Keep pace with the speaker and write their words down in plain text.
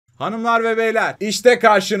Hanımlar ve beyler, işte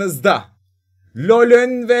karşınızda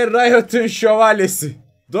LoL'ün ve Riotun şövalyesi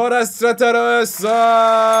Dora Stratera Özsoy.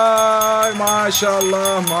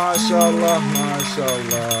 Maşallah, maşallah,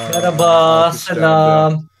 maşallah. Merhaba,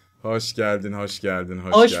 selam. Hoş geldin, hoş geldin,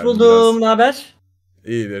 Hoş buldum, ne haber?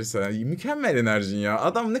 İyidir sen. Mükemmel enerjin ya.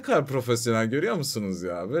 Adam ne kadar profesyonel, görüyor musunuz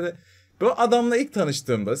ya? Böyle bu adamla ilk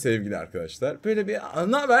tanıştığımda sevgili arkadaşlar, böyle bir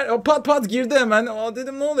ne haber? Pat pat girdi hemen.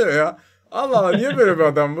 Dedim ne oluyor ya? Allah Allah, niye böyle bir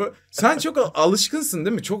adam bu? Sen çok alışkınsın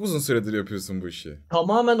değil mi? Çok uzun süredir yapıyorsun bu işi.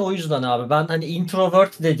 Tamamen o yüzden abi. Ben hani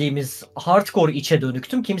introvert dediğimiz hardcore içe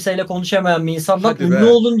dönüktüm. Kimseyle konuşamayan bir insandan Hadi ünlü be.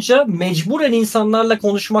 olunca mecburen insanlarla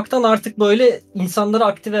konuşmaktan artık böyle insanları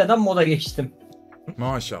aktive eden moda geçtim.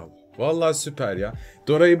 Maşallah. Vallahi süper ya.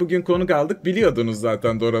 Dora'yı bugün konuk aldık. Biliyordunuz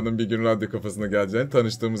zaten Dora'nın bir gün Radyo Kafasına geleceğini,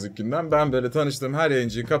 tanıştığımız ilk günden. Ben böyle tanıştığım her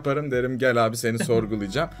yayıncıyı kaparım, derim gel abi seni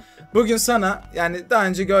sorgulayacağım. Bugün sana, yani daha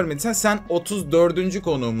önce görmediysen, sen 34.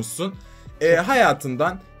 konuğumuzsun.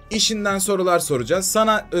 Hayatından, işinden sorular soracağız.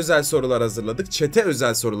 Sana özel sorular hazırladık. Chat'e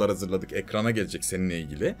özel sorular hazırladık. Ekrana gelecek seninle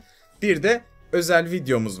ilgili. Bir de özel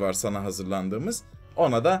videomuz var sana hazırlandığımız.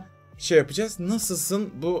 Ona da şey yapacağız. Nasılsın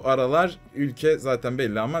bu aralar? Ülke zaten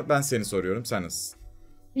belli ama ben seni soruyorum. Sen nasılsın?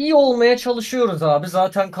 İyi olmaya çalışıyoruz abi.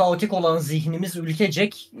 Zaten kaotik olan zihnimiz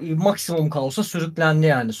ülkecek maksimum kaosa sürüklendi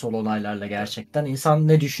yani son olaylarla gerçekten. İnsan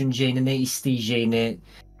ne düşüneceğini, ne isteyeceğini,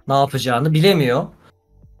 ne yapacağını bilemiyor.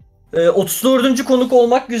 34. konuk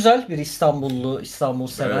olmak güzel, bir İstanbullu, İstanbul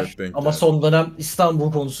sever. Evet, Ama son dönem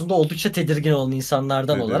İstanbul konusunda oldukça tedirgin olan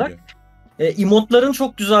insanlardan Tedirgin. olarak. Emotların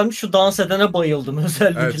çok güzelmiş. Şu dans edene bayıldım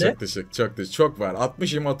özellikle. Evet, çok teşekkür. Çok var.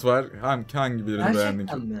 60 emot var. Hangi birini beğendin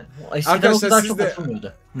ki? Gerçekten mi? Eskiden Arkadaşlar, o kadar siz çok de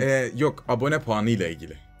oturmuyordu. yok, abone puanı ile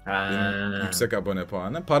ilgili. Benim yüksek abone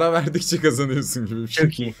puanı. Para verdikçe kazanıyorsun gibi bir şey.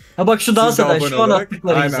 Çok iyi. Ha bak şu dans eden şu an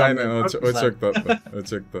attıkları aynen o çok tatlı. O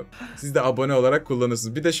çok tatlı. Siz de abone olarak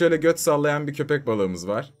kullanırsınız. Bir de şöyle göt sallayan bir köpek balığımız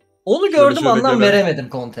var. Onu gördüm, şöyle anlam gelen... veremedim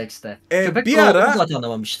kontekste. Köpek bir balığını ara zaten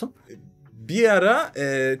anlamamıştım. Bir ara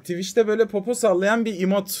Twitch'te böyle popo sallayan bir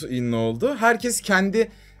emot ünlü oldu. Herkes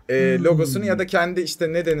kendi logosunu ya da kendi,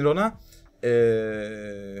 işte ne denir ona,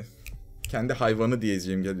 kendi hayvanı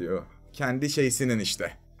diyeceğim geliyor. Kendi şeysinin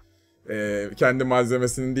işte. Kendi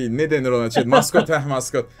malzemesinin değil. Ne denir ona? Maskot,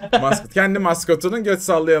 maskot. Kendi maskotunun göt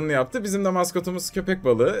sallayanını yaptı. Bizim de maskotumuz köpek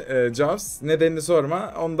balığı. Jaws. Nedenini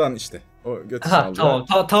sorma. Ondan işte. O götü sallıyor.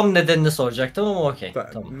 Tamam. Tam nedenini soracaktım ama okey.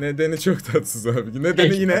 Tamam. Nedeni çok tatsız abi.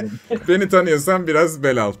 Nedeni yine beni tanıyorsan biraz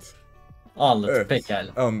bel alt. Anladım. Evet,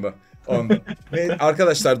 pekala. Ondan. Ve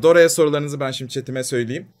arkadaşlar, Dora'ya sorularınızı ben şimdi chatime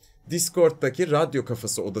söyleyeyim. Discord'daki Radyo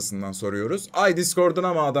Kafası odasından soruyoruz. Ay,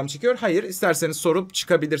 Discord'una mı adam çıkıyor? Hayır, isterseniz sorup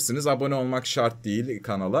çıkabilirsiniz. Abone olmak şart değil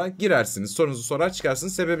kanala. Girersiniz, sorunuzu sorar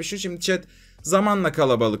çıkarsınız. Sebebi şu: şimdi chat zamanla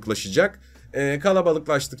kalabalıklaşacak.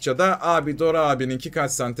 Kalabalıklaştıkça da abi Dora abininki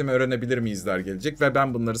kaç santim öğrenebilir miyizler gelecek. Ve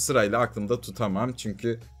ben bunları sırayla aklımda tutamam.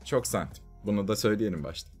 Çünkü çok santim. Bunu da söyleyelim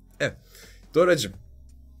başta. Evet. Doracığım.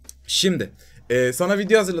 Şimdi... sana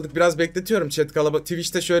video hazırladık. Biraz bekletiyorum. Chat kalabalık.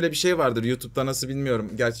 Twitch'te şöyle bir şey vardır. YouTube'da nasıl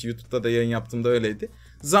bilmiyorum. Gerçi YouTube'da da yayın yaptığımda öyleydi.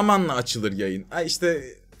 Zamanla açılır yayın. İşte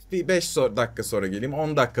bir 5 dakika sonra geleyim.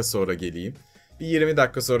 10 dakika sonra geleyim. Bir 20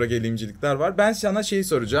 dakika sonra geleyimcilikler var. Ben sana şeyi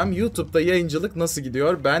soracağım. YouTube'da yayıncılık nasıl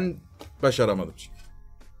gidiyor? Ben başaramadım çünkü.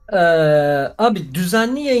 Abi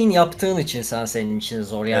düzenli yayın yaptığın için senin için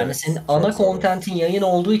zor. Yani Evet, senin ana kontentin yayın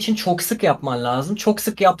olduğu için çok sık yapman lazım. Çok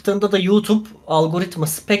sık yaptığında da YouTube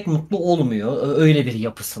algoritması pek mutlu olmuyor. Öyle bir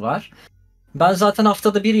yapısı var. Ben zaten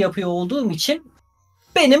haftada bir yapıyor olduğum için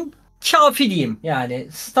benim kafi diyeyim. Yani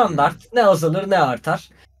standart, ne azalır ne artar.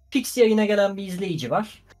 Fix yayına gelen bir izleyici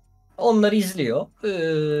var. Onları izliyor.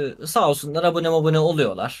 Sağ olsunlar, abone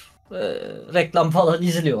oluyorlar. Reklam falan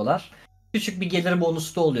izliyorlar. Küçük bir gelir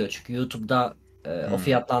bonusu da oluyor çünkü YouTube'da o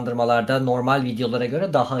fiyatlandırmalarda normal videolara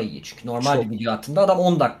göre daha iyi. Çünkü normal bir video attığında adam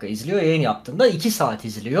 10 dakika izliyor, yayın yaptığında 2 saat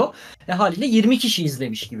izliyor. Haliyle 20 kişi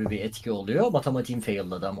izlemiş gibi bir etki oluyor. Matematiğim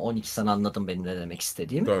failladı ama 12 sen anladın benim ne demek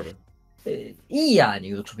istediğimi. Doğru. İyi yani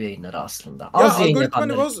YouTube yayınları aslında. Az ya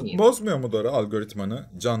algoritmanı bozmuyor mu Dora algoritmanı,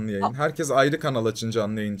 canlı yayın? Herkes ayrı kanal açın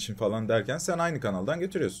canlı yayın için falan derken sen aynı kanaldan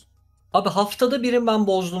götürüyorsun. Abi haftada birin ben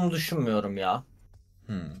bozduğunu düşünmüyorum ya.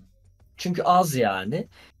 Çünkü az yani.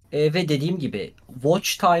 Ve dediğim gibi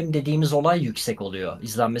watch time dediğimiz olay yüksek oluyor.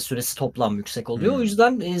 İzlenme süresi toplam yüksek oluyor. O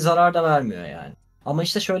yüzden zarar da vermiyor yani. Ama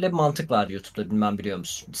işte şöyle bir mantık var YouTube'da, bilmem biliyor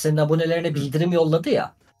musun? Senin abonelerine bildirim yolladı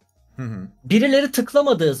ya. Birileri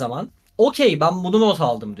tıklamadığı zaman okey ben bunu not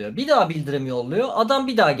aldım diyor. Bir daha bildirim yolluyor. Adam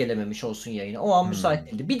bir daha gelememiş olsun yayına. O an müsait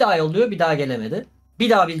değildi. Bir daha yolluyor, bir daha gelemedi. Bir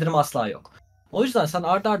daha bildirim asla yok. O yüzden sen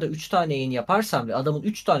arda arda 3 tane yayın yaparsan ve adamın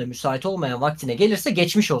 3 tane müsait olmayan vaktine gelirse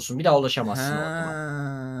geçmiş olsun. Bir daha ulaşamazsın o adama.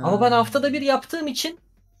 Ama ben haftada bir yaptığım için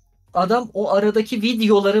Adam o aradaki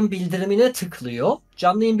videoların bildirimine tıklıyor.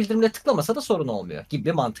 Canlı yayın bildirimine tıklamasa da sorun olmuyor gibi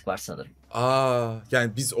bir mantık var sanırım.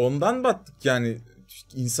 Yani biz ondan battık yani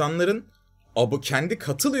insanların kendi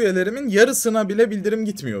katıl üyelerimin yarısına bile bildirim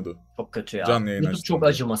gitmiyordu. Çok kötü ya. Canlı yayın YouTube çok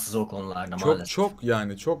acımasız o konularda maalesef.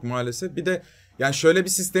 Çok maalesef. Bir de yani şöyle bir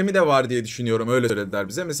sistemi de var diye düşünüyorum. Öyle söylediler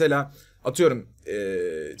bize. Mesela atıyorum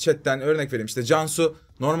chatten örnek vereyim. İşte Cansu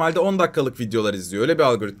normalde 10 dakikalık videolar izliyor. Öyle bir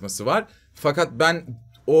algoritması var. Fakat ben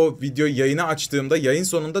o videoyu yayına açtığımda yayın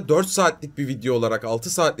sonunda 4 saatlik bir video olarak 6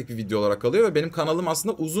 saatlik bir video olarak kalıyor. Ve benim kanalım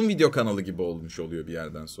aslında uzun video kanalı gibi olmuş oluyor bir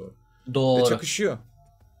yerden sonra. Doğru. Ve çakışıyor.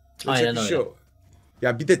 Aynen öyle.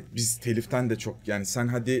 Ya bir de biz teliften de çok yani sen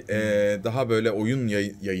hadi daha böyle oyun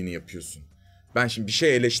yayını yapıyorsun. Ben şimdi bir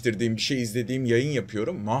şey eleştirdiğim, bir şey izlediğim yayın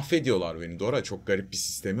yapıyorum. Mahvediyorlar beni. Dora çok garip bir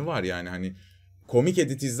sistemi var yani hani komik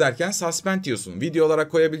edit izlerken suspend diyorsun. Video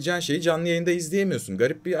olarak koyabileceğin şeyi canlı yayında izleyemiyorsun.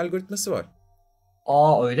 Garip bir algoritması var.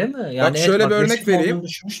 Öyle mi? Yani bak şöyle bir örnek vereyim.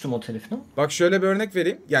 Düşünmüştüm o telifini. Bak şöyle bir örnek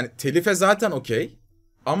vereyim. Yani telife zaten okey.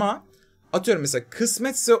 Ama atıyorum mesela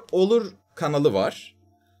Kısmetse Olur kanalı var.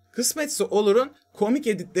 Kısmetse Olur'un komik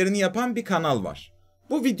editlerini yapan bir kanal var.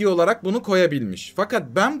 Bu video olarak bunu koyabilmiş. Fakat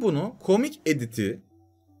ben bunu komik editi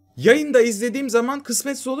yayında izlediğim zaman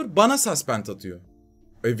Kısmetse Olur bana suspend atıyor.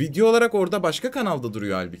 Video olarak orada başka kanalda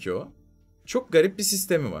duruyor halbuki o. Çok garip bir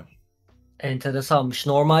sistemi var. Enteresanmış.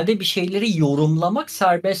 Normalde bir şeyleri yorumlamak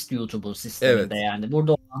serbest YouTube'un sisteminde yani.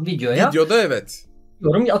 Burada olan videoda evet.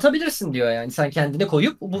 Yorum atabilirsin diyor yani. Sen kendine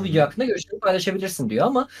koyup bu video hakkında görüşlerini paylaşabilirsin diyor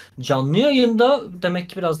ama canlı yayında demek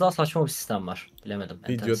ki biraz daha saçma bir sistem var. Bilemedim.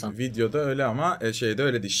 Videoda öyle ama şeyde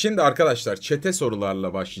öyle değil. Şimdi arkadaşlar chat'e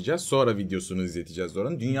sorularla başlayacağız. Sonra videosunu izleteceğiz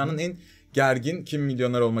Dora'nın. Dünyanın en gergin Kim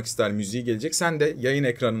Milyoner Olmak İster müziği gelecek. Sen de yayın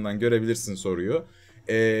ekranından görebilirsin soruyu.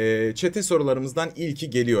 Chat'e sorularımızdan ilki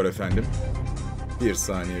geliyor efendim. Bir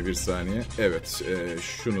saniye. Evet,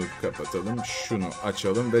 şunu kapatalım, şunu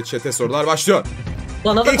açalım ve chat'e sorular başlıyor.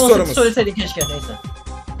 Bana da konsepti söyleseydin keşke, neyse.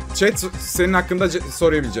 Chat senin hakkında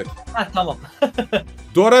soruyu bilecek. Tamam.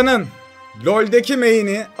 Dora'nın LoL'deki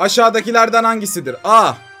main'i aşağıdakilerden hangisidir?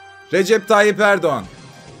 A. Recep Tayyip Erdoğan.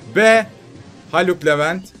 B. Haluk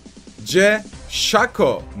Levent. C.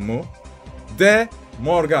 Şako mu? D.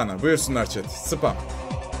 Morgana. Buyursunlar chat. Spam.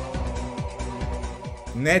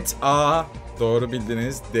 Net A. Doğru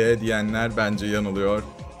bildiniz. D diyenler bence yanılıyor.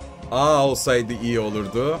 A olsaydı iyi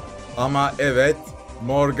olurdu. Ama evet,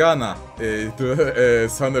 Morgana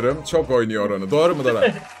sanırım çok oynuyor onu. Doğru mu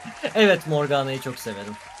Dora? Evet, Morgana'yı çok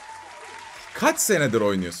severim. Kaç senedir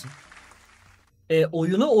oynuyorsun?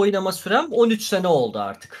 Oyunu oynama sürem 13 sene oldu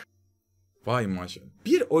artık. Vay maşallah.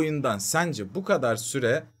 Bir oyundan sence bu kadar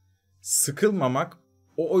süre sıkılmamak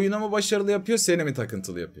o oyuna mı başarılı yapıyor, seni mi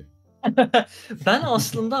takıntılı yapıyor? Ben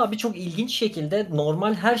aslında abi çok ilginç şekilde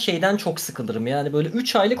normal her şeyden çok sıkılırım. Yani böyle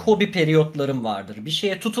 3 aylık hobi periyotlarım vardır. Bir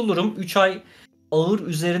şeye tutulurum, 3 ay ağır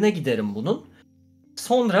üzerine giderim bunun.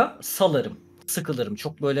 Sonra salarım, sıkılırım.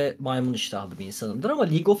 Çok böyle maymun iştahlı bir insanımdır ama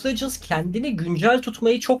League of Legends kendini güncel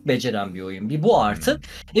tutmayı çok beceren bir oyun. Bir bu artı.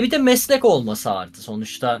 Bir de meslek olması artı.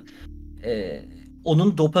 Sonuçta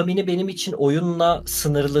onun dopamini benim için oyunla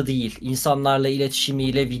sınırlı değil. İnsanlarla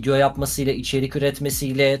iletişimiyle, video yapmasıyla, içerik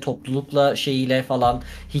üretmesiyle, toplulukla şeyiyle falan,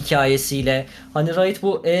 hikayesiyle. Hani Riot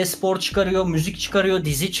bu e-spor çıkarıyor, müzik çıkarıyor,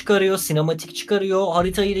 dizi çıkarıyor, sinematik çıkarıyor,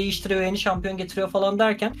 haritayı değiştiriyor, yeni şampiyon getiriyor falan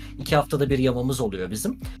derken 2 haftada bir yamamız oluyor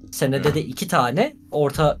bizim. Senede de 2 tane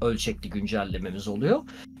orta ölçekli güncellememiz oluyor.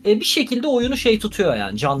 Bir şekilde oyunu tutuyor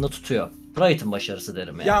yani, canlı tutuyor. Riot'un başarısı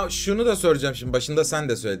derim yani. Ya şunu da soracağım şimdi, başında sen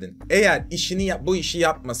de söyledin. Eğer bu işi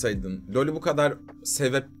yapmasaydın LoL'ü bu kadar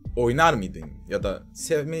sevip oynar mıydın? Ya da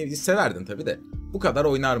sevmeyi severdin tabii de. Bu kadar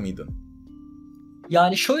oynar mıydın?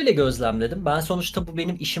 Yani şöyle gözlemledim. Ben sonuçta bu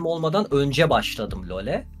benim işim olmadan önce başladım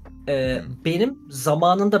LoL'e. Benim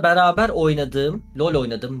zamanında beraber oynadığım, LoL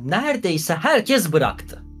oynadığım neredeyse herkes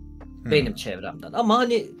bıraktı. Benim çevremden. Ama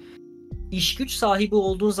hani iş güç sahibi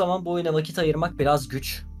olduğun zaman bu oyuna vakit ayırmak biraz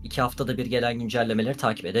güç. 2 haftada bir gelen güncellemeleri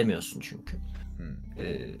takip edemiyorsun çünkü.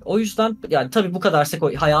 O yüzden yani tabii bu kadar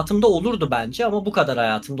hayatımda olurdu bence ama bu kadar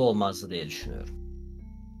hayatımda olmazdı diye düşünüyorum.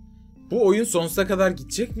 Bu oyun sonsuza kadar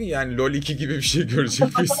gidecek mi? Yani LoL 2 gibi bir şey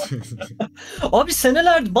görecek miyiz? Abi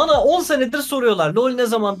seneler bana 10 senedir soruyorlar. LoL ne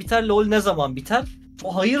zaman biter? LoL ne zaman biter?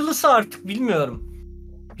 O hayırlısı artık, bilmiyorum.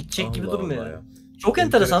 Bitecek gibi durmuyor. Ya. Çok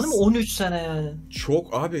enteresan değil mi? 13 sene yani.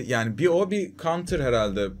 Çok abi, yani bir Counter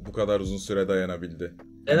herhalde bu kadar uzun süre dayanabildi.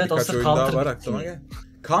 Evet, birkaç oyun daha var aklıma gel.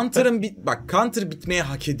 Counter bitmeye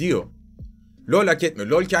hak ediyor. LoL hak etmiyor.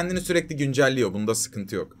 LoL kendini sürekli güncelliyor. Bunda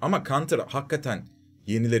sıkıntı yok. Ama Counter hakikaten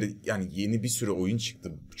yeni bir sürü oyun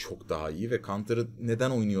çıktı. Çok daha iyi ve Counter'ı neden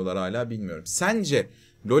oynuyorlar hala bilmiyorum. Sence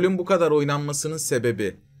LoL'ün bu kadar oynanmasının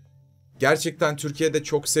sebebi gerçekten Türkiye'de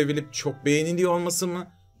çok sevilip çok beğeniliyor olması mı?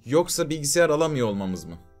 Yoksa bilgisayar alamıyor olmamız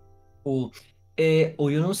mı?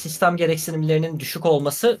 Oyunun sistem gereksinimlerinin düşük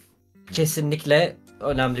olması kesinlikle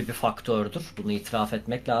önemli bir faktördür. Bunu itiraf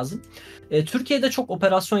etmek lazım. Türkiye'de çok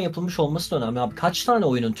operasyon yapılmış olması da önemli. Abi kaç tane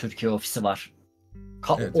oyunun Türkiye ofisi var?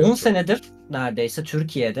 10 senedir neredeyse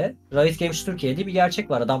Türkiye'de. Riot Games Türkiye diye bir gerçek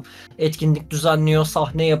var. Adam etkinlik düzenliyor,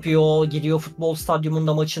 sahne yapıyor, gidiyor futbol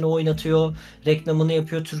stadyumunda maçını oynatıyor, reklamını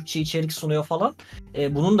yapıyor, Türkçe içerik sunuyor falan.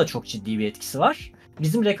 Bunun da çok ciddi bir etkisi var.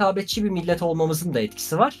 Bizim rekabetçi bir millet olmamızın da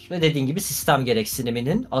etkisi var. Ve dediğin gibi sistem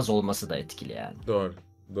gereksiniminin az olması da etkili yani.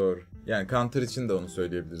 Doğru. Yani Counter için de onu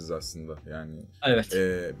söyleyebiliriz aslında. Yani. Evet.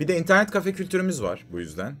 Bir de internet kafe kültürümüz var bu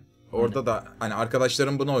yüzden. Orada da hani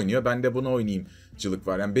arkadaşlarım bunu oynuyor, ben de bunu oynayayımcılık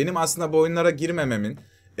var. Yani benim aslında bu oyunlara girmememin,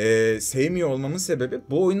 sevmiyor olmamın sebebi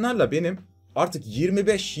bu oyunlarla benim artık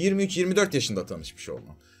 25, 23, 24 yaşında tanışmış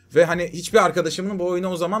olmam. Ve hani hiçbir arkadaşımın bu oyunu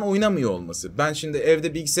o zaman oynamıyor olması. Ben şimdi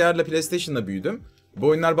evde bilgisayarla, PlayStation'la büyüdüm. Bu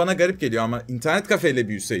oyunlar bana garip geliyor ama internet kafeyle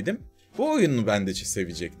büyüseydim bu oyunu ben de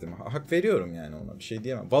sevecektim. Hak veriyorum yani, ona bir şey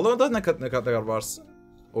diyemem. Valo'da ne kadar varsın?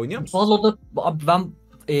 Oynuyor musun? Valo'da ben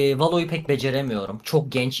Valo'yu pek beceremiyorum.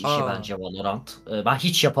 Çok genç işi bence Valorant. Ben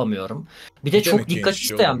hiç yapamıyorum. Bir de çok dikkat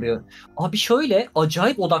isteyen bir. Abi şöyle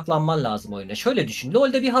acayip odaklanman lazım oyuna. Şöyle düşün.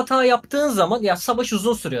 LoL'de bir hata yaptığın zaman ya savaş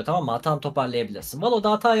uzun sürüyor, tamam mı? Hatanı toparlayabilirsin.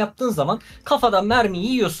 Valo'da hata yaptığın zaman kafadan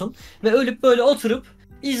mermiyi yiyorsun ve ölüp böyle oturup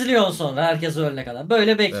izliyorsun sonra herkes ölene kadar.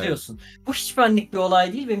 Böyle bekliyorsun. Evet. Bu hiç benlik bir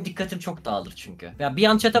olay değil. Benim dikkatim çok dağılır çünkü. Ya bir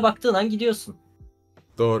an chat'e baktığın an gidiyorsun.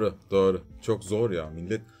 Doğru. Çok zor ya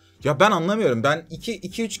millet. Ya ben anlamıyorum. Ben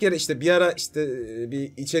 2-3 kere işte bir ara işte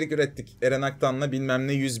bir içerik ürettik. Eren Aktan'la bilmem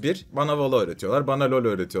ne 101. Bana Valo öğretiyorlar. Bana LoL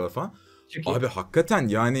öğretiyorlar falan. Abi hakikaten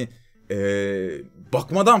yani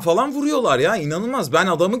bakmadan falan vuruyorlar ya. İnanılmaz. Ben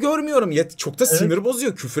adamı görmüyorum. Çok da sinir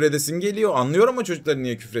bozuyor. Küfür edesim geliyor. Anlıyorum o çocukların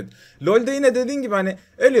niye küfür ediyor. LoL'de yine dediğin gibi hani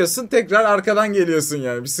ölüyorsun tekrar arkadan geliyorsun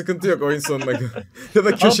yani. Bir sıkıntı yok oyun sonuna kadar. Ya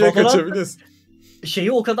da köşeye kaçabiliyorsun.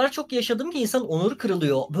 Şeyi o kadar çok yaşadım ki insan onuru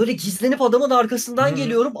kırılıyor. Böyle gizlenip adamın arkasından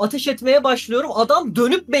geliyorum, ateş etmeye başlıyorum. Adam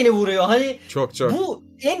dönüp beni vuruyor. Hani çok. Bu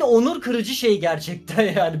en onur kırıcı şey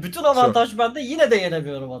gerçekten yani. Bütün avantaj bende, yine de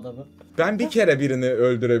yenemiyorum adamı. Ben bir kere birini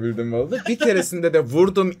öldürebildim vallahi. Bir keresinde de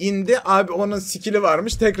vurdum indi. Abi onun skill'i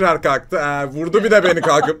varmış, tekrar kalktı. Vurdu bir de beni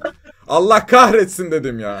kalkıp. Allah kahretsin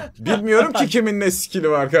dedim ya. Bilmiyorum ki kimin ne skill'i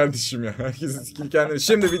var kardeşim ya. Herkesin skill'i kendine.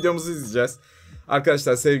 Şimdi videomuzu izleyeceğiz.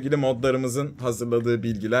 Arkadaşlar sevgili modlarımızın hazırladığı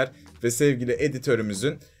bilgiler ve sevgili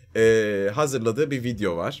editörümüzün hazırladığı bir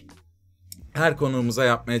video var. Her konuğumuza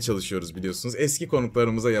yapmaya çalışıyoruz biliyorsunuz. Eski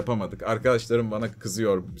konuklarımıza yapamadık. Arkadaşlarım bana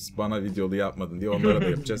kızıyor, bana videolu yapmadın diye, onlara da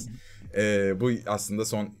yapacağız. Bu aslında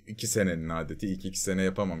son 2 senenin adeti. İlk 2 sene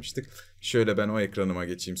yapamamıştık. Şöyle ben o ekranıma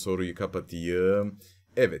geçeyim, soruyu kapatayım.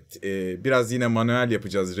 Evet, biraz yine manuel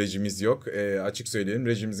yapacağız, rejimiz yok. Açık söyleyelim,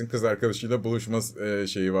 rejimizin kız arkadaşıyla buluşma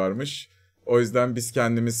şeyi varmış. O yüzden biz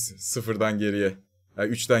kendimiz sıfırdan geriye,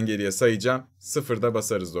 yani 3'ten geriye sayacağım. 0'da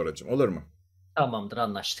basarız Doracığım. Olur mu? Tamamdır,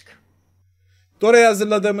 anlaştık. Dora'ya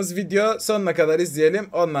hazırladığımız video sonuna kadar izleyelim.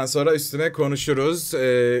 Ondan sonra üstüne konuşuruz.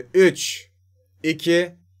 3,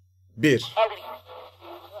 2, 1.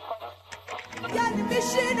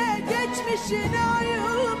 Gelmişine geçmişine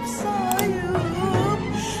ayıp sayıp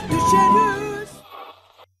düşeriz.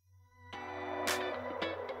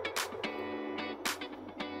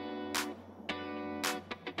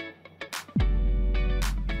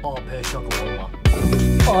 AP şaka olma.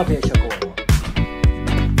 AP şaka olma.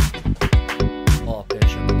 AP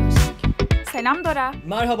şaka destek. Selam Dora.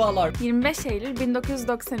 Merhabalar. 25 Eylül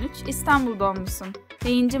 1993 İstanbul doğumlusun.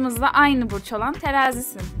 Yayıncımızla aynı burç olan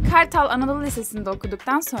terazisin. Kartal Anadolu Lisesi'nde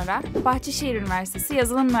okuduktan sonra Bahçeşehir Üniversitesi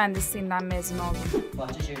Yazılım Mühendisliğinden mezun oldun.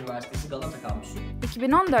 Bahçeşehir Üniversitesi Galata Kampüsü.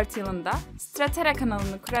 2014 yılında Stratera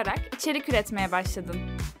kanalını kurarak içerik üretmeye başladın.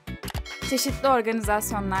 Çeşitli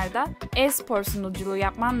organizasyonlarda e-spor sunuculuğu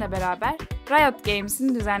yapmanla beraber Riot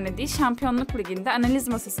Games'in düzenlediği Şampiyonluk Ligi'nde analiz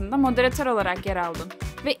masasında moderatör olarak yer aldın.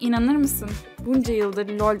 Ve inanır mısın, bunca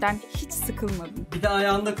yıldır LoL'den hiç sıkılmadın. Bir de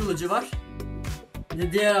ayağında kılıcı var. Bir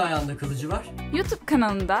de diğer ayağında kılıcı var. YouTube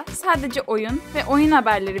kanalında sadece oyun ve oyun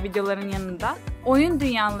haberleri videoların yanında oyun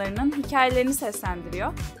dünyalarının hikayelerini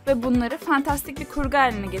seslendiriyor ve bunları fantastik bir kurgu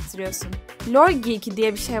haline getiriyorsun. LoL Geek'i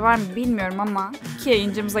diye bir şey var mı bilmiyorum ama iki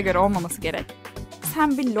yayıncımıza göre olmaması gerek.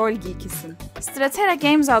 Sen bir LoL Geek'isin. Stratera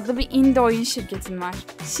Games adlı bir indie oyun şirketin var.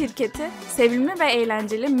 Şirketi, sevimli ve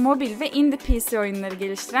eğlenceli mobil ve indie PC oyunları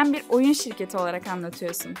geliştiren bir oyun şirketi olarak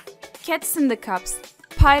anlatıyorsun. Cats in the Cups,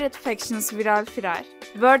 Pirate Factions Viral Firar,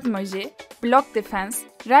 Wordmoji, Block Defense,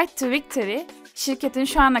 Right to Victory, şirketin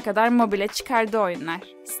şu ana kadar mobile çıkardığı oyunlar.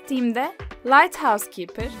 Steam'de Lighthouse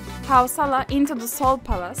Keeper, Havsala Into the Soul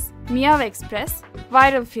Palace, Miyav Express,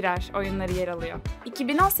 Viral Firar oyunları yer alıyor.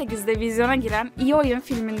 2018'de vizyona giren İyi Oyun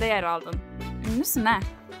filminde yer aldın. Ünlüsün ha.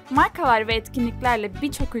 Markalar ve etkinliklerle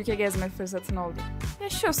birçok ülke gezme fırsatın oldu.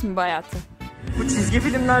 Yaşıyorsun bu hayatı. Bu çizgi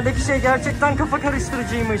filmlerdeki şey gerçekten kafa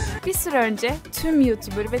karıştırıcıymış. Bir süre önce tüm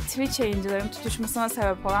YouTuber ve Twitch yayıncıların tutuşmasına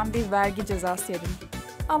sebep olan bir vergi cezası yedin.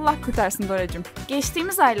 Allah kurtarsın Doracığım.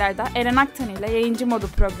 Geçtiğimiz aylarda Eren Aktan ile Yayıncı Modu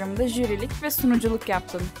programında jürilik ve sunuculuk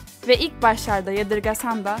yaptın. Ve ilk başlarda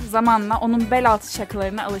yadırgasan da zamanla onun bel altı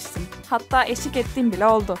şakalarına alıştın. Hatta eşlik ettiğin bile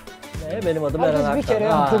oldu. Benim adım Eren Aktan. Bir kere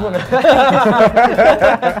yaptı bunu.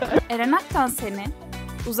 Eren Aktan seni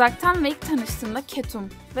uzaktan ve ilk tanıştığında ketum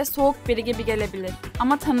ve soğuk biri gibi gelebilir.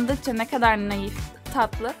 Ama tanıdıkça ne kadar naif,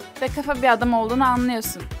 tatlı ve kafa bir adam olduğunu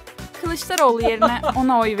anlıyorsun. Kılıçdaroğlu yerine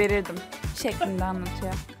ona oy verirdim şeklinde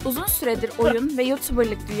anlatıyor. Uzun süredir oyun ve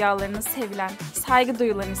YouTuber'lık dünyalarını sevilen, saygı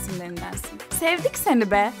duyulan isimlerindensin. Sevdik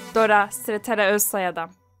seni be Dora, Stratera, Özsoy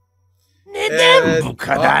adam. Neden bu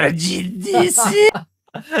kadar ciddisin?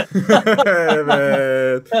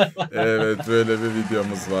 Evet. Evet, böyle bir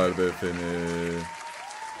videomuz vardı efendim.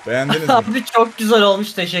 Beğendiniz mi? Abi çok güzel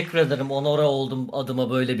olmuş, teşekkür ederim. Onore oldum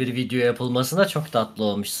adıma böyle bir video yapılmasına, çok tatlı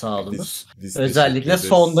olmuş, sağ olunuz. Biz Özellikle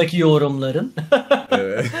sondaki yorumların.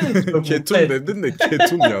 Evet. Ketun dedin de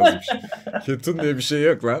ketun yazmış. Ketun diye bir şey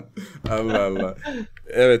yok lan. Allah Allah.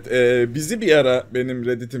 Evet, bizi bir ara benim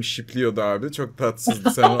Reddit'im şipliyordu abi. Çok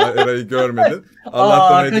tatsızdı, sen o arayı görmedin.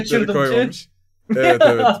 Allah'tan editörü koymamış. Evet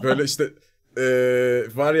böyle işte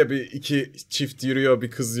var ya bir iki çift yürüyor,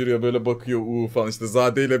 bir kız yürüyor, böyle bakıyor falan, işte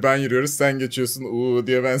Zade ile ben yürüyoruz, sen geçiyorsun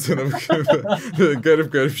diye ben sana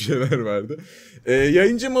bakıyorum. garip şeyler vardı.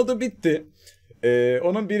 Yayıncı modu bitti.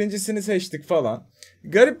 Onun birincisini seçtik falan.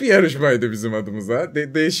 Garip bir yarışmaydı bizim adımıza.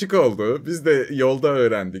 Değişik oldu. Biz de yolda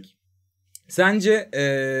öğrendik. Sence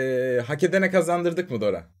hak edene kazandırdık mı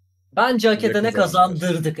Dora? Bence hak edene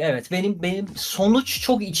kazandırdık. Evet, benim sonuç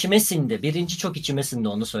çok içime sindi. Birinci çok içime sindi,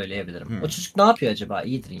 onu söyleyebilirim. O çocuk ne yapıyor acaba?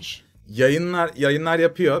 İyidir inş. Yayınlar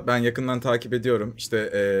yapıyor. Ben yakından takip ediyorum.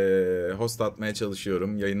 İşte host atmaya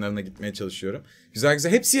çalışıyorum. Yayınlarına gitmeye çalışıyorum.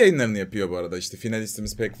 Güzel hepsi yayınlarını yapıyor bu arada. İşte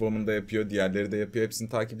finalistimiz Packwoman da yapıyor. Diğerleri de yapıyor. Hepsini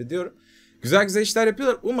takip ediyorum. Güzel işler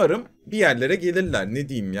yapıyorlar. Umarım bir yerlere gelirler. Ne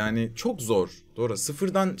diyeyim yani, çok zor. Dora,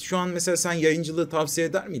 sıfırdan şu an mesela sen yayıncılığı tavsiye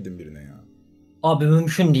eder miydin birine ya? Abi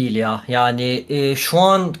mümkün değil ya. Yani şu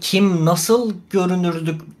an kim nasıl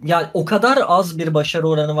görünürdük? Yani o kadar az bir başarı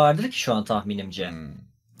oranı vardır ki şu an tahminimce.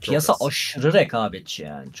 Piyasa aşırı rekabetçi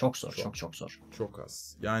yani. Çok zor, çok zor. Çok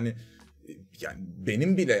az. Yani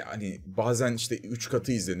benim bile hani bazen işte 3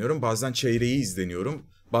 katı izleniyorum, bazen çeyreği izleniyorum,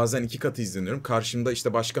 bazen 2 katı izleniyorum. Karşımda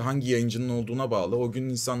işte başka hangi yayıncının olduğuna bağlı, o gün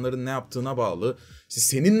insanların ne yaptığına bağlı, işte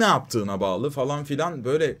senin ne yaptığına bağlı falan filan,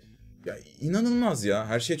 böyle ya inanılmaz ya.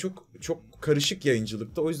 Her şey çok karışık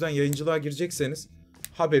yayıncılıkta. O yüzden yayıncılığa girecekseniz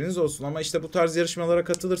haberiniz olsun. Ama işte bu tarz yarışmalara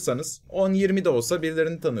katılırsanız 10-20 de olsa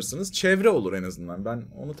birilerini tanırsınız. Çevre olur en azından. Ben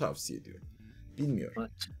onu tavsiye ediyorum. Bilmiyorum.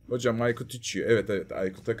 Evet. Hocam Aykut içiyor. Evet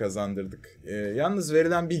Aykut'a kazandırdık. Yalnız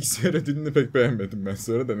verilen bilgisayar ödülünü pek beğenmedim ben,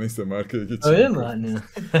 sonra da neyse markaya geçeyim. Öyle mi hani?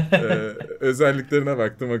 Özelliklerine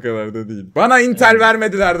baktım, o kadar da değil. Bana Intel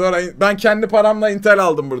vermediler Dora. Ben kendi paramla Intel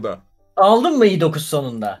aldım burada. Aldın mı i9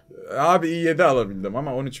 sonunda? Abi i7 alabildim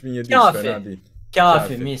ama 13700 hiç fena değil.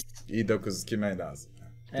 Kafi mis. i9 kime lazım?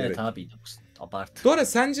 Evet Gerek. abi, i9 abart. Dora,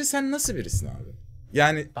 sence sen nasıl birisin abi?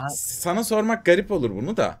 Yani sana sormak garip olur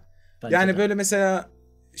bunu da. Bence yani de. böyle mesela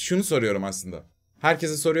şunu soruyorum aslında.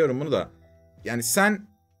 Herkese soruyorum bunu da. Yani sen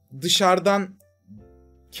dışarıdan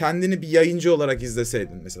kendini bir yayıncı olarak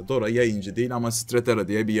izleseydin. Mesela Dora yayıncı değil ama Stratera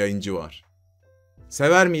diye bir yayıncı var.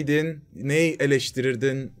 Sever miydin? Neyi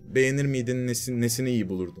eleştirirdin? Beğenir miydin? Nesini iyi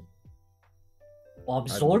bulurdun? Abi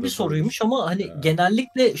zor bir soruymuş ama hani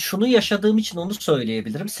genellikle şunu yaşadığım için onu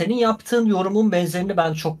söyleyebilirim. Senin yaptığın yorumun benzerini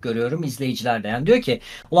ben çok görüyorum izleyicilerde. Yani diyor ki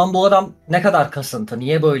ulan bu adam ne kadar kasıntı,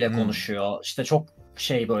 niye böyle konuşuyor? İşte çok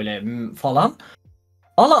şey böyle falan.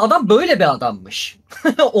 Ama adam böyle bir adammış.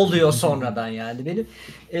 Oluyor sonradan yani. Benim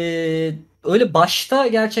öyle başta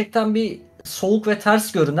gerçekten bir soğuk ve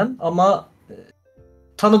ters görünen ama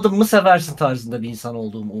tanıdın mı seversin tarzında bir insan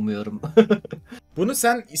olduğumu umuyorum. Bunu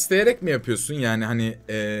sen isteyerek mi yapıyorsun? Yani hani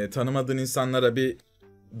tanımadığın insanlara bir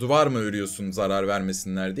duvar mı örüyorsun zarar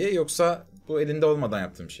vermesinler diye, yoksa bu elinde olmadan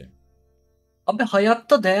yaptığın bir şey? Abi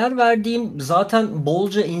hayatta değer verdiğim zaten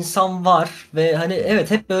bolca insan var ve hani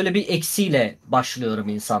evet hep böyle bir eksiyle başlıyorum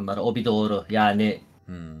insanlara, o bir doğru. Yani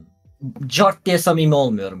cart diye samimi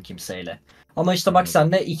olmuyorum kimseyle. Ama işte bak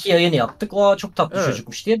senle 2 yayın yaptık. O çok tatlı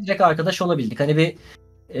çocukmuş diye direkt arkadaş olabildik. Hani bir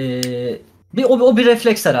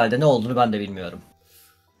refleks herhalde, ne olduğunu ben de bilmiyorum.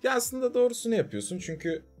 Ya aslında doğrusunu yapıyorsun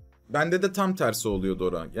çünkü bende de tam tersi oluyor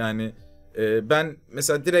Dora. Yani ben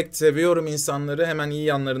mesela direkt seviyorum insanları, hemen iyi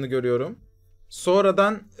yanlarını görüyorum.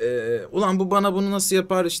 Sonradan ulan bu bana bunu nasıl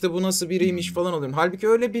yapar, işte bu nasıl biriymiş falan oluyorum. Halbuki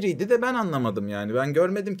öyle biriydi de ben anlamadım yani. Ben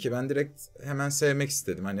görmedim ki, ben direkt hemen sevmek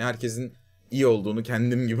istedim. Hani herkesin iyi olduğunu,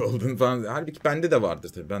 kendim gibi olduğunu falan. Halbuki bende de vardır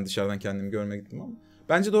tabii. Ben dışarıdan kendimi görmeye gittim ama.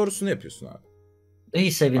 Bence doğrusunu yapıyorsun abi.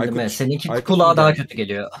 İyi, sevindim. Seninki Aykut kulağa daha geldi. kötü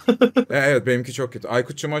geliyor. Evet, benimki çok kötü.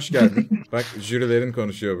 Aykut'cum hoş geldin. Bak jürilerin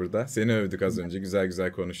konuşuyor burada. Seni övdük az önce. Güzel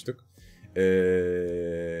güzel konuştuk.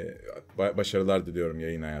 Başarılar diliyorum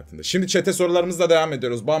yayın hayatında. Şimdi chat'e sorularımızla devam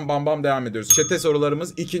ediyoruz. Bam bam bam devam ediyoruz. Chat'e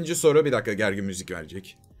sorularımız, ikinci soru. Bir dakika, gergin müzik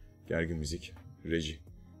verecek. Gergin müzik. Reji.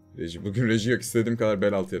 Bugün reji yok. İstediğim kadar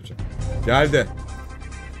bel altı yapacağım. Geldi.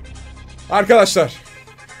 Arkadaşlar.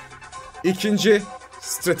 İkinci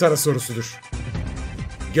Stratera sorusudur.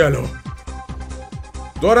 Gel o.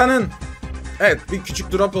 Dora'nın. Evet, bir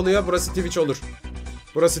küçük drop oluyor. Burası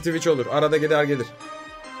Twitch olur. Arada gider gelir.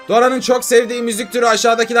 Dora'nın çok sevdiği müzik türü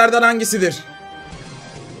aşağıdakilerden hangisidir?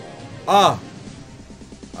 A.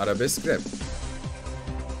 Arabesk rap.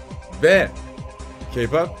 B.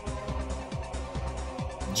 K-pop.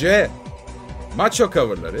 C. Macho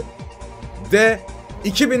coverları. D.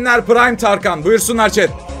 2000'ler Prime Tarkan. Buyursunlar chat.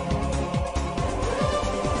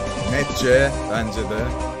 Net C. Bence de.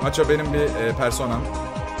 Macho benim bir personam.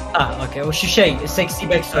 Okey. O sexy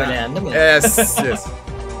back söyleyen değil mi? Yes.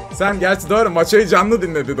 Sen gerçi doğru, Macho'yu canlı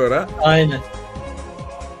dinledi Dora. Aynen.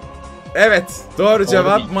 Evet, doğru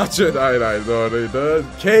cevap Macho. Hayır doğruydu.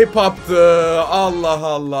 K-pop'tu.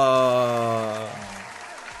 Allah.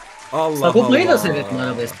 Sagopa'yı da seyrettin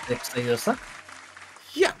arabesk rap sayıyorsak.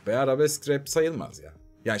 Ya be, arabesk rap sayılmaz ya.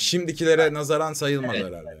 Yani şimdikilere nazaran sayılmaz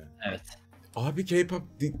herhalde. Evet. Abi K-pop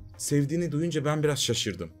sevdiğini duyunca ben biraz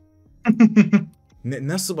şaşırdım.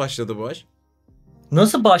 Nasıl başladı bu aşk?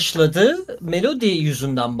 Nasıl başladı? Melodi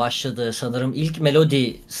yüzünden başladı sanırım. İlk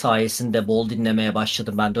melodi sayesinde bol dinlemeye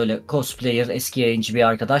başladım. Ben de öyle cosplayer, eski yayıncı bir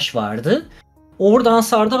arkadaş vardı. Oradan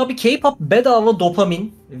sardı abi. K-pop bedava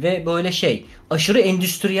dopamin ve böyle aşırı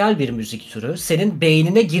endüstriyel bir müzik türü. Senin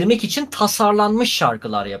beynine girmek için tasarlanmış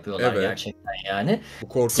şarkılar yapıyorlar gerçekten yani.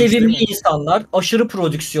 Sevimli insanlar, aşırı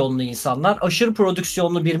prodüksiyonlu insanlar, aşırı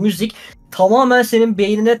prodüksiyonlu bir müzik tamamen senin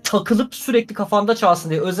beynine takılıp sürekli kafanda çalsın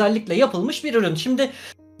diye özellikle yapılmış bir ürün. Şimdi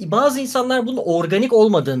bazı insanlar bunun organik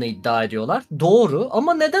olmadığını iddia ediyorlar. Doğru,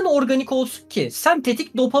 ama neden organik olsun ki?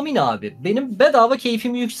 Sentetik dopamin abi. Benim bedava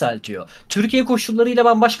keyfimi yükseltiyor. Türkiye koşullarıyla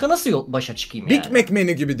ben başka nasıl başa çıkayım yani? Big Mac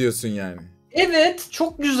menü gibi diyorsun yani. Evet,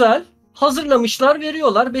 çok güzel. Hazırlamışlar,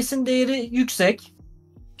 veriyorlar. Besin değeri yüksek.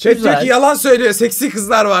 Chat'teki yalan söylüyor. Seksi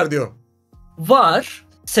kızlar var diyor. Var.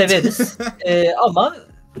 Severiz. Ama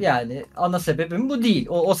yani ana sebebim bu değil.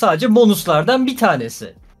 O sadece bonuslardan bir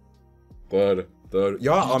tanesi. Doğru.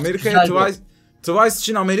 Ya Amerika'ya Twice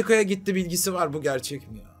için Amerika'ya gitti bilgisi var. Bu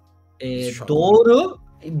gerçek mi ya? Doğru.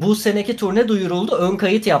 Bu seneki turne duyuruldu. Ön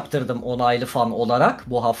kayıt yaptırdım onaylı fan olarak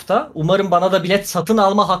bu hafta. Umarım bana da bilet satın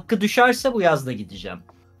alma hakkı düşerse bu yaz da gideceğim.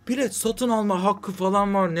 Bilet satın alma hakkı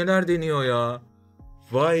falan var. Neler deniyor ya?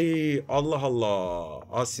 Vay Allah.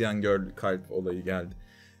 Asyan Girl kalp olayı geldi.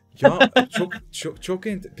 Ya çok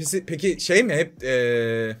peki mi hep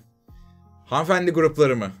hanımefendi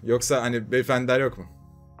grupları mı? Yoksa hani beyefendiler yok mu?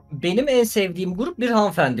 Benim en sevdiğim grup bir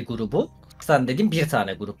hanımefendi grubu. Sen dediğim bir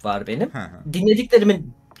tane grup var benim.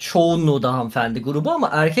 Dinlediklerimin çoğunluğu da hanımefendi grubu ama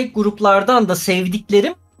erkek gruplardan da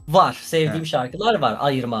sevdiklerim var. Sevdiğim şarkılar var.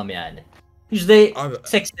 Ayırmam yani.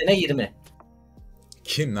 %80'e 20.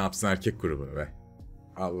 Kim ne yapsın erkek grubunu be?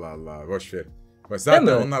 Allah boş ver.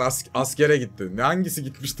 Zaten onlar askere gitti. Hangisi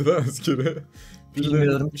gitmişti lan askere?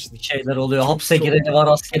 Bilmiyorum. Bir şeyler oluyor. Hapse gireni var,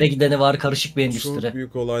 askere gideni var. Karışık bir endüstri. Çok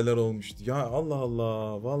büyük olaylar olmuştu. Ya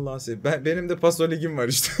Allah. Vallahi benim de paso ligim var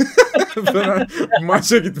işte.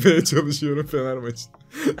 Maça gitmeye çalışıyorum, Fener maçı.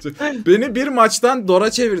 Beni bir maçtan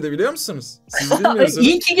Dora çevirdi, biliyor musunuz? Siz bilmiyorsunuz.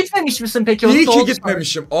 İyi ki gitmemiş misin peki? İyi ki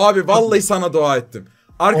gitmemişim. Abi vallahi sana dua ettim.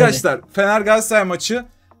 Arkadaşlar Fener Galatasaray maçı.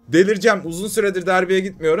 Delireceğim. Uzun süredir derbiye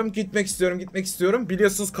gitmiyorum. Gitmek istiyorum.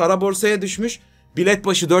 Biliyorsunuz kara borsaya düşmüş. Bilet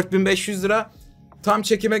başı 4500 lira. Tam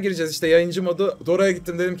çekime gireceğiz işte, yayıncı modu. Dora'ya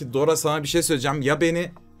gittim, dedim ki Dora sana bir şey söyleyeceğim. Ya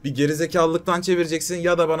beni bir gerizekalılıktan çevireceksin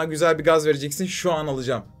ya da bana güzel bir gaz vereceksin. Şu an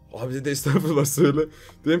alacağım. Abi dedi estağfurullah söyle.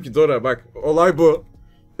 Dedim ki Dora bak olay bu.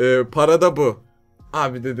 Para da bu.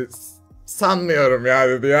 Abi dedi sanmıyorum ya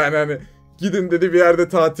dedi. Yani hani gidin dedi bir yerde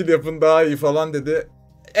tatil yapın daha iyi falan dedi.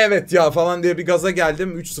 Evet ya falan diye bir gaza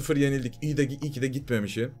geldim. 3-0 yenildik. İyi ki de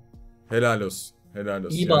gitmemişim. Helal olsun.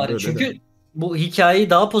 İyi bari çünkü bu hikayeyi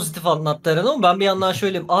daha pozitif anlattı Eren ama ben bir yandan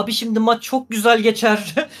şöyleyim. Abi şimdi maç çok güzel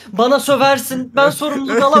geçer. Bana söversin. Ben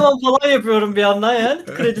sorumluluk alamam falan yapıyorum bir yandan yani.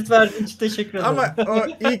 Kredi verdiğin için teşekkür ederim. Ama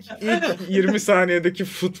o ilk 20 saniyedeki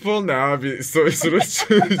futbol ne abi? Sorusu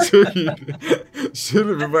çok iyi.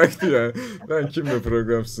 Şöyle bir baktı ya. Ben kimle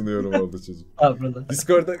program sunuyorum oldu çocuk.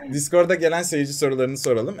 Discord'da gelen seyirci sorularını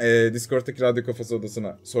soralım. Discord'daki Radyo Kafası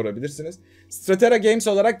odasına sorabilirsiniz. Stratera Games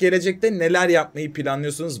olarak gelecekte neler yapmayı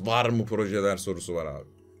planlıyorsunuz? Var mı projeler sorusu var abi.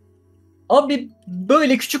 Abi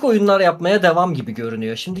böyle küçük oyunlar yapmaya devam gibi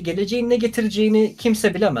görünüyor. Şimdi geleceğin ne getireceğini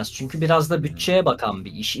kimse bilemez. Çünkü biraz da bütçeye bakan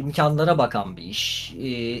bir iş, imkanlara bakan bir iş.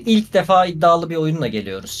 İlk defa iddialı bir oyunla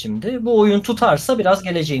geliyoruz şimdi. Bu oyun tutarsa biraz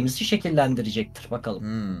geleceğimizi şekillendirecektir. Bakalım.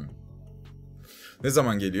 Ne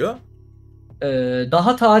zaman geliyor?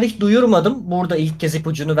 Daha tarih duyurmadım. Burada ilk kez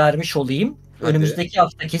ipucunu vermiş olayım. Hadi. Önümüzdeki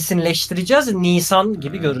hafta kesinleştireceğiz. Nisan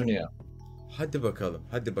gibi görünüyor. Hadi bakalım,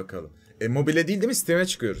 hadi bakalım. Mobile değil mi? Steam'e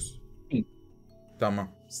çıkıyoruz. Tamam.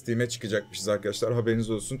 Steam'e çıkacakmışız arkadaşlar. Haberiniz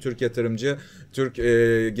olsun. Türk yatırımcı, Türk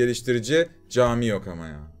geliştirici cami yok ama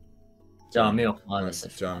ya. Cami yok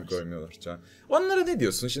maalesef. Cami koymuyorlar. Onlara ne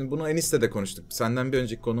diyorsun? Şimdi bunu Enis'le de konuştuk. Senden bir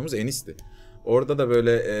önceki konuğumuz Enis'ti. Orada da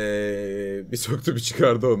böyle bir soktu bir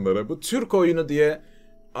çıkardı onlara. Bu Türk oyunu diye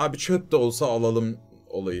abi çöp de olsa alalım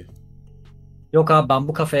olayı. Yok abi ben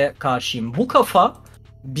bu kafaya karşıyım. Bu kafa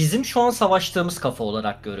bizim şu an savaştığımız kafa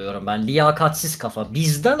olarak görüyorum ben. Liyakatsiz kafa.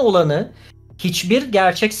 Bizden olanı hiçbir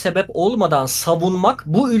gerçek sebep olmadan savunmak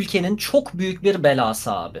bu ülkenin çok büyük bir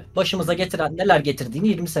belası abi. Başımıza getiren neler getirdiğini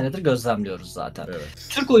 20 senedir gözlemliyoruz zaten. Evet.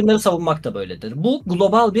 Türk oyunları savunmak da böyledir. Bu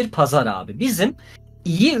global bir pazar abi. Bizim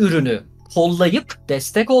iyi ürünü kollayıp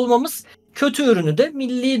destek olmamız, kötü ürünü de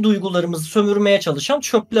milli duygularımızı sömürmeye çalışan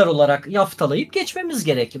çöpler olarak yaftalayıp geçmemiz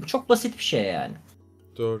gerekli. Bu çok basit bir şey yani.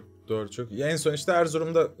 Doğru çok iyi. En son işte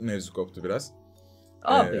Erzurum'da mevzu koptu biraz.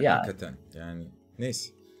 Abi ya. Hakikaten yani neyse.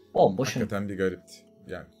 Bomboş. Hakikaten bir garipti.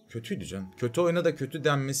 Yani kötüydü canım. Kötü oyuna da kötü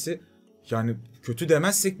denmesi, yani kötü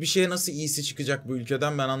demezsek bir şeye nasıl iyisi çıkacak bu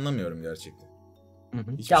ülkeden ben anlamıyorum gerçekten.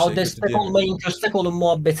 Ya şey o destek olmayın köstek olun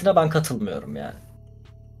muhabbetine ben katılmıyorum yani.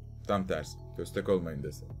 Tam tersi. Köstek olmayın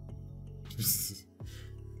dese.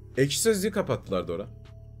 Ekşi Sözlüğü kapattılar Dora.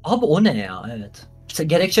 Abi o ne ya, evet. İşte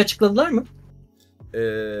gerekçe açıkladılar mı?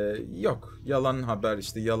 Yok. Yalan haber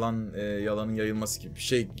işte yalanın yayılması gibi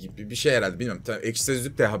bir şey herhalde bilmiyorum. Ekşi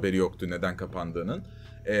Sözlük de haberi yoktu neden kapandığının.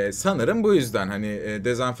 Sanırım bu yüzden hani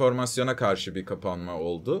dezenformasyona karşı bir kapanma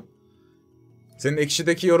oldu. Senin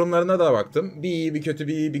Ekşi'deki yorumlarına da baktım. Bir iyi bir kötü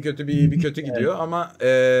bir iyi bir kötü bir iyi bir kötü gidiyor ama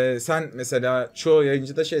sen mesela çoğu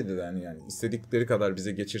yayıncı da şey dedi yani istedikleri kadar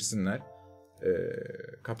bize geçirsinler.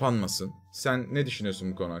 Kapanmasın. Sen ne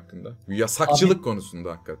düşünüyorsun bu konu hakkında? Yasakçılık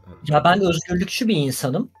konusunda hakikaten. Ya ben özgürlükçü bir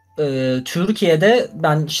insanım. Türkiye'de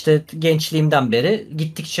ben işte gençliğimden beri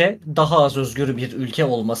gittikçe daha az özgür bir ülke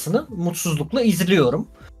olmasını mutsuzlukla izliyorum.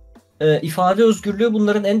 İfade özgürlüğü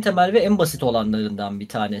bunların en temel ve en basit olanlarından bir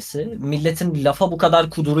tanesi. Milletin lafa bu kadar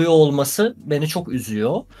kuduruyor olması beni çok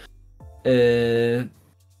üzüyor.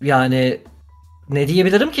 Yani ne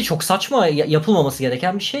diyebilirim ki, çok saçma, yapılmaması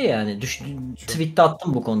gereken bir şey yani. Tweet'te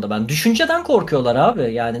attım bu konuda ben. Düşünceden korkuyorlar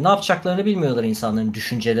abi. Yani ne yapacaklarını bilmiyorlar insanların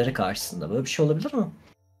düşünceleri karşısında. Böyle bir şey olabilir mi?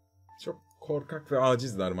 Çok korkak ve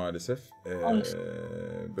acizler maalesef.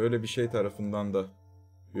 Böyle bir şey tarafından da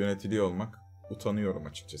yönetiliyor olmak. Utanıyorum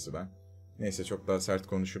açıkçası ben. Neyse çok daha sert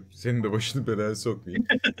konuşup senin de başını belaya sokmayayım.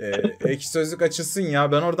 Ekşi Sözlük açılsın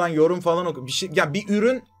ya. Ben oradan yorum falan bir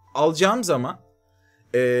ürün alacağım zaman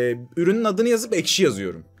ürünün adını yazıp ekşi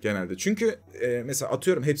yazıyorum genelde. Çünkü mesela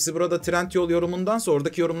atıyorum hepsi burada Trendyol yorumundansa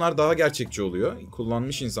oradaki yorumlar daha gerçekçi oluyor.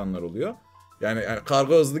 Kullanmış insanlar oluyor. Yani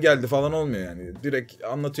kargo hızlı geldi falan olmuyor yani. Direkt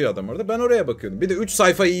anlatıyor adam orada. Ben oraya bakıyordum. Bir de 3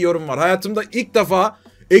 sayfa iyi yorum var. Hayatımda ilk defa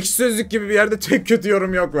Ekşi Sözlük gibi bir yerde tek kötü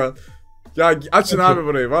yorum yok lan. Ya açın abi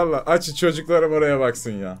burayı valla. Açın, çocuklarım oraya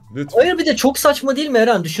baksın ya. Lütfen. Hayır, bir de çok saçma değil mi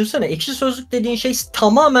Eren? Düşünsene, Ekşi Sözlük dediğin şey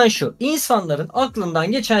tamamen şu. İnsanların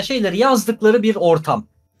aklından geçen şeyleri yazdıkları bir ortam.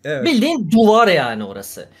 Evet. Bildiğin duvar yani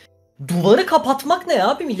orası. Duvarı kapatmak ne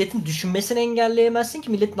abi? Milletin düşünmesini engelleyemezsin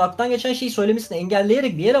ki. Milletin aklından geçen şeyi söylemesini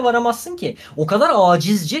engelleyerek bir yere varamazsın ki. O kadar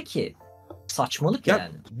acizce ki. Saçmalık ya,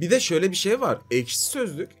 yani. Bir de şöyle bir şey var. Ekşi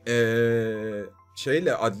Sözlük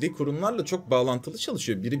adli kurumlarla çok bağlantılı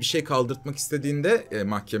çalışıyor. Biri bir şey kaldırtmak istediğinde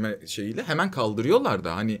mahkeme şeyiyle hemen kaldırıyorlar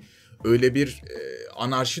da. Hani öyle bir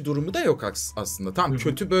anarşi durumu da yok aslında. Tamam,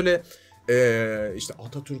 kötü böyle işte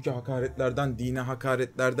Atatürk'e hakaretlerden, dine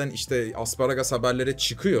hakaretlerden işte asparagas haberlere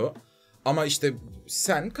çıkıyor. Ama işte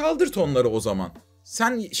sen kaldırt onları o zaman.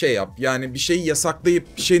 Sen şey yap yani, bir şeyi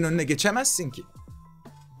yasaklayıp bir şeyin önüne geçemezsin ki.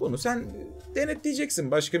 Bunu sen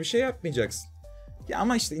denetleyeceksin. Başka bir şey yapmayacaksın. Ya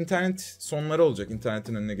ama işte internet sonları olacak.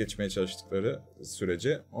 İnternetin önüne geçmeye çalıştıkları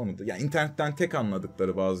sürece onu da. Yani internetten tek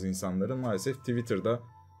anladıkları bazı insanların maalesef Twitter'da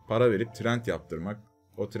para verip trend yaptırmak.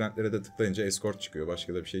 O trendlere de tıklayınca escort çıkıyor.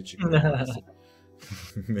 Başka da bir şey çıkmıyor.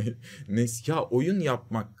 Ya oyun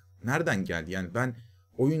yapmak nereden geldi? Yani ben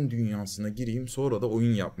oyun dünyasına gireyim, sonra da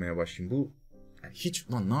oyun yapmaya başlayayım. Bu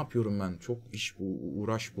hiç lan ne yapıyorum ben? Çok iş bu,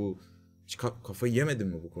 uğraş bu. Hiç kafayı yemedim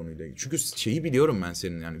mi bu konuyla ilgili? Çünkü şeyi biliyorum ben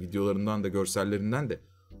senin, yani videolarından da görsellerinden de.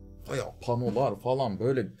 Bayağı panolar falan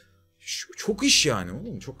böyle. Çok iş yani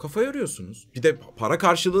oğlum. Çok kafa yoruyorsunuz. Bir de para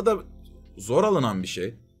karşılığı da zor alınan bir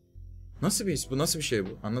şey. Nasıl bir his bu? Nasıl bir şey bu?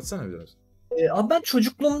 Anlatsana biraz. Abi ben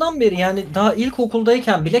çocukluğumdan beri, yani daha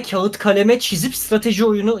ilkokuldayken bile kağıt kaleme çizip strateji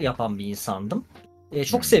oyunu yapan bir insandım.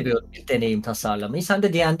 Çok seviyorum bir deneyim tasarlamayı. Sen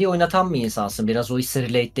de D&D oynatan bir insansın. Biraz o hissi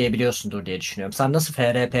relate'leyebiliyorsundur diye düşünüyorum. Sen nasıl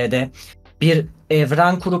FRP'de bir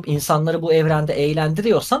evren kurup insanları bu evrende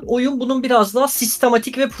eğlendiriyorsan, oyun bunun biraz daha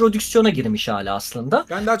sistematik ve prodüksiyona girmiş hali aslında.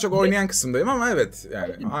 Ben daha çok oynayan kısımdayım ama evet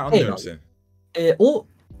yani anlıyorum seni. O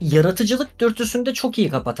yaratıcılık dürtüsünü de çok iyi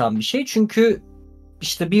kapatan bir şey. Çünkü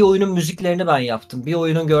işte bir oyunun müziklerini ben yaptım. Bir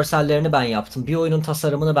oyunun görsellerini ben yaptım. Bir oyunun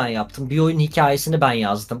tasarımını ben yaptım. Bir oyunun hikayesini ben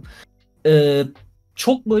yazdım.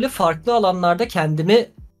 Çok böyle farklı alanlarda kendimi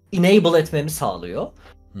enable etmemi sağlıyor.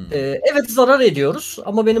 Evet, zarar ediyoruz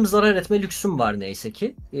ama benim zarar etme lüksüm var neyse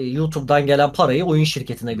ki. YouTube'dan gelen parayı oyun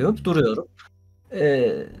şirketine gömüp duruyorum.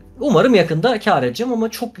 Umarım yakında kâr edeceğim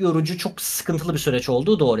ama çok yorucu, çok sıkıntılı bir süreç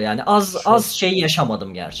olduğu doğru yani. Az şey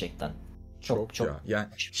yaşamadım gerçekten. Çok. Ya. Yani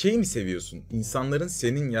şey mi seviyorsun? İnsanların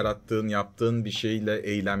senin yarattığın, yaptığın bir şeyle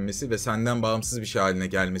eğlenmesi ve senden bağımsız bir şey haline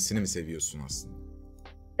gelmesini mi seviyorsun aslında?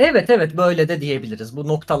 Evet, böyle de diyebiliriz. Bu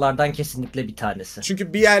noktalardan kesinlikle bir tanesi.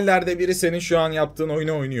 Çünkü bir yerlerde biri senin şu an yaptığın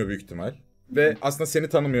oyunu oynuyor büyük ihtimal. Ve aslında seni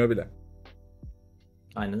tanımıyor bile.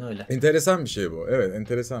 Aynen öyle. Enteresan bir şey bu. Evet,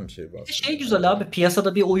 enteresan bir şey bu aslında. Şey güzel abi,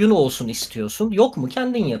 piyasada bir oyun olsun istiyorsun. Yok mu?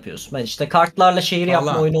 Kendin yapıyorsun. Ben işte kartlarla şehir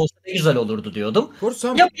yapma oyunu olsa ne güzel olurdu diyordum.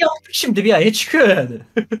 Kursam. Yaptık şimdi, bir aya çıkıyor yani.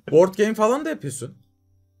 Board game falan da yapıyorsun.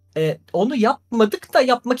 Onu yapmadık da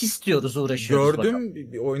yapmak istiyoruz, uğraşıyoruz.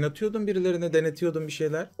 Gördüm, oynatıyordun birilerine, denetiyordun bir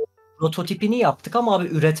şeyler. Prototipini yaptık ama abi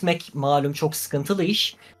üretmek malum çok sıkıntılı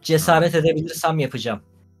iş. Cesaret edebilirsem yapacağım.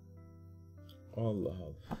 Allah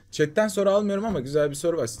Allah. Chat'ten soru almıyorum ama güzel bir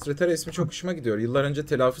soru var. Stratera ismi çok hoşuma gidiyor. Yıllar önce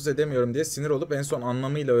telaffuz edemiyorum diye sinir olup en son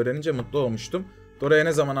anlamıyla öğrenince mutlu olmuştum. Dora'ya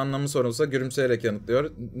ne zaman anlamı sorulsa gülümseyerek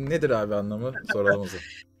yanıtlıyor. Nedir abi anlamı? Soralım o zaman.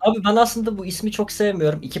 Abi ben aslında bu ismi çok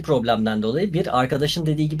sevmiyorum. İki problemden dolayı. Bir, arkadaşın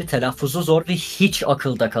dediği gibi telaffuzu zor ve hiç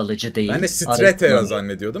akılda kalıcı değil. Ben de Stratera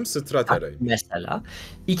zannediyordum. Stratera'yı. Mesela.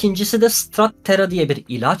 İkincisi de Stratera diye bir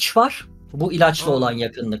ilaç var. Bu ilaçla olan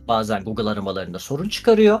yakınlık bazen Google aramalarında sorun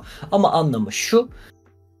çıkarıyor. Ama anlamı şu.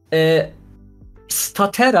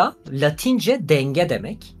 Statera Latince denge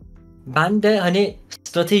demek. Ben de hani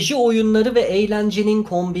strateji oyunları ve eğlencenin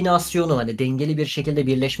kombinasyonu, hani dengeli bir şekilde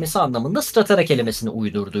birleşmesi anlamında Stratera kelimesini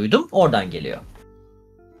uydurduydum. Oradan geliyor.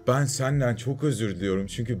 Ben senden çok özür diliyorum.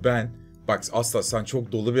 Çünkü bak asla sen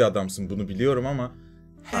çok dolu bir adamsın, bunu biliyorum ama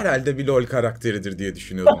herhalde bir LoL karakteridir diye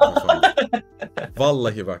düşünüyordum kafamda.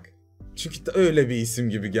 Vallahi bak. Çünkü de öyle bir isim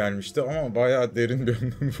gibi gelmişti ama bayağı derin bir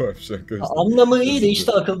anlamı varmış arkadaşlar. Anlamı iyi de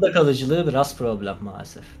işte akılda kalıcılığı biraz problem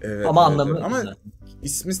maalesef. Evet, ama evet, anlamı evet. Ama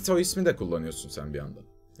güzel. soy ismi de kullanıyorsun sen bir yandan.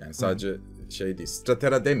 Yani sadece şey değil.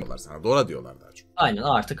 Stratera demiyorlar sana. Dora diyorlar daha çok. Aynen,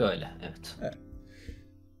 artık öyle.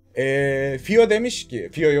 Evet. Fio demiş ki,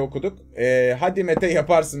 Fio'yu okuduk. Hadi Mete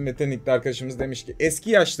yaparsın, Mete Nikli arkadaşımız demiş ki, eski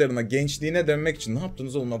yaşlarına, gençliğine dönmek için ne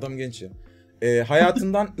yaptınız oğlum, adam genç ya.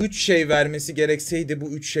 Hayatından 3 şey vermesi gerekseydi bu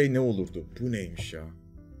 3 şey ne olurdu? Bu neymiş ya?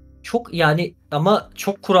 Çok yani ama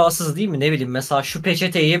çok kuralsız değil mi? Ne bileyim, mesela şu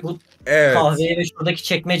peçeteyi bu kahveyi ve şuradaki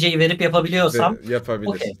çekmeceyi verip yapabiliyorsam. Yapabilir.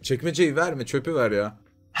 Okay. Çekmeceyi verme, çöpü ver ya.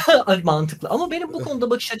 Mantıklı. Ama benim bu konuda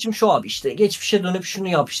bakış açım şu abi, işte geçmişe dönüp şunu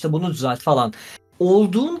yap, işte bunu düzelt falan.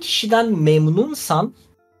 Olduğun kişiden memnunsan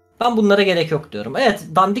ben bunlara gerek yok diyorum. Evet,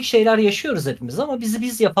 dandik şeyler yaşıyoruz hepimiz ama bizi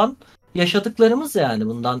biz yapan yaşadıklarımız yani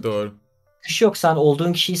bundan. Doğru. Kişi yok, sen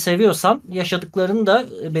olduğun kişiyi seviyorsan yaşadıklarını da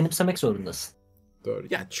benimsemek zorundasın. Doğru.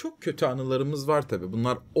 Yani çok kötü anılarımız var tabii.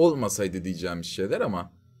 Bunlar olmasaydı diyeceğimiz şeyler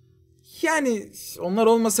ama yani onlar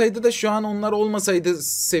olmasaydı da şu an onlar olmasaydı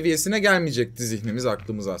seviyesine gelmeyecekti zihnimiz,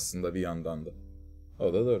 aklımız aslında bir yandan da.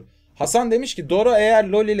 O da doğru. Hasan demiş ki Dora eğer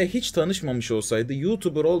LoL ile hiç tanışmamış olsaydı,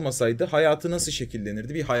 YouTuber olmasaydı hayatı nasıl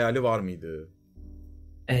şekillenirdi? Bir hayali var mıydı?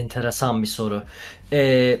 Enteresan bir soru.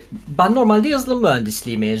 Ben normalde yazılım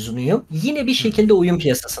mühendisliği mezunuyum. Yine bir şekilde oyun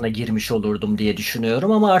piyasasına girmiş olurdum diye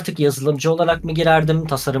düşünüyorum ama artık yazılımcı olarak mı girerdim,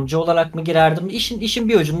 tasarımcı olarak mı girerdim? İşin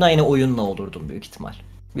bir ucunda yine oyunla olurdum büyük ihtimal.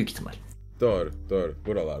 Büyük ihtimal. Doğru.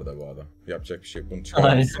 Buralarda bu adam. Yapacak bir şey yok. Bunu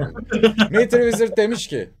çıkarmışsın. Meter Wizard demiş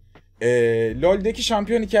ki LoL'deki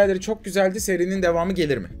şampiyon hikayeleri çok güzeldi. Serinin devamı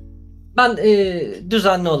gelir mi? Ben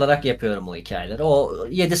düzenli olarak yapıyorum o hikayeleri. O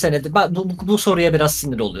 7 senedir ben bu soruya biraz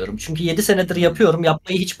sinir oluyorum. Çünkü 7 senedir yapıyorum.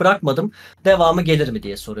 Yapmayı hiç bırakmadım. Devamı gelir mi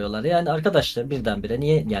diye soruyorlar. Yani arkadaşlar birdenbire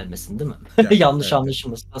niye gelmesin değil mi? Yani, Yanlış evet.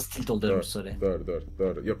 anlaşılması. Az tilt oluyorum bu soruya.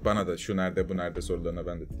 Doğru. Yok bana da şu nerede bu nerede sorularına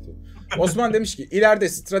ben de tutuyorum. Osman demiş ki ileride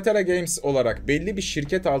Stratera Games olarak belli bir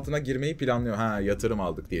şirket altına girmeyi planlıyor. Yatırım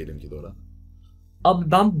aldık diyelim ki Dora.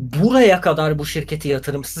 Abi ben buraya kadar bu şirketi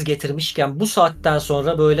yatırımsız getirmişken bu saatten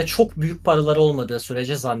sonra böyle çok büyük paraları olmadığı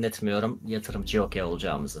sürece zannetmiyorum yatırımcı okey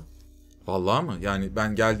olacağımızı. Vallahi mı? Yani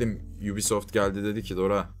ben geldim, Ubisoft geldi dedi ki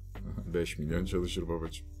Dora 5 milyon çalışır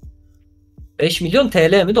babacığım. 5 milyon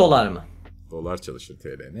TL mi dolar mı? Dolar çalışır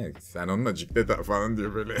TL ne? Sen onunla ciklet falan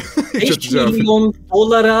diyor böyle. 5 milyon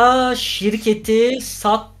dolara şirketi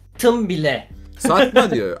sattım bile.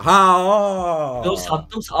 Satma diyor. Yok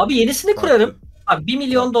sattım. Abi yenisini kurarım. Bak 1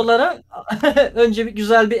 milyon dolara önce bir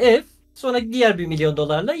güzel bir ev, sonra diğer 1 milyon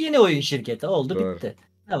dolarla yeni oyun şirketi oldu bitti.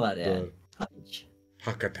 Ne var yani? Doğru.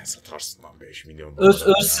 Hakikaten satarsın lan 5 milyon dolar. Öz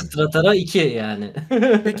yani. Stratera 2 yani.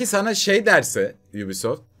 Peki sana şey derse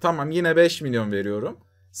Ubisoft, tamam yine 5 milyon veriyorum.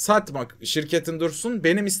 Satmak, şirketin dursun,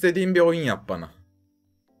 benim istediğim bir oyun yap bana.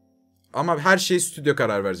 Ama her şey stüdyo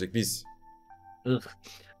karar verecek biz.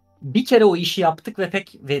 Bir kere o işi yaptık ve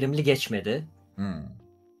pek verimli geçmedi.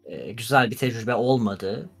 Güzel bir tecrübe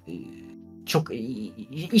olmadı. Çok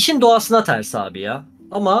işin doğasına ters abi ya.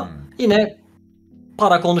 Ama yine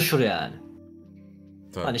para konuşur yani.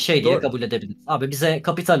 Tabii. Hani şey diye kabul edebiliriz. Abi bize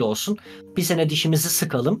kapital olsun. Bir sene dişimizi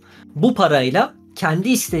sıkalım. Bu parayla kendi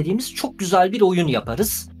istediğimiz çok güzel bir oyun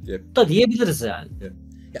yaparız. Da diyebiliriz yani.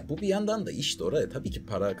 Ya bu bir yandan da iş Dora. Tabii ki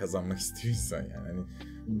para kazanmak istiyor insan yani. Hani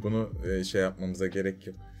bunu şey yapmamıza gerek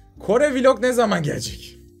yok. Kore vlog ne zaman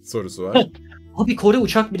gelecek? Sorusu var. Abi Kore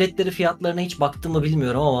uçak biletleri fiyatlarına hiç baktım mı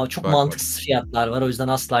bilmiyorum ama çok mantıksız fiyatlar var. O yüzden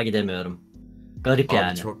asla gidemiyorum. Garip abi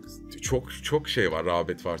yani. Çok şey var,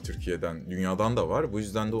 rağbet var Türkiye'den. Dünyadan da var. Bu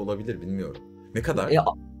yüzden de olabilir, bilmiyorum. Ne kadar?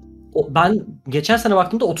 Ben geçen sene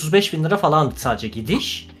baktığımda 35 bin lira falandı sadece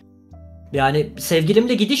gidiş. Yani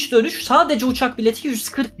sevgilimle gidiş dönüş sadece uçak bileti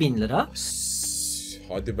 140 bin lira.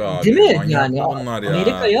 Hadi be abi. Değil mi? Yani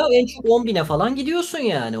Amerika'ya en çok 10 bine falan gidiyorsun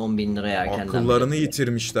yani 10 bin liraya erkenden. Akıllarını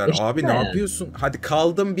yitirmişler. Abi ne yapıyorsun? Hadi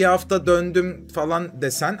kaldım bir hafta döndüm falan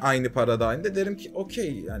desen aynı parada aynı derim ki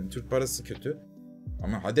okey yani Türk parası kötü.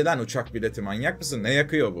 Ama hadi lan uçak bileti manyak mısın? Ne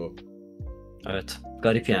yakıyor bu? Evet.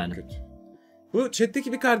 Garip yani. Kötü. Bu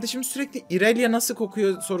chat'teki bir kardeşim sürekli İrelia nasıl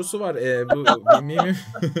kokuyor sorusu var. Bu meme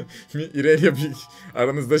İrelia bir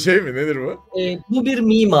aranızda şey mi? Nedir bu? Bu bir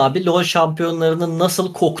meme abi. LoL şampiyonlarının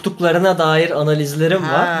nasıl koktuklarına dair analizlerim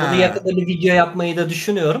var. Bunu yakında bir video yapmayı da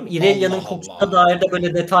düşünüyorum. İrelia'nın kokusuna dair de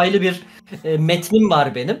böyle detaylı bir metnim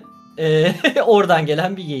var benim. Oradan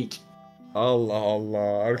gelen bir geyik. Allah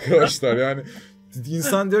Allah arkadaşlar yani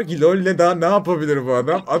insan diyor ki LoL'le daha ne yapabilir bu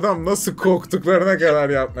adam? Adam nasıl koktuklarına kadar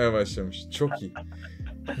yapmaya başlamış. Çok iyi.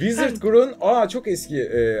 Wizard Grun çok eski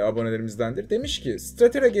abonelerimizdendir. Demiş ki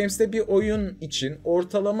Stratera Games'te bir oyun için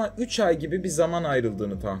ortalama 3 ay gibi bir zaman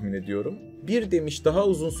ayrıldığını tahmin ediyorum. 1 demiş daha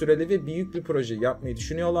uzun süreli ve büyük bir proje yapmayı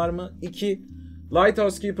düşünüyorlar mı? 2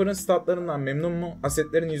 Lighthouse Keeper'ın statlarından memnun mu?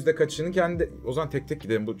 Asetlerin %kaçını kendi... O zaman tek tek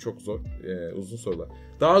gidelim, bu çok zor. Uzun sorular.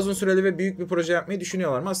 Daha uzun süreli ve büyük bir proje yapmayı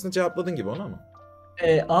düşünüyorlar mı? Aslında cevapladın gibi onu ama.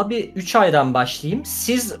 Abi 3 aydan başlayayım.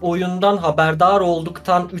 Siz oyundan haberdar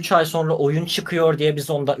olduktan 3 ay sonra oyun çıkıyor diye biz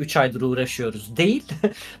onda 3 aydır uğraşıyoruz. Değil.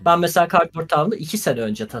 Ben mesela Cardboard Town'u 2 sene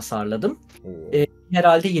önce tasarladım.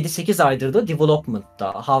 Herhalde 7-8 aydır da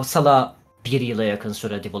development'ta. Havsala 1 yıla yakın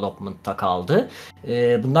süre development'ta kaldı.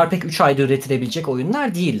 Bunlar pek 3 ayda üretilebilecek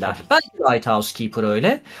oyunlar değiller. Belki Lighthouse Keeper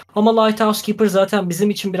öyle. Ama Lighthouse Keeper zaten bizim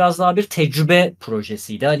için biraz daha bir tecrübe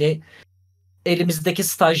projesiydi. Hani elimizdeki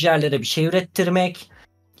stajyerlere bir şey ürettirmek,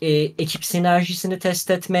 ekip sinerjisini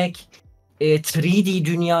test etmek, 3D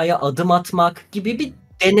dünyaya adım atmak gibi bir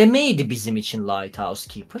denemeydi bizim için Lighthouse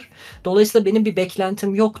Keeper. Dolayısıyla benim bir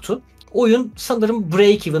beklentim yoktu. Oyun sanırım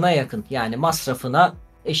break-even'a yakın, yani masrafına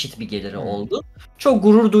eşit bir geliri oldu. Çok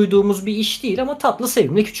gurur duyduğumuz bir iş değil ama tatlı,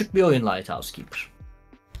 sevimli, küçük bir oyun Lighthouse Keeper.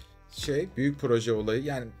 Büyük proje olayı,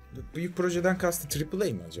 yani büyük projeden kastı AAA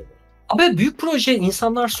mi acaba? Abi büyük proje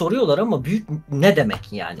insanlar soruyorlar ama büyük ne demek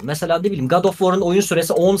yani? Mesela ne bileyim God of War'ın oyun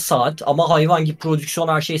süresi 10 saat ama hayvan gibi prodüksiyon,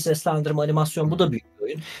 her şey, seslendirme, animasyon, bu da büyük bir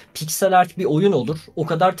oyun. Pixel art bir oyun olur. O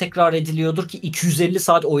kadar tekrar ediliyordur ki 250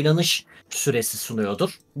 saat oynanış süresi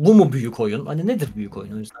sunuyordur. Bu mu büyük oyun? Hani nedir büyük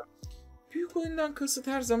oyun o yüzden? Büyük oyundan kasıt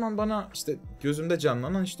her zaman bana işte gözümde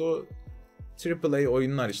canlanan işte o AAA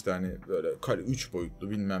oyunlar işte hani böyle 3 boyutlu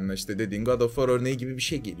bilmem ne işte dediğin God of War örneği gibi bir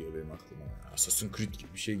şey geliyor benim aklıma. Assassin's Creed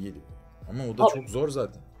gibi bir şey geliyor. Ama o da çok zor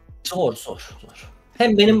zaten. Zor.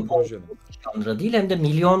 Hem benim genre değil hem de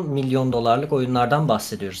milyon dolarlık oyunlardan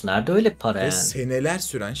bahsediyoruz. Nerede öyle para yani? Seneler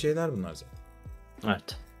süren şeyler bunlar zaten.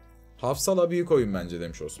 Evet. Hafsala büyük oyun bence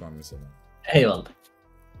demiş Osman mesela. Eyvallah.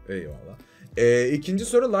 İkinci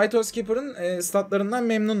soru Lighthouse Keeper'ın statlarından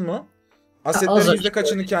memnun mu? Asetlerin yüzde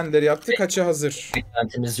kaçını kendileri yaptı? Kaçı hazır?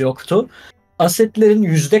 Beklentimiz yoktu. Asetlerin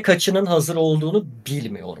yüzde kaçının hazır olduğunu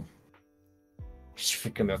bilmiyorum. Hiç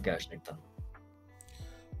fikrim yok gerçekten.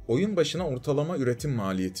 Oyun başına ortalama üretim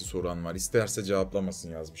maliyeti soran var. İsterse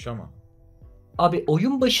cevaplamasın yazmış ama. Abi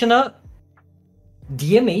oyun başına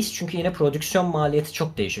diyemeyiz çünkü yine prodüksiyon maliyeti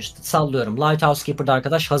çok değişiyor. İşte sallıyorum Lighthouse Keeper'da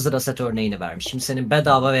arkadaş hazır aset örneğini vermiş. Şimdi senin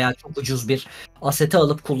bedava veya çok ucuz bir aseti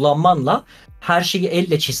alıp kullanmanla her şeyi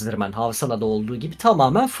elle çizdirmen Havsala'da olduğu gibi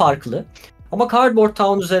tamamen farklı. Ama Cardboard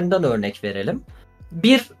Town üzerinden örnek verelim.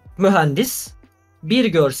 Bir mühendis, bir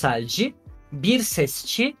görselci, bir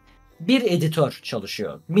sesçi, bir editör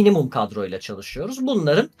çalışıyor. Minimum kadroyla çalışıyoruz.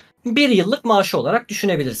 Bunların bir yıllık maaşı olarak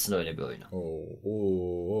düşünebilirsin öyle bir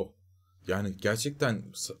oyunu. Yani gerçekten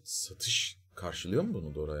satış karşılıyor mu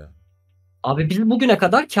bunu Dora'ya? Abi biz bugüne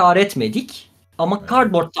kadar kar etmedik ama evet.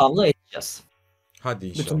 Cardboard Town'la edeceğiz. Hadi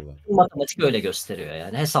inşallah. Bütün matematik öyle gösteriyor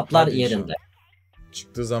yani. Hesaplar hadi yerinde. İnşallah.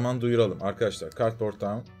 Çıktığı zaman duyuralım. Arkadaşlar Cardboard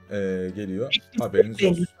Town geliyor. Haberiniz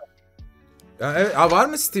olsun. Ya, evet, var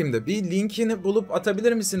mı Steam'de? Bir linkini bulup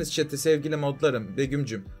atabilir misiniz chat'e sevgili modlarım?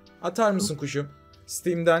 Begüm'cüm. Atar mısın kuşum?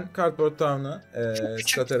 Steam'den Cardboard Town'u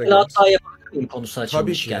Stratera Games. Hata yapabilirim konusu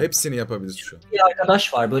açılmışken. Tabii ki hepsini yapabiliriz şu an. Bir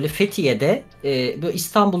arkadaş var böyle Fethiye'de böyle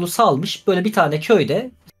İstanbul'u salmış böyle bir tane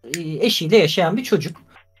köyde eşiyle yaşayan bir çocuk.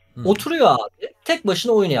 Oturuyor abi. Tek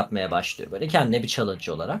başına oyun yapmaya başlıyor böyle kendine bir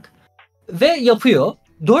challenge olarak. Ve yapıyor.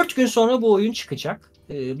 4 gün sonra bu oyun çıkacak.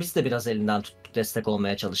 Biz de biraz elinden tuttuk, destek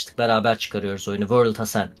olmaya çalıştık. Beraber çıkarıyoruz oyunu World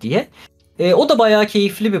Ascent diye. O da bayağı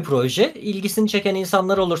keyifli bir proje. İlgisini çeken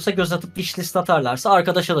insanlar olursa göz atıp wishlist atarlarsa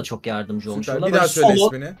arkadaşa da çok yardımcı olmuş olurlar. Bir daha söyle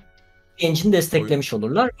ismini. Gencini desteklemiş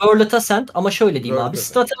olurlar. World Ascent ama şöyle diyeyim abi.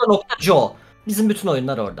 Stratera.co. Bizim bütün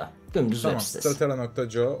oyunlar orada. Dümdüz tamam, web sitesi.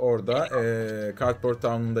 Stratera.co orada. Cardboard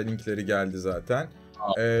Town'un da linkleri geldi zaten.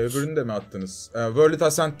 Öbürünü de mi attınız? World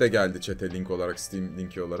Ascent de geldi chat'e link olarak, Steam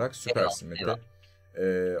linki olarak. Süpersin Mete.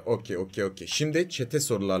 Okey. Şimdi chat'e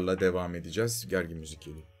sorularla devam edeceğiz. Gergin müzik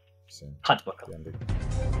geliyor. Hadi bakalım.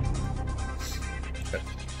 Evet.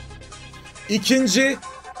 İkinci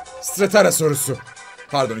Stratera sorusu.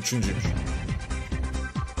 Pardon, üçüncüymüş.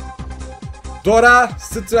 Dora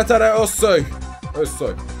Stratera Özsoy.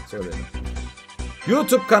 Söyleyelim.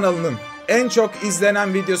 YouTube kanalının en çok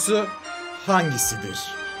izlenen videosu hangisidir?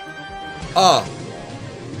 A.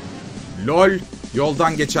 LOL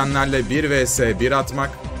yoldan geçenlerle 1 vs 1 atmak.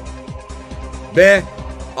 B.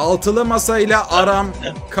 Altılı masayla aram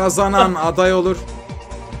kazanan aday olur.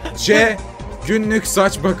 C. Günlük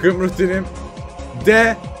saç bakım rutinim.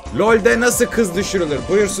 D. LOL'de nasıl kız düşürülür?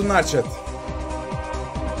 Buyursunlar chat.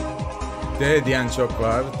 D diyen çok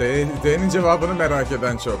var. D'nin cevabını merak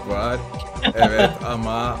eden çok var. Evet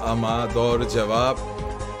ama doğru cevap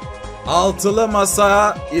altılı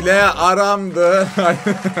masa ile aramdı.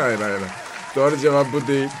 Hayır. Doğru cevap bu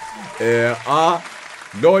değil. A.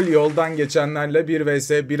 LOL yoldan geçenlerle 1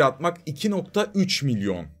 vs 1 atmak 2.3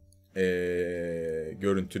 milyon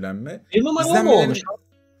görüntülenme. Bir numara mı olmuş?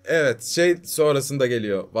 Evet, sonrasında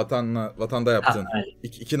geliyor. Vatanda yaptın.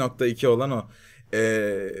 2.2 olan o.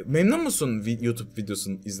 Memnun musun YouTube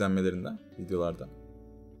videosunun izlenmelerinden, videolardan?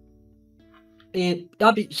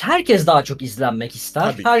 Abi herkes daha çok izlenmek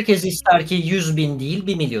ister. Tabii. Herkes ister ki 100.000 değil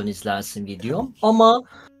 1 milyon izlensin videom. Ama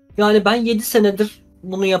yani ben 7 senedir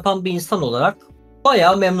bunu yapan bir insan olarak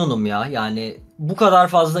bayağı memnunum ya. Yani bu kadar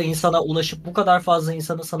fazla insana ulaşıp bu kadar fazla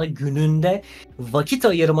insanın sana gününde vakit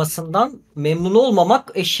ayırmasından memnun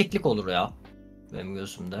olmamak eşeklik olur ya. Benim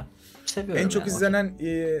gözümde. Seviyorum en çok yani. izlenen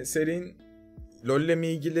serinin LoL'le mi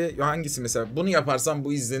ilgili hangisi mesela? Bunu yaparsam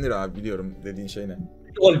bu izlenir abi biliyorum dediğin şey ne?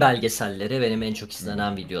 LoL belgeselleri benim en çok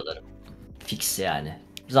izlenen videolarım. Fix yani.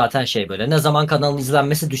 Zaten böyle ne zaman kanalın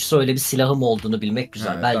izlenmesi düşse öyle bir silahım olduğunu bilmek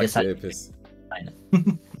güzel. Belgesel. Aynen.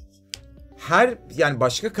 Yani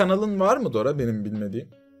başka kanalın var mı Dora benim bilmediğim?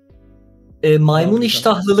 Maymun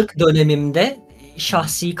iştahlılık dönemimde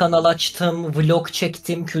şahsi kanal açtım, vlog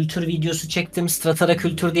çektim, kültür videosu çektim, Stratera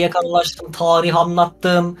Kültür diye kanal açtım, tarih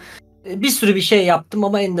anlattım. Bir sürü bir şey yaptım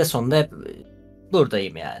ama en de sonunda hep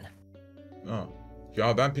buradayım yani.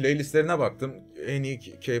 Ya ben playlistlerine baktım. En iyi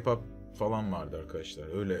K-pop falan vardı arkadaşlar.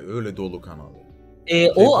 Öyle dolu kanal.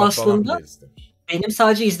 O aslında benim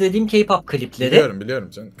sadece izlediğim K-pop klipleri. Biliyorum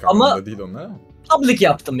canım. Ama Kanalında değil onlar ama. public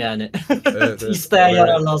yaptım yani. Evet, İsteyen oraya,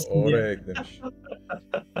 yararlansın diye. oraya eklemiş.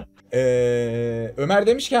 Ömer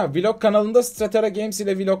demiş ki vlog kanalında Stratera Games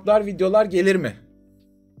ile vloglar, videolar gelir mi?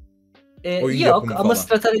 Oyun Yok yapımı ama falan.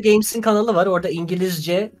 Stratera Games'in kanalı var. Orada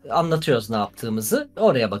İngilizce anlatıyoruz ne yaptığımızı.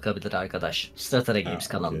 Oraya bakabilir arkadaş. Stratera Games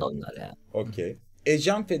kanalında okey. onlar yani. Okey.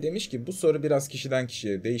 Ejanfe demiş ki bu soru biraz kişiden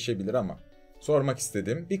kişiye değişebilir ama sormak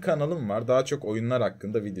istedim. Bir kanalım var. Daha çok oyunlar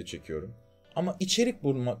hakkında video çekiyorum. Ama içerik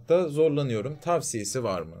bulmakta zorlanıyorum. Tavsiyesi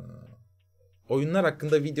var mı? Oyunlar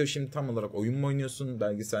hakkında video şimdi tam olarak oyun mu oynuyorsun?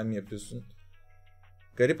 Belgesel mi yapıyorsun?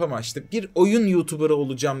 Garip ama işte bir oyun YouTuber'ı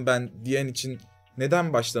olacağım ben diyen için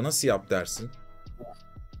neden başla, nasıl yap dersin?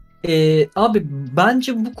 Abi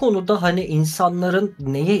bence bu konuda hani insanların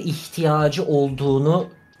neye ihtiyacı olduğunu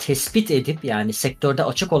tespit edip yani sektörde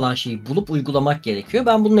açık olan şeyi bulup uygulamak gerekiyor.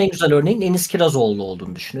 Ben bunun en güzel örneğin Enis Kirazoğlu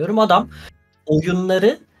olduğunu düşünüyorum. Adam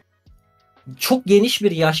oyunları çok geniş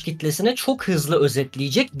bir yaş kitlesine çok hızlı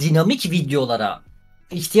özetleyecek dinamik videolara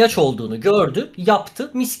ihtiyaç olduğunu gördü,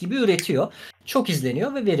 yaptı, mis gibi üretiyor. Çok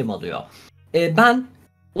izleniyor ve verim alıyor.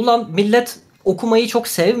 Ulan millet okumayı çok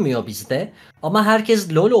sevmiyor bizde ama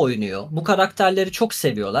herkes LoL oynuyor. Bu karakterleri çok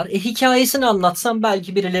seviyorlar. Hikayesini anlatsam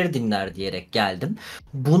belki birileri dinler diyerek geldim.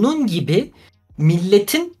 Bunun gibi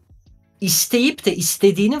milletin isteyip de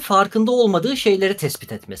istediğinin farkında olmadığı şeyleri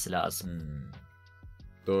tespit etmesi lazım.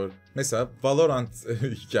 Doğru. Mesela Valorant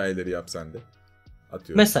hikayeleri yap sen de.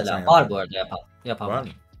 Atıyorum. Mesela var bu arada yapan var mı?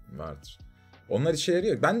 Vardır. Onlar işe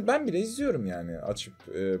yarıyor. Ben bile izliyorum yani. Açıp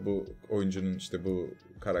bu oyuncunun işte bu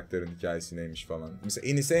karakterin hikayesi neymiş falan. Mesela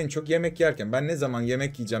Enis'e en çok yemek yerken ben ne zaman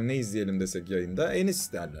yemek yiyeceğim ne izleyelim desek yayında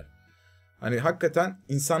Enis derler. Hani hakikaten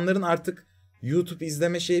insanların artık YouTube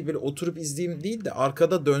izleme şeyi böyle oturup izleyeyim değil de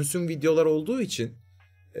arkada dönsün videolar olduğu için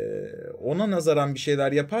ona nazaran bir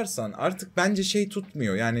şeyler yaparsan artık bence şey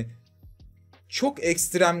tutmuyor. Yani çok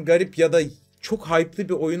ekstrem, garip ya da çok hype'lı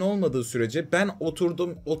bir oyun olmadığı sürece ben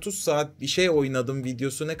oturdum 30 saat bir şey oynadım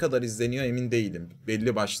videosu ne kadar izleniyor emin değilim.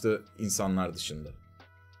 Belli başlı insanlar dışında.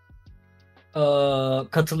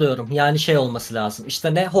 Katılıyorum. Yani şey olması lazım.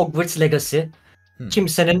 İşte ne Hogwarts Legacy.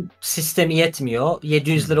 Kimsenin sistemi yetmiyor.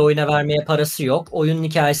 700 lira oyuna vermeye parası yok. Oyunun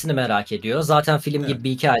hikayesini merak ediyor. Zaten film gibi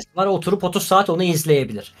bir hikayesi var. Oturup 30 saat onu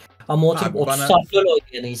izleyebilir. Ama oturup 30 saat LoL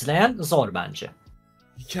oynayanı izleyen zor bence.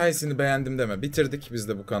 Hikayesini beğendim deme. Bitirdik biz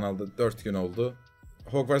de bu kanalda. 4 gün oldu.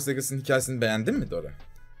 Hogwarts Legacy'nin hikayesini beğendin mi Dora?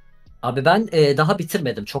 Abi ben daha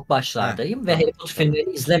bitirmedim. Çok başlardayım ve Harry Potter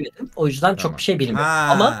filmlerini izlemedim. O yüzden çok bir şey bilmiyorum.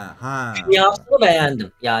 Ama dünyasını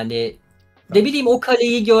beğendim. Yani ne bileyim o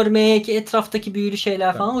kaleyi görmek, etraftaki büyülü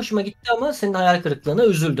şeyler falan hoşuma gitti ama senin hayal kırıklığına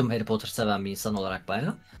üzüldüm Harry Potter seven bir insan olarak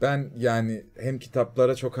bayağı. Ben yani hem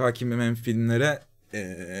kitaplara çok hakimim hem filmlere.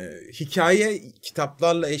 Hikaye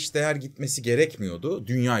kitaplarla eşdeğer gitmesi gerekmiyordu.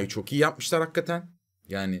 Dünyayı çok iyi yapmışlar hakikaten.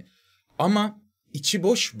 Yani ama içi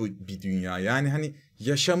boş bir dünya. Yani hani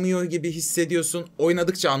yaşamıyor gibi hissediyorsun.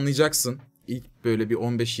 Oynadıkça anlayacaksın. İlk böyle bir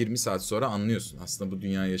 15-20 saat sonra anlıyorsun. Aslında bu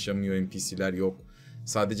dünya yaşamıyor, NPC'ler yok.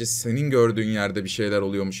 Sadece senin gördüğün yerde bir şeyler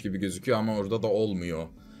oluyormuş gibi gözüküyor ama orada da olmuyor.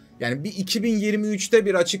 Yani bir 2023'te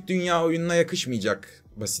bir açık dünya oyununa yakışmayacak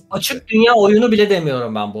basit. Açık dünya oyunu bile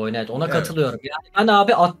demiyorum ben bu oyuna. Evet, ona katılıyorum. Yani ben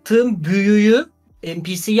abi attığım büyüyü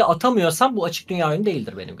NPC'ye atamıyorsam bu açık dünya oyunu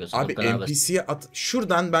değildir benim gözümde. Abi NPC'ye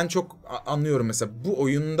şuradan ben çok anlıyorum mesela bu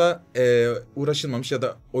oyunda uğraşılmamış ya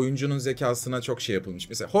da oyuncunun zekasına çok şey yapılmış.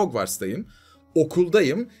 Mesela Hogwarts'tayım,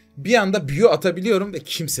 okuldayım, bir anda büyü atabiliyorum ve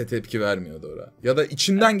kimse tepki vermiyor Dora. Ya da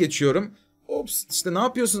içinden geçiyorum. Ops işte ne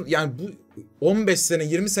yapıyorsun? Yani bu 15 sene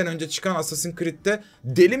 20 sene önce çıkan Assassin's Creed'de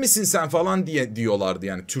deli misin sen falan diyorlardı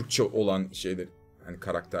yani Türkçe olan şeyler. Hani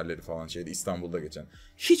karakterleri falan şeyde İstanbul'da geçen.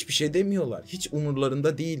 Hiçbir şey demiyorlar. Hiç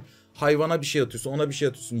umurlarında değil. Hayvana bir şey atıyorsun, ona bir şey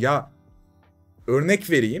atıyorsun. Ya örnek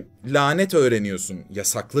vereyim. Lanet öğreniyorsun.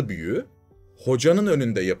 Yasaklı büyü. Hocanın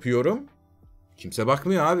önünde yapıyorum. Kimse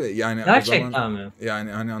bakmıyor abi. Yani gerçekten o zaman, mi?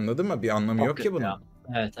 Yani hani anladın mı? Bir anlamı yok ki bunun. Ya.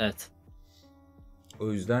 Evet.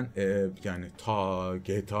 O yüzden yani ta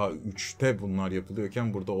GTA 3'te bunlar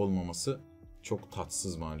yapılıyorken burada olmaması çok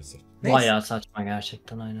tatsız maalesef. Neyse. Bayağı saçma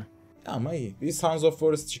gerçekten aynen. Ama iyi. Bir Sons of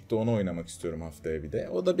Forest çıktı onu oynamak istiyorum haftaya bir de.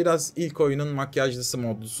 O da biraz ilk oyunun makyajlısı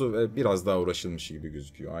modlusu ve biraz daha uğraşılmış gibi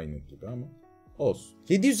gözüküyor. Aynı gibi ama olsun.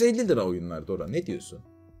 750 lira oyunlar Dora ne diyorsun?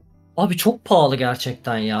 Abi çok pahalı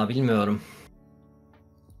gerçekten ya bilmiyorum.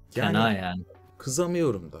 Yani, fena yani.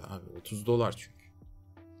 Kızamıyorum da abi $30 çünkü.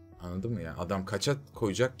 Anladın mı ya? Adam kaça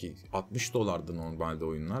koyacak ki? $60 normalde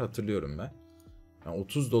oyunlar hatırlıyorum ben. Yani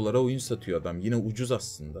 $30 oyun satıyor adam. Yine ucuz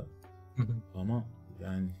aslında. Ama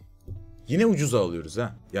yani yine ucuza alıyoruz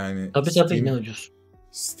ha. Yani Tabii yine ucuz.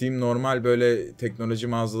 Steam normal böyle teknoloji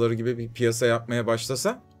mağazaları gibi bir piyasa yapmaya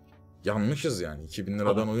başlasa yanmışız yani. 2000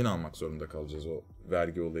 liradan oyun almak zorunda kalacağız o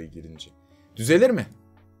vergi olayı girince. Düzelir mi?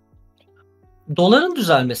 Doların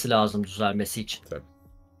düzelmesi lazım düzelmesi için. Tabii.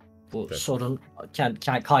 Bu Tabii. sorun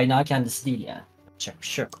kaynağı kendisi değil yani. Yapacak bir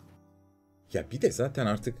şey yok. Ya bir de zaten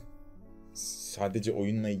artık sadece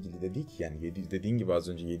oyunla ilgili de değil ki yani dediğin gibi az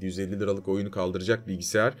önce 750 liralık oyunu kaldıracak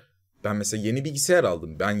bilgisayar. Ben mesela yeni bilgisayar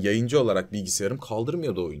aldım. Ben yayıncı olarak bilgisayarım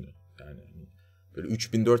kaldırmıyordu oyunu. Yani böyle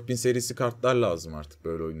 3000-4000 serisi kartlar lazım artık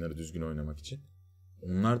böyle oyunları düzgün oynamak için.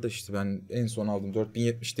 Onlar da işte ben en son aldım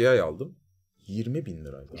 4070 Ti aldım. 20 bin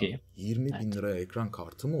liraydı. Okay. 20 bin liraya ekran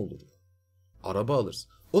kartı mı olur? Araba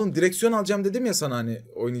alırsın. Oğlum direksiyon alacağım dedim ya sana hani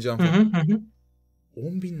oynayacağım falan.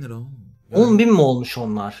 10 bin lira. Yani, 10 bin mi olmuş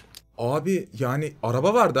onlar? abi yani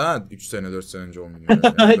araba vardı ha 3 sene 4 sene önce 10 bin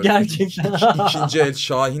lira. Yani Gerçekten. İkinci el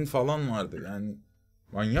Şahin falan vardı yani.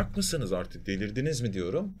 Manyak mısınız artık delirdiniz mi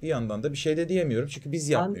diyorum. Bir yandan da bir şey de diyemiyorum çünkü biz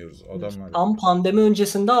yapmıyoruz. Adamlar. Tam pandemi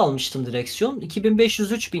öncesinde almıştım direksiyon.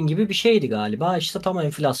 2500-3000 gibi bir şeydi galiba. İşte tam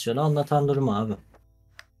enflasyonu anlatan durum abi.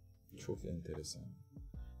 Çok enteresan.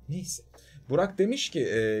 Neyse. Burak demiş ki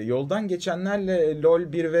yoldan geçenlerle LoL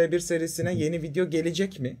 1v1 serisine yeni video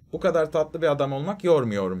gelecek mi? Bu kadar tatlı bir adam olmak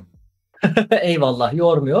yormuyor mu? Eyvallah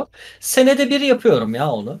yormuyor. Senede bir yapıyorum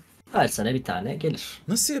ya onu. Her sene bir tane gelir.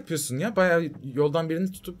 Nasıl yapıyorsun ya? Bayağı yoldan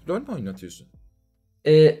birini tutup LoL mu oynatıyorsun?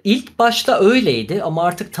 İlk başta öyleydi ama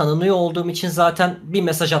artık tanınıyor olduğum için zaten bir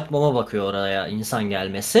mesaj atmama bakıyor oraya insan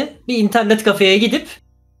gelmesi. Bir internet kafeye gidip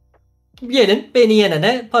gelin beni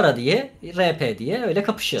yenene para diye, RP diye öyle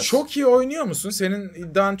kapışıyoruz. Çok iyi oynuyor musun? Senin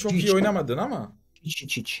iddian çok iyi oynamadın ama.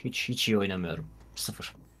 Hiç iyi oynamıyorum.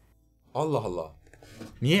 Sıfır. Allah Allah.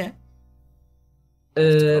 Niye?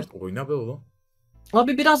 Oyna be oğlum.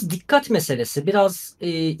 Abi biraz dikkat meselesi, biraz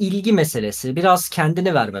ilgi meselesi, biraz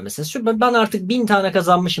kendini verme meselesi. Ben artık 1000 tane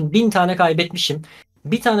kazanmışım, 1000 tane kaybetmişim.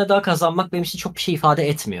 Bir tane daha kazanmak benim için çok bir şey ifade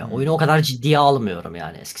etmiyor. Oyunu o kadar ciddiye almıyorum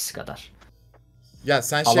yani eskisi kadar. Ya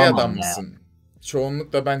sen adam mısın?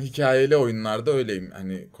 Çoğunlukla ben hikayeli oyunlarda öyleyim.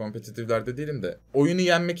 Hani kompetitiflerde değilim de. Oyunu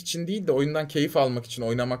yenmek için değil de oyundan keyif almak için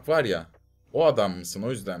oynamak var ya. O adam mısın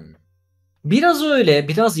o yüzden mi? Biraz öyle,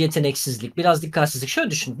 biraz yeteneksizlik, biraz dikkatsizlik.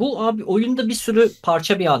 Şöyle düşün. Bu abi oyunda bir sürü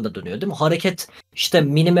parça bir anda dönüyor değil mi? Hareket, işte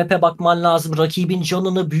minimap'e bakman lazım. Rakibin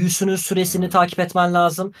canını, büyüsünün süresini takip etmen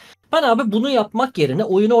lazım. Ben abi bunu yapmak yerine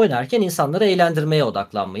oyunu oynarken insanları eğlendirmeye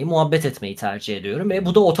odaklanmayı, muhabbet etmeyi tercih ediyorum. Ve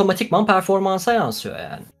bu da otomatikman performansa yansıyor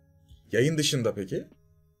yani. Yayın dışında peki?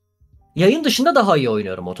 Yayın dışında daha iyi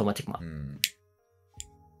oynuyorum otomatikman.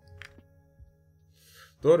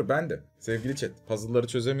 Doğru ben de. Sevgili chat. Puzzle'ları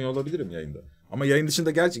çözemiyor olabilirim yayında. Ama yayın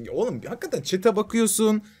dışında gerçekten... Oğlum hakikaten chat'e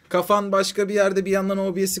bakıyorsun. Kafan başka bir yerde bir yandan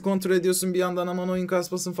OBS'i kontrol ediyorsun. Bir yandan aman oyun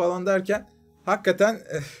kasmasın falan derken. Hakikaten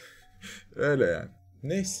öyle yani.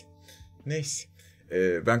 Neyse.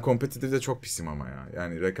 Ben kompetitifde çok pisim ama ya.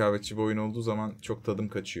 Yani rekabetçi bir oyun olduğu zaman çok tadım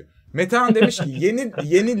kaçıyor. Metehan demiş ki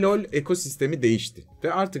yeni LoL ekosistemi değişti.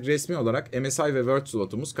 Ve artık resmi olarak MSI ve World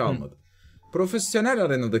slotumuz kalmadı. Profesyonel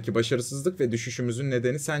arenadaki başarısızlık ve düşüşümüzün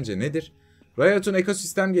nedeni sence nedir? Riotun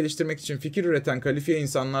ekosistem geliştirmek için fikir üreten kalifiye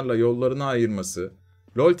insanlarla yollarını ayırması,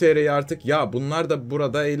 LoL TR'yi artık ya bunlar da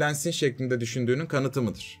burada eğlensin şeklinde düşündüğünün kanıtı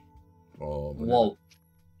mıdır? Wow.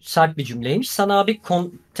 Sert bir cümleymiş. Sana abi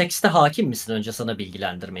kontekste hakim misin? Önce sana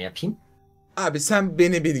bilgilendirme yapayım. Abi sen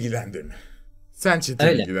beni bilgilendirme. Sen chat'i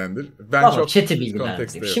bilgilendir. Ben tamam, çok chat'i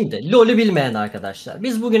bilgilendireyim. Şimdi LoL'ü bilmeyen arkadaşlar.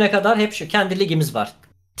 Biz bugüne kadar hep şu kendi ligimiz var.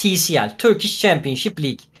 TCL, Turkish Championship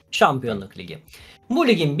League, Şampiyonluk Ligi. Bu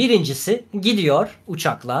ligin birincisi gidiyor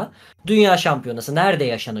uçakla dünya şampiyonası nerede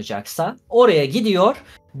yaşanacaksa oraya gidiyor.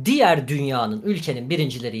 Diğer dünyanın ülkenin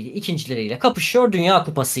birincileriyle ikincileriyle kapışıyor Dünya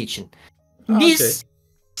Kupası için. Biz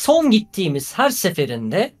son gittiğimiz her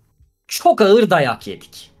seferinde çok ağır dayak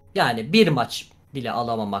yedik. Yani bir maç bile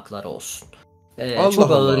alamamakları olsun.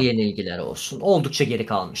 Çok ağır yenilgiler olsun. Oldukça geri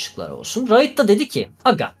kalmışlıklar olsun. Riot da dedi ki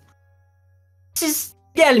aga siz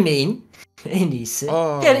gelmeyin en iyisi.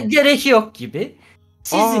 Gerek yok gibi.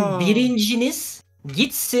 Sizin birinciniz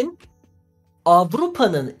gitsin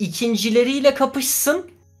Avrupa'nın ikincileriyle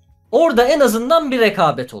kapışsın. Orada en azından bir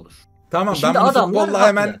rekabet olur. Tamam şimdi ben bunu futbolla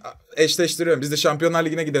hemen eşleştiriyorum. Biz de Şampiyonlar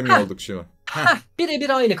Ligi'ne gidemiyor olduk şu an.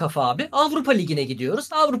 Birebir aynı kafa abi. Avrupa Ligi'ne gidiyoruz.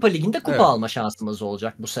 Avrupa Ligi'nde kupa alma şansımız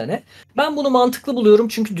olacak bu sene. Ben bunu mantıklı buluyorum.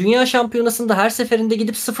 Çünkü Dünya Şampiyonası'nda her seferinde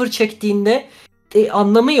gidip sıfır çektiğinde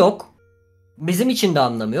anlamı yok. Bizim için de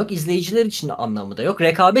anlamı yok. İzleyiciler için de anlamı da yok.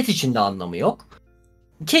 Rekabet için de anlamı yok.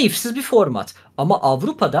 Keyifsiz bir format. Ama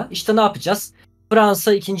Avrupa'da işte ne yapacağız?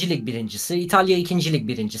 Fransa 2. Lig birincisi, İtalya 2. Lig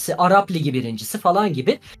birincisi, Arap Ligi birincisi falan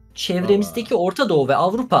gibi çevremizdeki Orta Doğu ve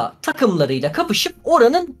Avrupa takımlarıyla kapışıp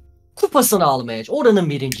oranın kupasını almaya, oranın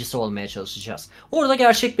birincisi olmaya çalışacağız. Orada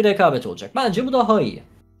gerçek bir rekabet olacak. Bence bu daha iyi.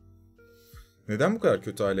 Neden bu kadar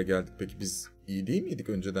kötü hale geldik peki? Biz iyi değil miydik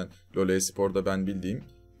önceden? LoL Espor'da ben bildiğim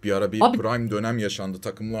bir ara bir prime dönem yaşandı.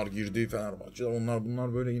 Takımlar girdi, Fenerbahçe, onlar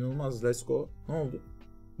bunlar böyle inanılmaz. Let's go. Ne oldu?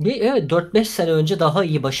 Evet, 4-5 sene önce daha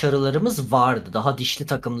iyi başarılarımız vardı. Daha dişli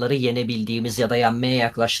takımları yenebildiğimiz ya da yenmeye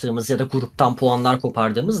yaklaştığımız ya da gruptan puanlar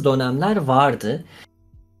kopardığımız dönemler vardı.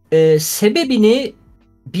 Sebebini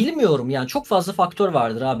bilmiyorum, yani çok fazla faktör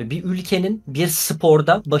vardır abi. Bir ülkenin bir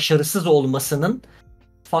sporda başarısız olmasının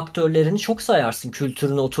faktörlerini çok sayarsın.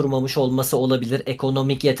 Kültürün oturmamış olması olabilir,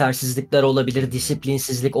 ekonomik yetersizlikler olabilir,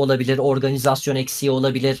 disiplinsizlik olabilir, organizasyon eksiği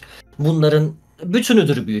olabilir. Bunların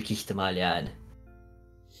bütünüdür büyük ihtimal yani.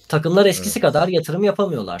 Takımlar eskisi kadar yatırım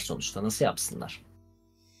yapamıyorlar sonuçta. Nasıl yapsınlar?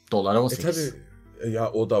 Dolara 18. Tabii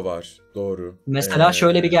ya, o da var. Doğru. Mesela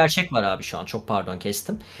şöyle bir gerçek var abi şu an. Çok pardon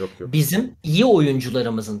kestim. Yok. Bizim iyi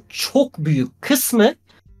oyuncularımızın çok büyük kısmı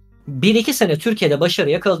 1-2 sene Türkiye'de başarı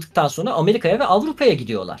yakaladıktan sonra Amerika'ya ve Avrupa'ya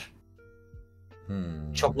gidiyorlar.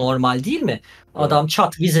 Çok normal değil mi? Evet. Adam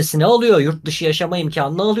çat vizesini alıyor, yurt dışı yaşama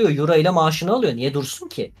imkanını alıyor, euro ile maaşını alıyor. Niye dursun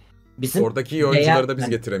ki? Bizim oradaki iyi oyuncuları da biz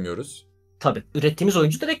getiremiyoruz. Tabii. Ürettiğimiz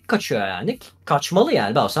oyuncu direkt kaçıyor yani. Kaçmalı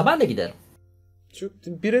yani. Ben olsa ben de giderim. Çok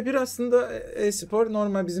birebir aslında spor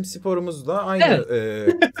normal bizim sporumuzla aynı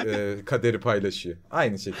kaderi paylaşıyor.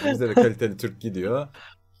 Aynı şekilde bizde de kaliteli Türk gidiyor.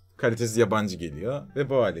 Kalitesiz yabancı geliyor ve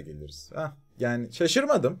bu hale geliriz. Yani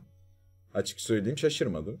şaşırmadım. Açık söyleyeyim,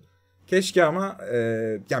 şaşırmadım. Keşke ama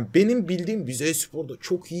yani benim bildiğim biz e-sporda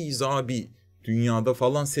çok iyiyiz abi. Dünyada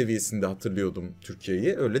falan seviyesinde hatırlıyordum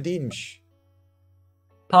Türkiye'yi. Öyle değilmiş.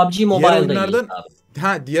 PUBG Mobile'da iyiyiz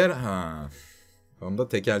abi. Onda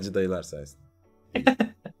tekelci dayılar sayesinde.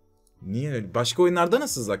 Niye öyle? Başka oyunlarda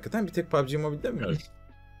nasılız hakikaten? Bir tek PUBG Mobile'de mi öyle?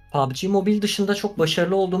 PUBG Mobile dışında çok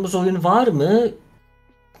başarılı olduğumuz oyun var mı?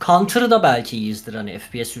 Counter'da belki iyiyizdir, hani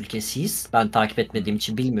FPS ülkesiyiz. Ben takip etmediğim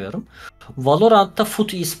için bilmiyorum. Valorant'ta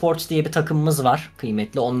Foot Esports diye bir takımımız var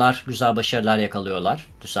kıymetli. Onlar güzel başarılar yakalıyorlar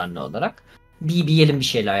düzenli olarak. BBL'in bir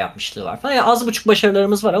şeyler yapmışlığı var falan. Yani az buçuk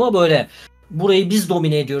başarılarımız var ama böyle burayı biz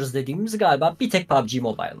domine ediyoruz dediğimiz galiba bir tek PUBG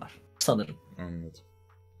Mobile var sanırım. Anladım.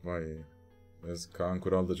 Vay. Biraz Kaan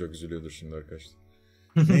Kural da çok üzülüyordur şimdi arkadaşlar.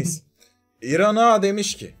 Neyse. İrana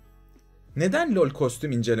demiş ki, neden LoL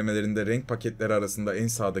kostüm incelemelerinde renk paketleri arasında en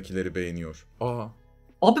sağdakileri beğeniyor?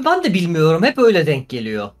 Abi ben de bilmiyorum. Hep öyle denk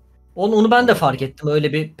geliyor. Onu ben de fark ettim.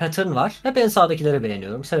 Öyle bir pattern var. Hep en sağdakileri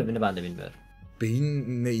beğeniyorum. Sebebini ben de bilmiyorum.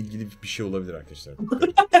 Beyinle ilgili bir şey olabilir arkadaşlar.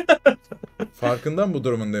 Farkında mı bu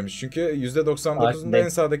durumun demiş. Çünkü %99'unda en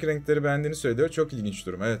sağdaki renkleri beğendiğini söylüyor. Çok ilginç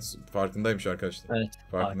durum. Evet, farkındaymış arkadaşlar. Evet.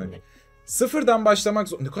 Farkındayım. Sıfırdan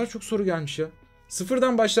başlamak... Ne kadar çok soru gelmiş ya.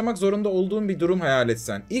 Sıfırdan başlamak zorunda olduğun bir durum hayal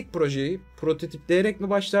etsen. İlk projeyi prototipleyerek mi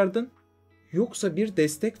başlardın? Yoksa bir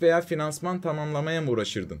destek veya finansman tamamlamaya mı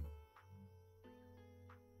uğraşırdın?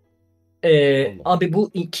 Abi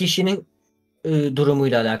bu kişinin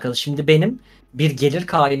durumuyla alakalı. Şimdi benim bir gelir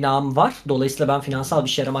kaynağım var. Dolayısıyla ben finansal bir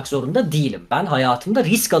şey aramak zorunda değilim. Ben hayatımda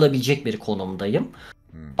risk alabilecek bir konumdayım.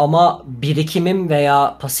 Ama birikimim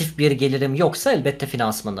veya pasif bir gelirim yoksa elbette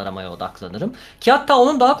finansman aramaya odaklanırım. Ki hatta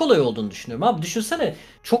onun daha kolay olduğunu düşünüyorum. Abi düşünsene,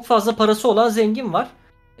 çok fazla parası olan zengin var.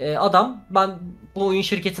 Adam ben bu oyun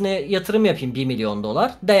şirketine yatırım yapayım 1 milyon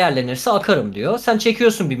dolar. Değerlenirse akarım diyor. Sen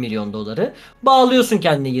çekiyorsun 1 milyon doları. Bağlıyorsun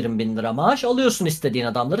kendine 20 bin lira maaş. Alıyorsun istediğin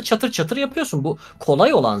adamları, çatır çatır yapıyorsun. Bu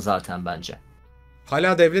kolay olan zaten bence.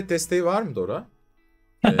 Hala devlet desteği var mı Dora?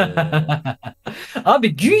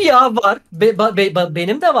 Abi güya var.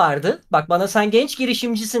 Benim de vardı. Bak bana sen genç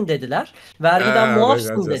girişimcisin dediler. Vergiden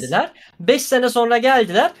muafsın dediler. 5 sene sonra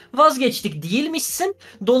geldiler. Vazgeçtik değilmişsin.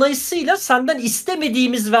 Dolayısıyla senden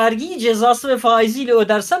istemediğimiz vergiyi cezası ve faiziyle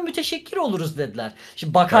ödersen müteşekkir oluruz dediler.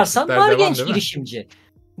 Şimdi bakarsan var genç girişimci.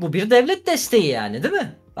 Bu bir devlet desteği yani, değil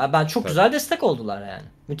mi? Ben çok güzel destek oldular yani.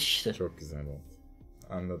 Müthişti. Çok güzel oldu.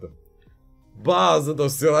 Anladım. Bazı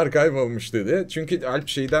dosyalar kaybolmuş dedi. Çünkü Alp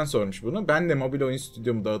şeyden sormuş bunu. Ben de mobil oyun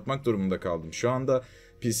stüdyomu dağıtmak durumunda kaldım. Şu anda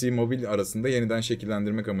PC mobil arasında yeniden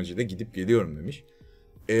şekillendirmek amacıyla gidip geliyorum demiş.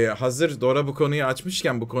 Hazır Dora bu konuyu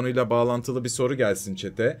açmışken bu konuyla bağlantılı bir soru gelsin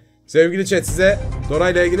chat'e. Sevgili chat, size Dora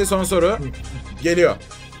ile ilgili son soru geliyor.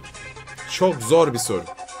 Çok zor bir soru.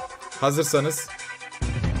 Hazırsanız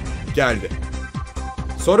geldi.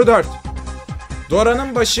 Soru 4.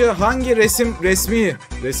 Dora'nın başı hangi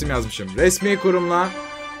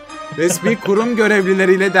resmi kurum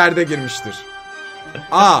görevlileriyle derde girmiştir?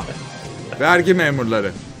 A. Vergi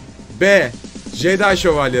memurları. B. Jedi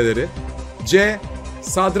şövalyeleri. C.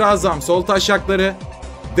 Sadrazam sol taşakları.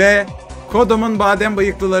 D. Kodumun badem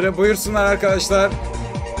bıyıklıları. Buyursunlar arkadaşlar.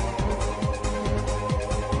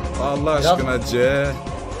 Allah aşkına C.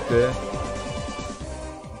 işte.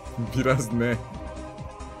 Biraz ne?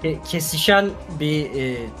 Kesişen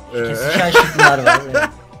kesişen şıklar var. Yani.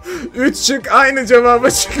 3 şık aynı cevaba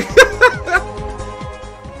çıkıyor.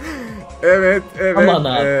 Evet. Aman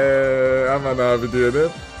abi. Aman abi diyelim.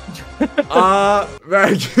 A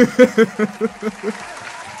vergi.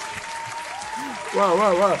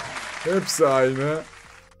 Var. Hepsi aynı.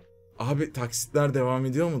 Abi taksitler devam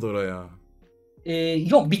ediyor mu Dora ya?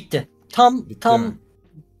 Yok bitti. Tam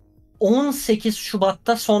 18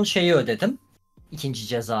 Şubat'ta son şeyi ödedim. İkinci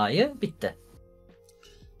cezayı. Bitti.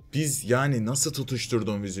 Biz yani nasıl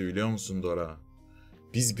tutuşturdun bizi biliyor musun Dora?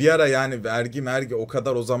 Biz bir ara yani vergi o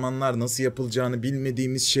kadar o zamanlar nasıl yapılacağını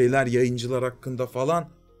bilmediğimiz şeyler yayıncılar hakkında falan.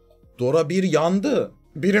 Dora bir yandı.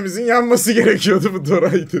 Birimizin yanması gerekiyordu, bu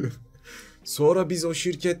Dora'ydı. Sonra biz o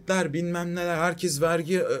şirketler bilmem neler herkes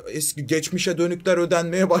vergi eski geçmişe dönükler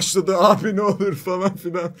ödenmeye başladı. Abi ne olur falan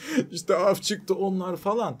filan. İşte af çıktı onlar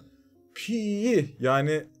falan.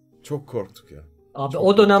 Yani çok korktuk ya. Abi çok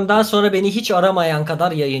o dönemden sonra beni hiç aramayan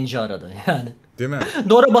kadar yayıncı aradı yani. Değil mi?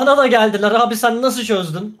 Dora bana da geldiler. Abi sen nasıl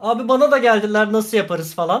çözdün? Abi bana da geldiler, nasıl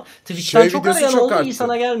yaparız falan. Twitch'ten çok arayan oldu, iyi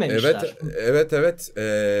sana gelmemişler. Evet.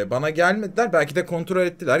 Bana gelmediler. Belki de kontrol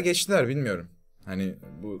ettiler, geçtiler, bilmiyorum. Hani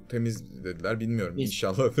bu temiz dediler, bilmiyorum.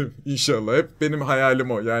 İnşallah hep benim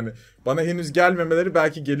hayalim o. Yani bana henüz gelmemeleri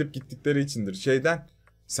belki gelip gittikleri içindir.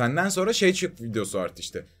 Senden sonra videosu arttı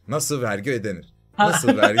işte. Nasıl vergi ödenir?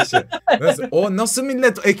 Nasıl vergi nasıl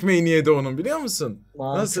millet ekmeğini yedi onun, biliyor musun?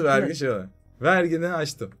 Nasıl vergi vergini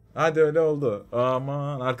açtım. Hadi öyle oldu.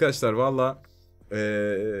 Aman arkadaşlar valla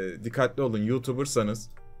dikkatli olun. YouTuber'sanız,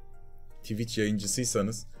 Twitch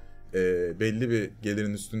yayıncısıysanız, belli bir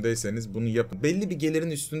gelirin üstündeyseniz bunu yapın. Belli bir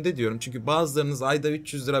gelirin üstünde diyorum çünkü bazılarınız ayda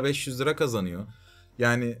 300 lira 500 lira kazanıyor.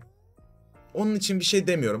 Yani onun için bir şey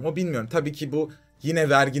demiyorum. O bilmiyorum. Tabii ki bu yine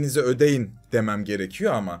verginizi ödeyin demem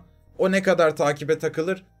gerekiyor ama o ne kadar takibe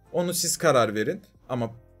takılır onu siz karar verin.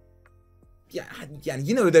 Ama yani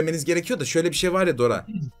yine ödemeniz gerekiyor da şöyle bir şey var ya Dora.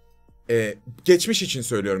 Geçmiş için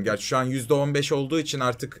söylüyorum. Gerçi şu an %15 olduğu için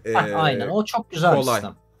artık aynen, o çok güzel kolay.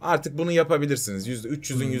 sistem. Artık bunu yapabilirsiniz.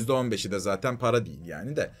 %300'ün %15'i de zaten para değil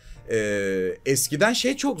yani de. Eskiden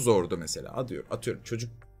çok zordu mesela. Atıyorum çocuk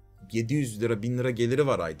 700 lira 1000 lira geliri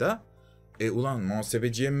var ayda. Ulan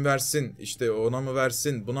muhasebeciye mi versin, işte ona mı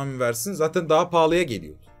versin, buna mı versin, zaten daha pahalıya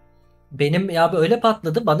geliyor. Benim ya öyle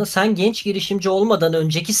patladı bana, sen genç girişimci olmadan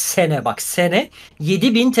önceki sene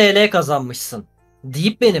 7000 TL kazanmışsın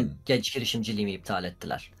deyip benim genç girişimciliğimi iptal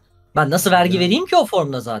ettiler. Ben nasıl vergi vereyim ki o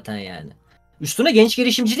formda zaten yani. Üstüne genç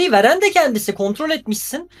girişimciliği veren de kendisi, kontrol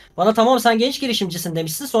etmişsin. Bana tamam sen genç girişimcisin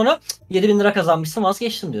demişsin, sonra 7000 lira kazanmışsın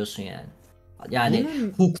vazgeçtim diyorsun yani. Yani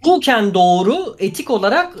hukuken doğru, etik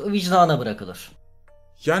olarak vicdana bırakılır.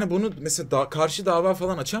 Yani bunu mesela karşı dava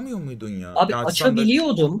falan açamıyor muydun ya? Abi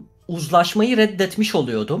açabiliyordum. Uzlaşmayı reddetmiş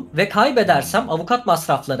oluyordum. Ve kaybedersem avukat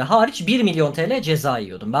masrafları hariç 1 milyon TL ceza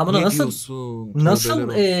yiyordum. Ben buna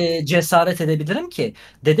nasıl cesaret edebilirim ki?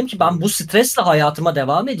 Dedim ki ben bu stresle hayatıma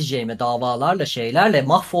devam edeceğime, davalarla şeylerle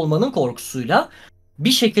mahvolmanın korkusuyla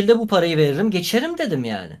bir şekilde bu parayı veririm geçerim dedim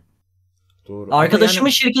yani. Doğru. Arkadaşımın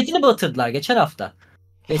şirketini batırdılar geçen hafta.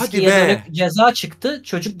 Eskiye dönük ceza çıktı.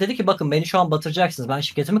 Çocuk dedi ki bakın beni şu an batıracaksınız. Ben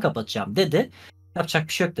şirketimi kapatacağım dedi. Yapacak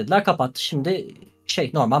bir şey yok dediler. Kapattı. Şimdi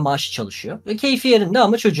normal maaşı çalışıyor. Ve keyfi yerinde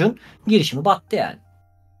ama çocuğun girişimi battı yani.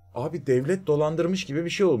 Abi devlet dolandırmış gibi bir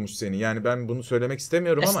şey olmuş seni. Yani ben bunu söylemek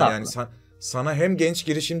istemiyorum ama yani sana hem genç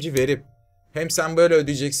girişimci verip hem sen böyle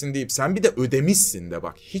ödeyeceksin deyip sen bir de ödemişsin de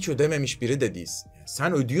bak. Hiç ödememiş biri de değilsin.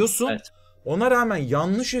 Sen ödüyorsun. Evet. Ona rağmen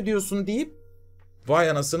yanlış ödüyorsun deyip vay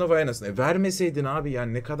anasını. Vermeseydin abi,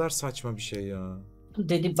 yani ne kadar saçma bir şey ya.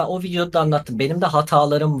 Dedim, ben o videoda anlattım. Benim de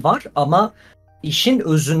hatalarım var ama işin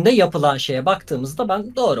özünde yapılan şeye baktığımızda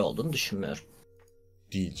ben doğru olduğunu düşünmüyorum.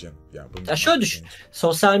 Değil canım. Ya şöyle düşün.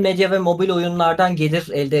 Sosyal medya ve mobil oyunlardan gelir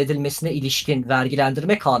elde edilmesine ilişkin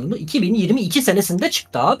vergilendirme kanunu 2022 senesinde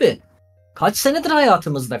çıktı abi. Kaç senedir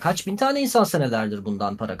hayatımızda? Kaç bin tane insan senelerdir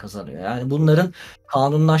bundan para kazanıyor? Yani bunların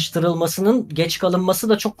kanunlaştırılmasının geç kalınması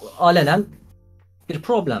da çok alenen bir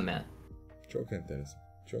problem yani. Çok enteresan.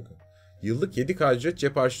 Yıllık 7K ücret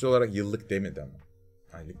cep harçlığı olarak, yıllık demedi ama.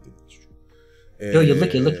 Aylık dedi.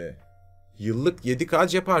 Yıllık. Yıllık 7K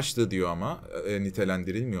cep harçlığı diyor ama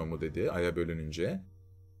nitelendirilmiyor mu dedi aya bölününce.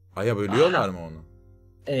 Aya bölüyorlar mı onu?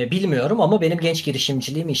 Bilmiyorum ama benim genç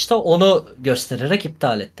girişimciliğim işte onu göstererek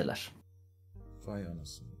iptal ettiler. Vay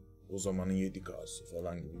anasını. O zamanın 7K'sı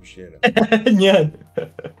falan gibi bir şey yani.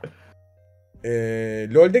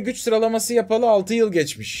 LoL'de güç sıralaması yapalı 6 yıl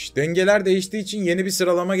geçmiş. Dengeler değiştiği için yeni bir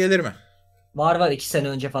sıralama gelir mi? Var 2 sene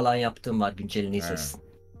önce falan yaptığım var, güncelini izlesin.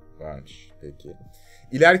 Varmış peki.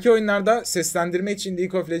 İleriki oyunlarda seslendirme için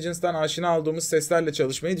League of Legends'tan aşina olduğumuz seslerle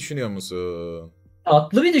çalışmayı düşünüyor musun?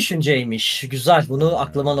 Tatlı bir düşünceymiş. Güzel. Bunu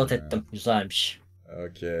aklıma not ettim. Güzelmiş.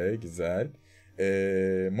 Okey, güzel.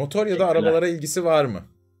 Motor ya da arabalara ilgisi var mı?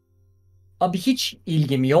 Abi hiç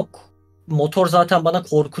ilgim yok. Motor zaten bana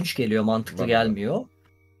korkunç geliyor. Mantıklı Bana da. gelmiyor.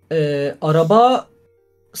 Araba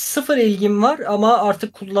sıfır ilgim var ama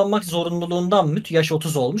artık kullanmak zorunluluğundan yaş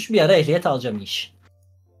 30 olmuş. Bir ara ehliyet alacağım iş.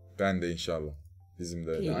 Ben de inşallah. Bizim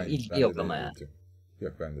de öyle. Aynı. İlgi Bende yok de ama ehliyet yok.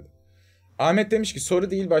 Yok bende de. Ahmet demiş ki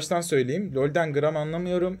soru değil baştan söyleyeyim. LoL'den gram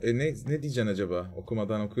anlamıyorum. Ne diyeceksin acaba?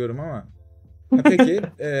 Okumadan okuyorum ama. Peki.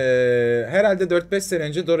 Herhalde 4-5 sene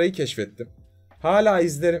önce Dora'yı keşfettim. Hala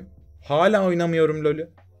izlerim. Hala oynamıyorum LoL'ü.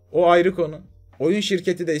 O ayrı konu. Oyun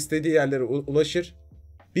şirketi de istediği yerlere ulaşır.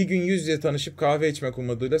 Bir gün yüz yüze tanışıp kahve içmek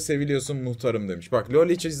umuduyla seviliyorsun muhtarım demiş. Bak LoL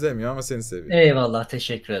hiç izlemiyor ama seni seviyor. Eyvallah,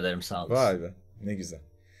 teşekkür ederim, sağ olasın. Vay be ne güzel.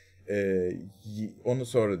 Onu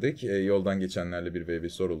sorduk. Yoldan geçenlerle bir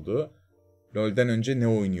soruldu. LoL'den önce ne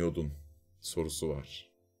oynuyordun? Sorusu var.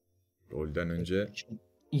 LoL'den önce...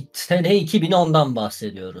 Sene 2010'dan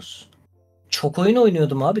bahsediyoruz. Çok oyun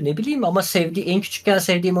oynuyordum abi, ne bileyim, ama en küçükken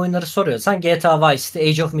sevdiğim oyunları soruyorsan GTA Vice City,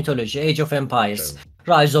 Age of Mythology, Age of Empires,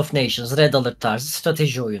 Rise of Nations, Red Alert tarzı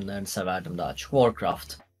strateji oyunlarını severdim daha çok.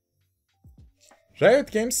 Warcraft.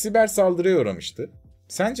 Riot Games siber saldırıya uğramıştı.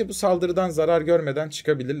 Sence bu saldırıdan zarar görmeden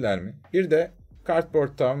çıkabilirler mi? Bir de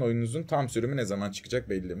Cardboard Town oyununuzun tam sürümü ne zaman çıkacak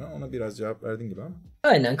belli mi? Ona biraz cevap verdin gibi ama.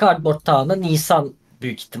 Aynen, Cardboard Town'a Nisan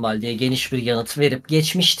büyük ihtimal diye geniş bir yanıt verip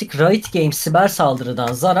geçmiştik. Riot Games siber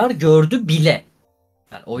saldırıdan zarar gördü bile.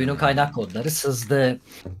 Yani oyunun kaynak kodları sızdı.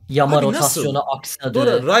 Yama Abi rotasyonu nasıl? aksadı.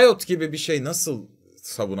 Dora, Riot gibi bir şey nasıl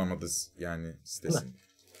savunamadınız yani sitesini?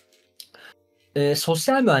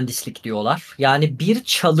 Sosyal mühendislik diyorlar. Yani bir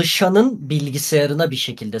çalışanın bilgisayarına bir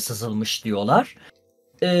şekilde sızılmış diyorlar.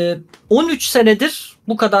 13 senedir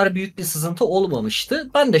bu kadar büyük bir sızıntı olmamıştı.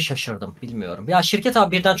 Ben de şaşırdım, bilmiyorum. Ya şirket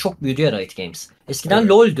abi birden çok büyüdü ya, Riot Games. Eskiden Evet.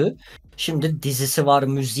 LoL'dü. Şimdi dizisi var,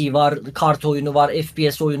 müziği var, kart oyunu var,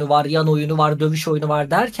 FPS oyunu var, yan oyunu var, dövüş oyunu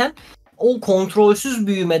var derken o kontrolsüz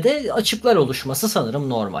büyümede açıklar oluşması sanırım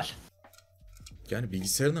normal. Yani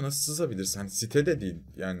bilgisayarına nasıl sızabilirsin? Hani sitede değil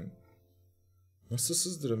yani. Nasıl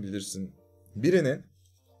sızdırabilirsin? Birinin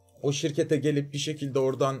o şirkete gelip bir şekilde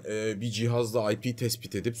oradan bir cihazla IP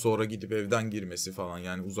tespit edip sonra gidip evden girmesi falan.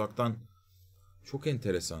 Yani uzaktan çok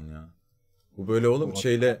enteresan ya. Bu böyle oğlum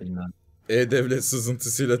şeyle e-devlet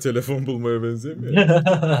sızıntısıyla telefon bulmaya benzemiyor.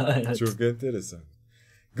 Evet. Çok enteresan.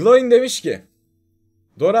 Glowing demiş ki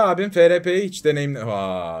Dora abim FRP'yi hiç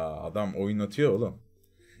adam oyun atıyor oğlum.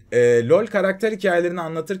 LoL karakter hikayelerini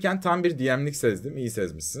anlatırken tam bir DM'lik sezdim. İyi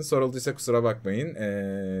sezmişsin. Sorulduysa kusura bakmayın.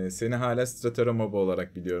 Seni hala Stratera mobu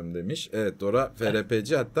olarak biliyorum demiş. Evet, Dora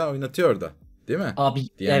FRP'ci, hatta oynatıyor da. Değil mi? Abi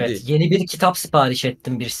D&D. evet, yeni bir kitap sipariş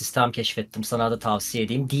ettim. Bir sistem keşfettim. Sana da tavsiye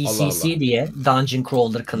edeyim. DCC Allah Allah. diye, Dungeon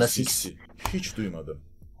Crawler Classics. Hiç duymadım.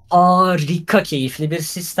 Harika keyifli bir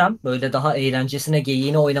sistem. Böyle daha eğlencesine,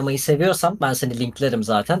 geyiğine oynamayı seviyorsan ben seni linklerim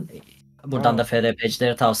zaten. Buradan da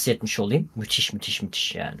FRP'cilere tavsiye etmiş olayım. Müthiş müthiş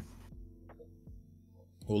müthiş yani.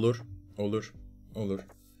 Olur.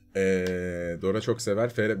 Dora çok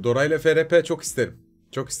sever. Dora ile FRP çok isterim.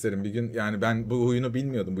 Çok isterim bir gün. Yani ben bu oyunu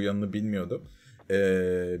bilmiyordum. Bu yanını bilmiyordum.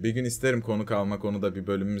 Bir gün isterim konuk almak, onu da bir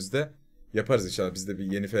bölümümüzde. Yaparız inşallah. Biz de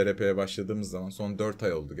bir yeni FRP'ye başladığımız zaman. Son 4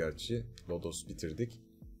 ay oldu gerçi. Lodos bitirdik.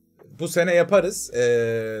 Bu sene yaparız.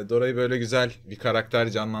 Dora'yı böyle güzel bir karakter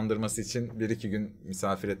canlandırması için 1-2 gün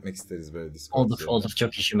misafir etmek isteriz böyle Discord'da. Olur.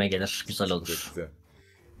 Çok işime gelir. Güzel olur.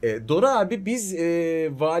 Dora abi, biz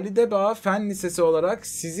Validebağ Fen Lisesi olarak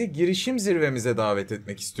sizi girişim zirvemize davet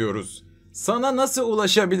etmek istiyoruz. Sana nasıl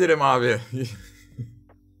ulaşabilirim abi?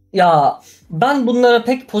 Ya ben bunlara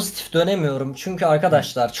pek pozitif dönemiyorum. Çünkü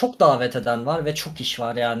arkadaşlar çok davet eden var ve çok iş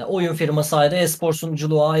var yani. Oyun firması ayrı, e-spor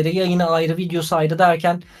sunuculuğu ayrı, yayını ayrı, videosu ayrı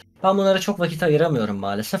derken ben bunlara çok vakit ayıramıyorum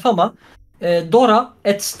maalesef, ama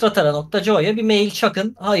dora@stratera.co'ya bir mail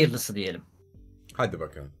çakın, hayırlısı diyelim. Hadi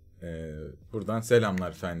bakalım. Buradan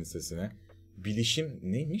selamlar Fen Lisesi'ne. Bilişim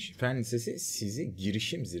neymiş? Fen Lisesi sizi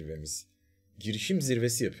girişim zirvemiz. Girişim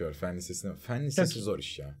zirvesi yapıyor Fen Lisesi'ne. Fen Lisesi zor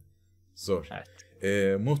iş ya. Zor. Evet.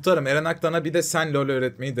 Muhtarım Eren Aktan'a bir de sen LoL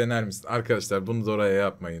öğretmeyi dener misin? Arkadaşlar bunu Dora'ya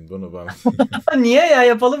yapmayın. Bunu bana. Niye ya,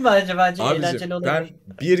 yapalım bence Abicim, eğlenceli olur. ben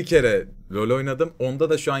bir kere LoL oynadım. Onda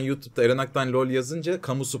da şu an YouTube'da Eren Aktan LoL yazınca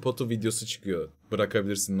kamu spotu videosu çıkıyor.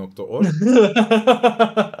 Bırakabilirsin.org.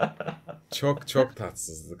 Çok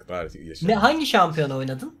tatsızlıklar yaşadım. Hangi şampiyonu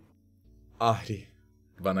oynadın? Ahri.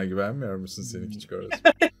 Bana güvenmiyor musun seni küçük orası?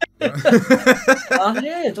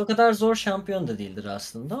 Evet, o kadar zor şampiyon da değildir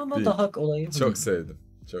aslında ama Değil. daha olayı. Çok sevdim.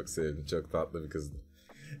 Çok tatlı bir kızdı.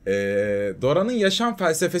 Dora'nın yaşam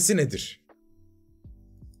felsefesi nedir?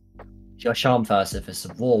 Yaşam felsefesi.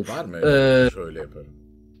 Wow. Var mı? Şöyle yaparım.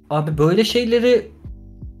 Abi böyle şeyleri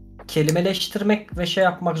kelimeleştirmek ve şey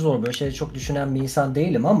yapmak zor. Böyle şeyleri çok düşünen bir insan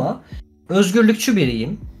değilim ama özgürlükçü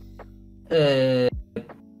biriyim.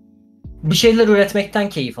 Bir şeyler üretmekten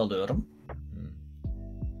keyif alıyorum.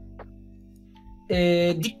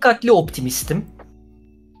 Dikkatli optimistim.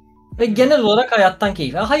 Ve genel olarak hayattan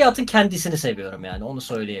keyif. Hayatın kendisini seviyorum yani. Onu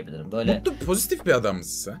söyleyebilirim. Böyle. Mutlu, pozitif bir adam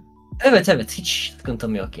mısın sen? Evet, hiç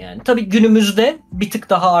sıkıntım yok yani. Tabii günümüzde bir tık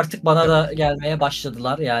daha artık bana da gelmeye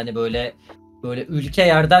başladılar. Yani böyle ülke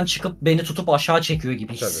yerden çıkıp beni tutup aşağı çekiyor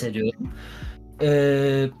gibi hissediyorum.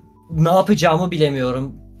 Ne yapacağımı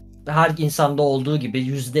bilemiyorum. Her insanda olduğu gibi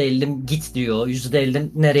 %50 git diyor. %50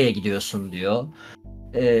 nereye gidiyorsun diyor.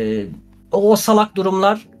 O salak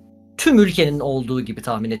durumlar tüm ülkenin olduğu gibi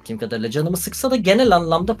tahmin ettiğim kadarıyla canımı sıksa da genel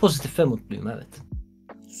anlamda pozitif ve mutluyum, evet.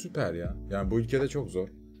 Süper ya. Yani bu ülkede çok zor.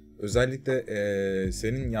 Özellikle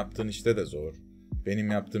senin yaptığın işte de zor.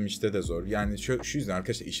 Benim yaptığım işte de zor. Yani şu yüzden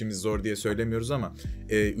arkadaşlar işimiz zor diye söylemiyoruz ama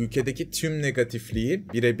ülkedeki tüm negatifliği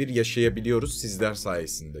birebir yaşayabiliyoruz sizler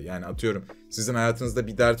sayesinde. Yani atıyorum sizin hayatınızda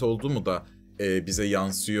bir dert oldu mu da bize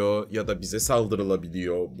yansıyor ya da bize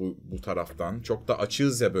saldırılabiliyor bu taraftan. Çok da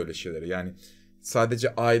açığız ya böyle şeylere. Yani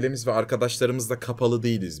sadece ailemiz ve arkadaşlarımızla kapalı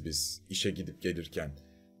değiliz biz işe gidip gelirken.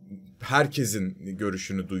 Herkesin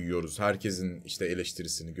görüşünü duyuyoruz. Herkesin işte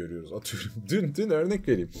eleştirisini görüyoruz. Atıyorum dün örnek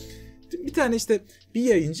vereyim. Dün bir tane işte bir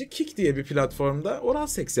yayıncı Kik diye bir platformda oral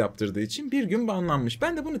seks yaptırdığı için bir gün banlanmış.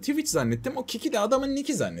 Ben de bunu Twitch zannettim. O Kik'i de adamın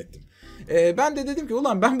nicki zannettim. Ben de dedim ki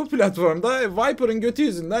ulan ben bu platformda Viper'ın götü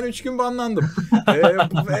yüzünden 3 gün banlandım.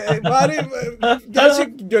 Bari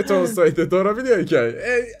gerçek göt olsaydı. Dora biliyor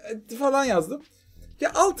hikaye. Falan yazdım.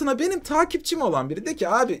 Ya altına benim takipçim olan biri de ki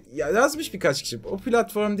abi ya yazmış birkaç kişi. O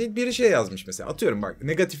platform değil biri şey yazmış mesela. Atıyorum bak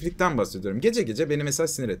negatiflikten bahsediyorum. Gece gece beni mesela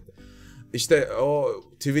sinir etti. İşte o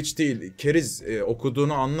Twitch değil keriz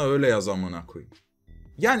okuduğunu anla öyle yaz amına koyayım.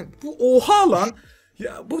 Yani bu oha lan.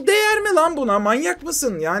 Ya bu değer mi lan buna? Manyak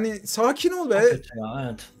mısın? Yani sakin ol be. Ya,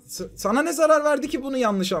 evet. Sana ne zarar verdi ki bunu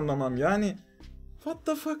yanlış anlamam? Yani what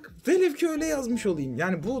the fuck? Velev ki öyle yazmış olayım.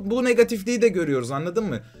 Yani bu negatifliği de görüyoruz anladın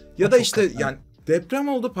mı? Ya da işte yani deprem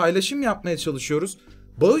oldu paylaşım yapmaya çalışıyoruz.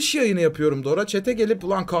 Bağış yayını yapıyorum Dora. Chat'e gelip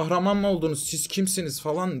ulan kahraman mı oldunuz siz kimsiniz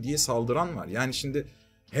falan diye saldıran var. Yani şimdi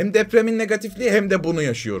hem depremin negatifliği hem de bunu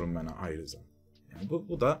yaşıyorum ben ayrıca. Yani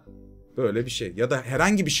bu da böyle bir şey. Ya da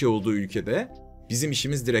herhangi bir şey olduğu ülkede bizim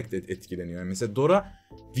işimiz direkt etkileniyor. Yani mesela Dora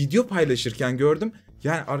video paylaşırken gördüm.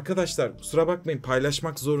 Yani arkadaşlar kusura bakmayın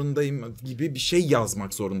paylaşmak zorundayım gibi bir şey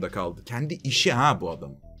yazmak zorunda kaldı. Kendi işi bu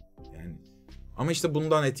adam. Yani ama işte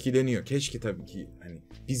bundan etkileniyor. Keşke tabii ki hani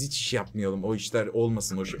biz hiç iş yapmayalım. O işler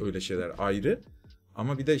olmasın öyle şeyler ayrı.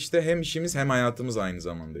 Ama bir de işte hem işimiz hem hayatımız aynı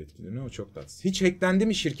zamanda etkileniyor. O çok tatsız. Hiç hacklendi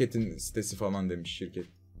mi şirketin sitesi falan demiş şirket.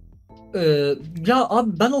 Ya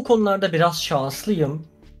abi ben o konularda biraz şanslıyım.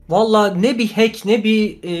 Valla ne bir hack ne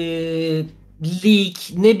bir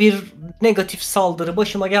leak ne bir negatif saldırı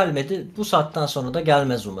başıma gelmedi. Bu saatten sonra da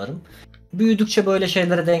gelmez umarım. Büyüdükçe böyle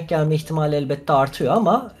şeylere denk gelme ihtimali elbette artıyor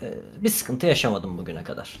ama bir sıkıntı yaşamadım bugüne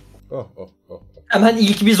kadar. Oh. Hemen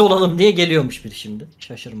ilk biz olalım diye geliyormuş biri şimdi.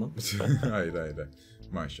 Şaşırmam. Hayır.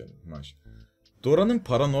 Maşallah. Dora'nın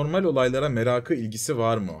paranormal olaylara merakı ilgisi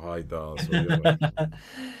var mı? Hayda soruyor bak.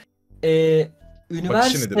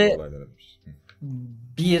 Üniversite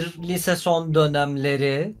bir lise son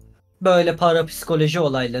dönemleri böyle parapsikoloji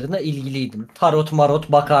olaylarına ilgiliydim. Tarot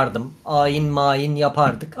marot bakardım. Ayin mayin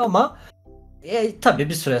yapardık ama tabii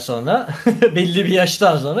bir süre sonra belli bir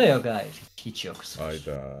yaştan sonra yok hayır. Hiç yok. Sıfır.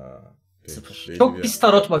 Hayda. Sıfır. Çok pis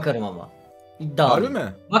tarot bakarım ama. İddialıyım. Harbi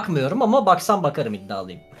mi? Bakmıyorum ama baksam bakarım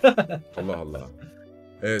iddialıyım. Allah.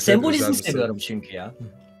 Evet, sembolizmi seviyorum çünkü ya.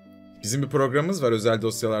 Bizim bir programımız var özel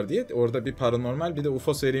dosyalar diye. Orada bir paranormal bir de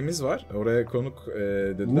UFO serimiz var. Oraya konuk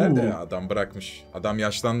dediler de adam bırakmış. Adam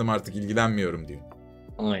yaşlandım artık ilgilenmiyorum diyor.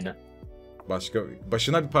 Aynen.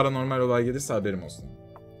 Başına bir paranormal olay gelirse haberim olsun.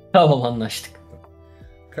 Tamam anlaştık.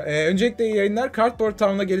 Öncelikle iyi yayınlar. Cardboard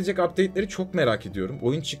Town'a gelecek update'leri çok merak ediyorum.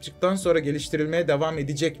 Oyun çıktıktan sonra geliştirilmeye devam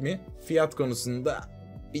edecek mi? Fiyat konusunda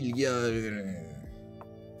bilgi alabilirim.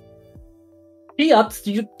 Fiyat,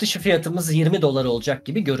 yurt dışı fiyatımız 20 dolar olacak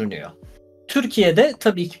gibi görünüyor. Türkiye'de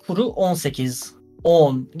tabii ki kuru 18,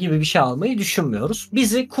 10 gibi bir şey almayı düşünmüyoruz.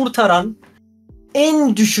 Bizi kurtaran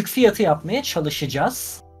en düşük fiyatı yapmaya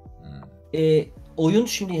çalışacağız. Oyun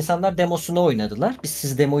şimdi insanlar demosunu oynadılar. Biz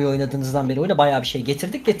siz demoyu oynadığınızdan beri öyle bayağı bir şey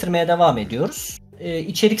getirdik. Getirmeye devam ediyoruz.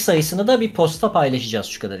 İçerik sayısını da bir posta paylaşacağız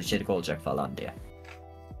şu kadar içerik olacak falan diye.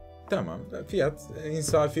 Tamam. Fiyat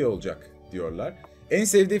insafi olacak diyorlar. En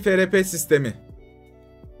sevdiği FRP sistemi?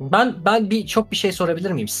 Ben çok bir şey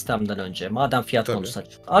sorabilir miyim sistemden önce? Madem fiyat Tabii. konusu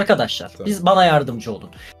açıldı. Arkadaşlar Tabii. bana yardımcı olun.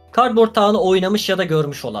 Cardboard Town'u oynamış ya da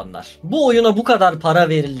görmüş olanlar. Bu oyuna bu kadar para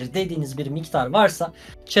verilir dediğiniz bir miktar varsa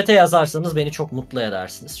chat'e yazarsanız beni çok mutlu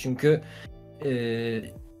edersiniz. Çünkü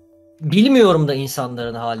bilmiyorum da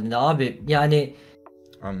insanların halini abi. Yani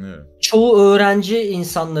Anlıyorum. çoğu öğrenci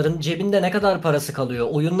insanların cebinde ne kadar parası kalıyor?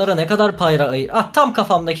 Oyunlara ne kadar para ayır? Tam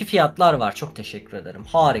kafamdaki fiyatlar var. Çok teşekkür ederim.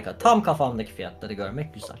 Harika. Tam kafamdaki fiyatları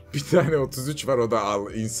görmek güzel. Bir tane 33 var, o da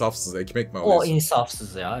insafsız. Ekmek mi O alıyorsun?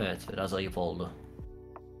 insafsız ya. Evet, biraz ayıp oldu.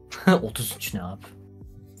 33 ne abi?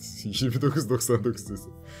 29.99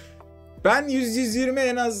 diyorsun. Ben 100-120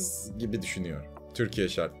 en az gibi düşünüyorum. Türkiye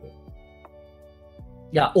şartları.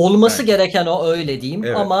 Ya olması Evet. gereken o, öyle diyeyim,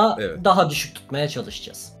 Evet, ama evet. daha düşük tutmaya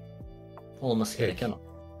çalışacağız. Olması Peki. gereken o.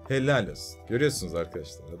 Helal olsun. Görüyorsunuz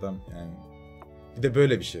arkadaşlar, adam yani. Bir de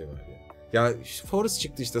böyle bir şey var ya. Ya Forest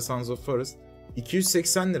çıktı işte, Sons of Forest.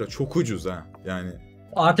 280 lira çok ucuz ha yani.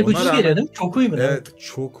 Artık Ona ucuz rağmen- geliyor değil mi? Çok uygun. Evet,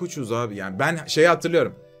 çok ucuz abi. Yani ben şeyi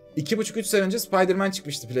hatırlıyorum. 2,5-3 sene önce Spider-Man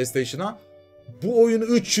çıkmıştı PlayStation'a. Bu oyunu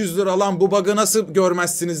 300 lira lan, bu bug'ı nasıl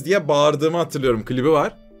görmezsiniz diye bağırdığımı hatırlıyorum. Klibi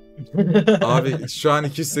var. Abi şu an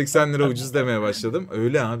 280 lira ucuz demeye başladım.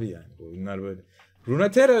 Öyle abi yani. Oyunlar böyle.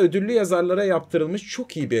 Runeterra ödüllü yazarlara yaptırılmış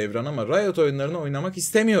çok iyi bir evren ama Riot oyunlarını oynamak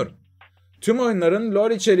istemiyorum. Tüm oyunların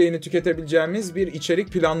lore içeriğini tüketebileceğimiz bir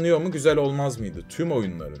içerik planlıyor mu? Güzel olmaz mıydı? Tüm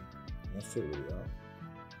oyunların. Nasıl olur ya?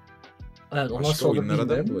 Evet, o Başka nasıl olur oyunlara da mı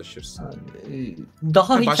bilmiyorum. bulaşırsın?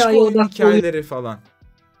 Daha Başka hikaye oyun odaklı hikayeleri falan.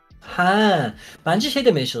 Ha, bence şey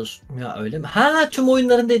demeye çalışıyorum. Ya öyle mi? Ha, tüm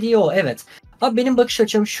oyunların dediği o. Evet. Abi benim bakış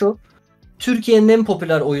açım şu. Türkiye'nin en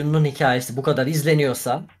popüler oyununun hikayesi bu kadar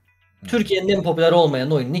izleniyorsa Türkiye'nin en popüler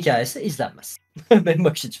olmayan oyunun hikayesi izlenmez. Benim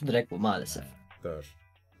bakış açım direkt bu maalesef. Doğru.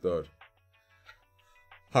 Doğru.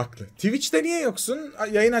 Haklı. Twitch'te niye yoksun?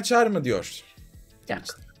 Yayın açar mı diyor. Ya.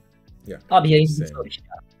 Ya. Abi yayın Sevmiyorum. zor iş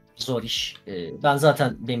ya. Zor iş. Ben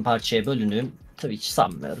zaten benim parçaya bölünüğüm. Tabii hiç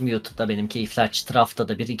sanmıyorum. YouTube'da benim keyifler çıtır,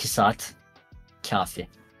 haftada 1-2 saat kafi.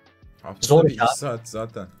 Haftada Zor bir ya. 2 saat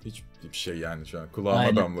zaten. Hiçbir şey yani şu an. Kulağıma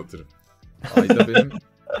Aynen. damlatırım. Ayda benim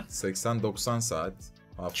 80-90 saat.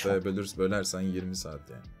 Haftaya bölersen 20 saat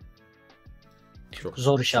yani. Çok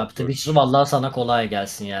Zor iş çok abi. zor Tabii iş. vallahi sana kolay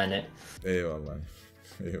gelsin yani. Eyvallah.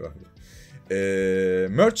 Eyvallah.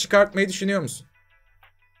 Merch çıkartmayı düşünüyor musun?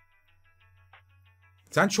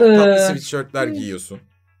 Sen çok tatlı sweatshirtler giyiyorsun.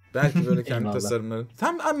 Belki böyle kendi Eyvallah. tasarımları.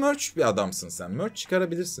 Tam merch bir adamsın sen. Merch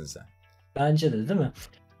çıkarabilirsin sen. Bence de değil mi?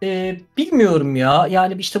 Bilmiyorum ya.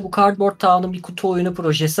 Yani işte bu Cardboard Town'un bir kutu oyunu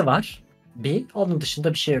projesi var. Onun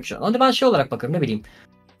dışında bir şey yok şu an. Hani ben şey olarak bakıyorum, ne bileyim.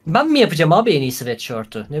 Ben mi yapacağım abi en iyi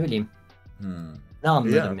sweatshirt'ü? Ne bileyim. Ne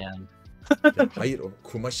anlarım Ya. yani. Ya hayır, o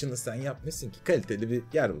kumaşını sen yapmışsın ki kaliteli bir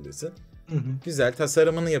yer buluyorsun. Hı hı. Güzel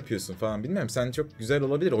tasarımını yapıyorsun falan, bilmiyorum. Sen çok güzel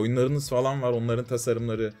olabilir. Oyunlarınız falan var. Onların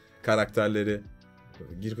tasarımları, karakterleri.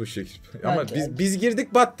 Gir bu şekil. Ama Bence. biz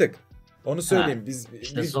girdik battık. Onu söyleyeyim. Biz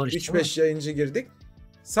işte zor iş 3-5 yayıncı girdik.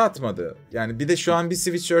 Satmadı. Yani bir de şu an bir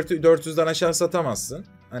sweatshirt'ü 400'den aşağı satamazsın.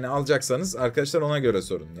 Hani alacaksanız arkadaşlar ona göre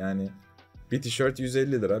sorun. Yani bir tişört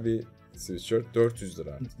 150 lira, bir sweatshirt 400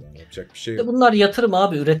 lira artık. Yani yapacak bir şey yok. Bunlar yatırım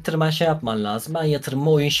abi. Ürettirmen şey yapman lazım. Ben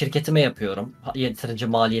yatırımımı oyun şirketime yapıyorum. Yeterince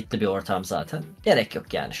maliyetli bir ortam zaten. Gerek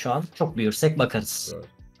yok yani şu an. Çok büyürsek bakarız. Doğru.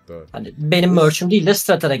 Doğru. Hani benim merch'üm değil de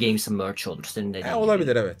Stratera Games'in merch'ü olur. Senin dediğin gibi.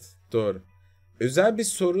 Olabilir, evet. Doğru. Özel bir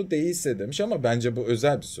soru değilse demiş ama bence bu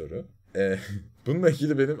özel bir soru. Bununla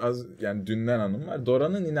ilgili benim yani dünden anım var.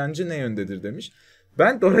 Dora'nın inancı ne yöndedir demiş.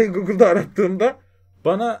 Ben Dora'yı Google'da arattığımda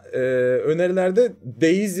bana önerilerde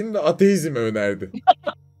deizm ve ateizm önerdi.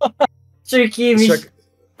 Çok iyiymiş.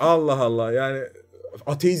 Allah Allah, yani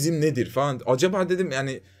ateizm nedir falan. Acaba dedim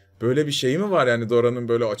yani böyle bir şey mi var, yani Dora'nın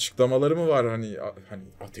böyle açıklamaları mı var, hani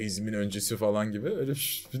ateizmin öncesi falan gibi. Öyle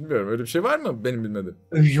bilmiyorum, öyle bir şey var mı benim bilmediğim?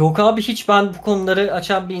 Yok abi, hiç ben bu konuları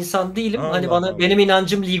açan bir insan değilim. Allah Hani bana Allah. benim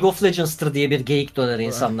inancım League of Legends'tır diye bir geyik döner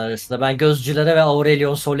insanlar arasında. Ben gözcülere ve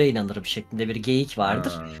Aurelion Sol'e inanırım şeklinde bir geyik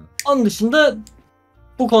vardır. Ha. Onun dışında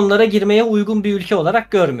bu konulara girmeye uygun bir ülke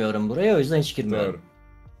olarak görmüyorum buraya. O yüzden hiç girmiyorum.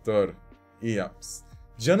 Doğru. Doğru. İyi yapmışsın.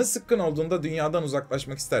 Canı sıkkın olduğunda dünyadan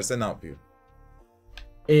uzaklaşmak isterse ne yapıyor?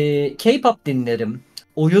 K-pop dinlerim.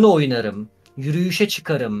 Oyun oynarım. Yürüyüşe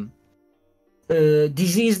çıkarım.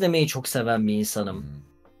 Dizi izlemeyi çok seven bir insanım.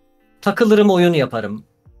 Takılırım, oyun yaparım.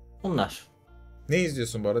 Bunlar. Ne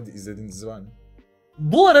izliyorsun bu arada? İzlediğin dizi var mı?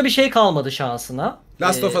 Bu ara bir şey kalmadı şansına.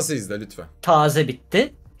 Last of Us'ı izle lütfen. Taze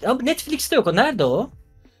bitti. Ama Netflix'te yok o. Nerede o?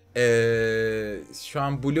 Şu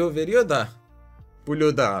an Blue veriyor da.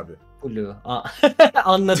 Blue'da abi. Blue.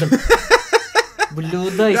 Anladım.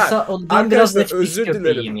 Blue'daysa Ya, ben biraz arkadaşlar, Netflix özür dilerim.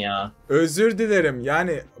 köpeğiyim ya. Özür dilerim.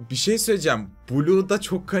 Yani bir şey söyleyeceğim. Blue'da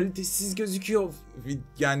çok kalitesiz gözüküyor.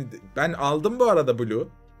 Yani ben aldım bu arada Blue.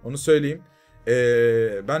 Onu söyleyeyim.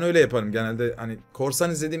 Ben öyle yaparım genelde. Hani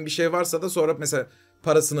korsan izlediğim bir şey varsa da sonra mesela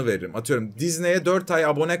parasını veririm. Atıyorum Disney'e 4 ay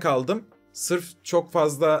abone kaldım. Sırf çok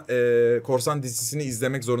fazla korsan dizisini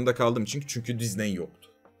izlemek zorunda kaldım. Çünkü Disney yoktu.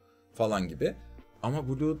 Falan gibi. Ama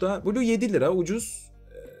Blue 7 lira ucuz.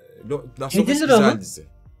 Last of 7 Us lira güzel mı? dizi.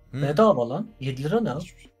 Bedava lan. 7 lira ne?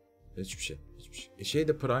 Hiçbir şey.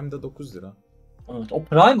 Şeyde Prime'da 9 lira. Evet, o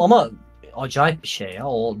Prime ama acayip bir şey ya.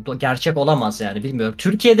 O gerçek olamaz yani, bilmiyorum.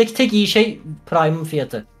 Türkiye'deki tek iyi şey Prime'ın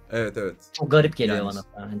fiyatı. Evet. Çok garip geliyor Yani,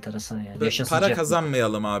 bana. Enteresan yani. Para Yaşasınca.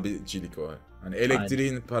 kazanmayalım abicilik o. Hani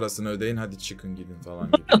elektriğin parasını ödeyin, hadi çıkın gidin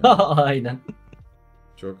falan gibi. Aynen.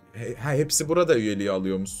 Çok hepsi burada üyeliği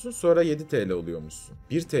alıyormuşsun. Sonra 7 TL oluyormuşsun.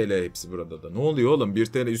 1 TL hepsi burada da. Ne oluyor oğlum? 1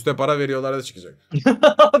 TL üstüne para veriyorlar da çıkacak.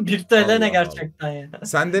 1 TL Allah ne gerçekten ya.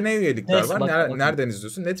 Sende ne üyelikler Neyse, var? bakalım. Nereden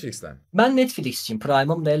izliyorsun? Netflix'ten. Ben Netflix'ciyim.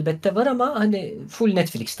 Prime'ım da elbette var ama hani full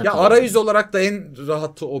Netflix'ten. Ya arayüz olarak da en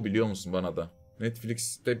rahatı o, biliyor musun, bana da.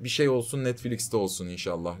 Netflix'te bir şey olsun, Netflix'te olsun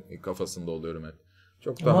inşallah kafasında oluyorum hep.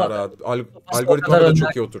 Çok daha Ama rahat. kadar Algoritmamı da önden-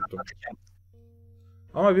 çok iyi oturttum.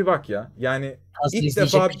 Ama bir bak ya. Yani Az ilk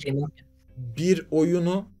izleyecek defa bir şeyim yok. bir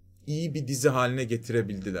oyunu iyi bir dizi haline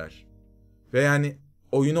getirebildiler. Ve yani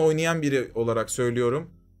oyunu oynayan biri olarak söylüyorum.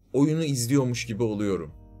 Oyunu izliyormuş gibi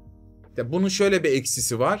oluyorum. Ya bunun şöyle bir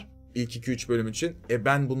eksisi var. İlk 2-3 bölüm için.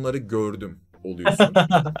 Ben bunları gördüm oluyorsun.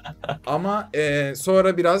 Ama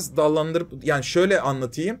sonra biraz dallandırıp, yani şöyle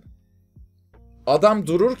anlatayım. Adam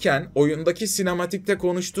dururken oyundaki sinematikte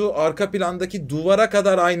konuştuğu arka plandaki duvara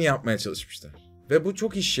kadar aynı yapmaya çalışmışlar. Ve bu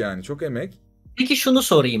çok iş yani. Çok emek. Peki şunu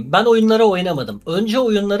sorayım. Ben oyunları oynamadım. Önce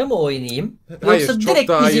oyunları mı oynayayım? Hayır, Yoksa çok direkt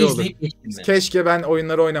daha dizi iyi olur. izleyip geçeyim mi? Keşke ben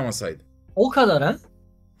oyunları oynamasaydım. O kadar ha?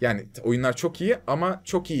 Yani oyunlar çok iyi ama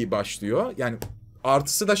çok iyi başlıyor. Yani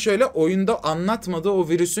artısı da şöyle, oyunda anlatmadığı o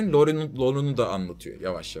virüsün lore'unu da anlatıyor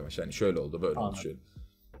yavaş yavaş. Hani şöyle oldu, böyle oldu, şöyle.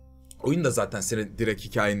 Oyun da zaten seni direkt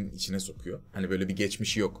hikayenin içine sokuyor. Hani böyle bir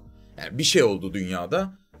geçmişi yok. Yani bir şey oldu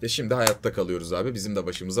dünyada ve şimdi hayatta kalıyoruz abi. Bizim de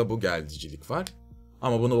başımıza bu geldicilik var.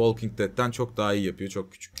 Ama bunu Walking Dead'ten çok daha iyi yapıyor.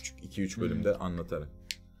 Çok küçük 2-3 bölümde anlatarak.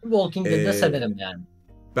 Walking Dead'i severim yani.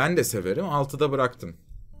 Ben de severim. 6'da bıraktım.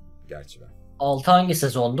 Gerçi ben. 6 hangi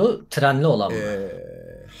sezondu? Trenli olan mı?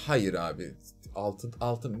 Hayır abi. 6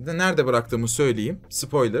 nerede bıraktığımı söyleyeyim.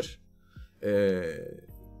 Spoiler.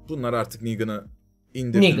 Bunlar artık Negan'ı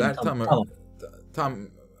indirdiler. Negan, tamam. Tam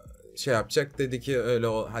şey yapacak. Dedi ki öyle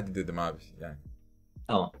hadi dedim abi. Yani.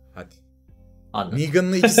 Tamam. Hadi. Anladım.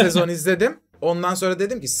 Negan'lı 2 sezon izledim. Ondan sonra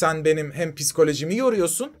dedim ki sen benim hem psikolojimi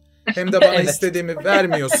yoruyorsun hem de bana Evet. istediğimi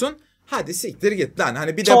vermiyorsun. Hadi siktir git lan.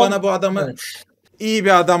 Hani bir de bana bu adamı iyi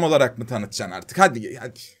bir adam olarak mı tanıtacaksın artık? Hadi.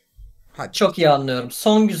 Çok iyi anlıyorum.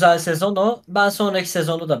 Son güzel sezon o. Ben sonraki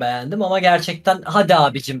sezonu da beğendim ama gerçekten hadi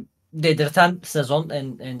abicim dedirten sezon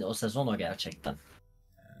o sezon o gerçekten.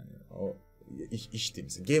 O iş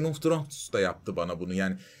temsil. Game of Thrones da yaptı bana bunu.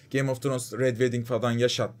 Yani Game of Thrones Red Wedding falan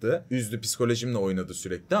yaşattı. Üzdü, psikolojimle oynadı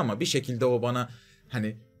sürekli ama bir şekilde o bana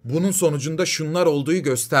hani bunun sonucunda şunlar olduğu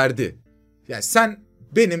gösterdi. Yani sen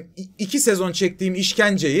benim 2 sezon çektiğim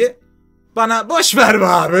işkenceyi bana boş ver be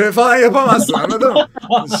abi falan yapamazsın, anladın mı?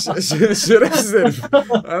 Şerefsiz herif.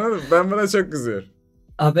 Anladın mı? Ben buna çok kızıyorum.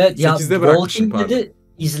 Abi ya bırakmışım, Walking Dead'i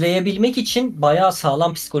izleyebilmek için bayağı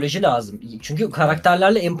sağlam psikoloji lazım. Çünkü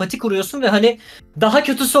karakterlerle empati kuruyorsun ve hani daha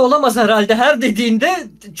kötüsü olamaz herhalde her dediğinde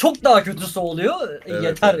çok daha kötüsü oluyor. Evet,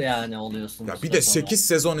 Yeter evet. Yani oluyorsun. Ya bir de 8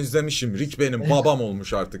 sezon izlemişim. Rick benim babam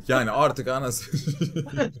olmuş artık. Yani artık anası.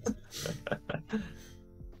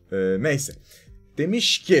 Neyse.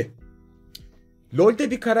 Demiş ki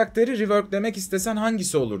LoL'de bir karakteri reworklemek istesen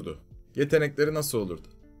hangisi olurdu? Yetenekleri nasıl olurdu?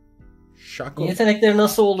 Şako. Yetenekleri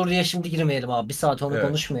nasıl olur diye şimdi girmeyelim abi. Bir saat onu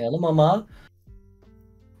konuşmayalım ama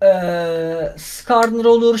Skarner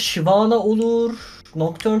olur, Shyvana olur,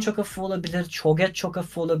 Nocturne çok hafif olabilir, Cho'Gath çok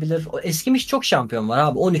hafif olabilir. Eskimiş çok şampiyon var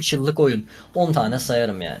abi. 13 yıllık oyun. 10 tane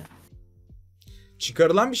sayarım yani.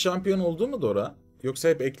 Çıkarılan bir şampiyon oldu mu Dora? Yoksa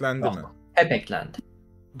hep eklendi mi? Hep eklendi.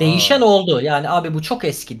 Değişen oldu. Yani abi bu çok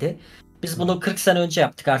eskidi. Biz bunu 40 sene önce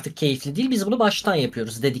yaptık, artık keyifli değil. Biz bunu baştan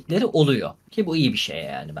yapıyoruz dedikleri oluyor. Ki bu iyi bir şey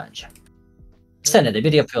yani bence. Senede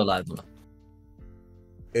bir yapıyorlar bunu.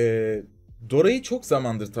 Dora'yı çok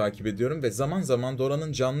zamandır takip ediyorum ve zaman zaman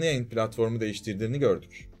Dora'nın canlı yayın platformu değiştirdiğini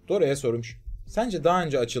gördük. Dora'ya sorum şu. Sence daha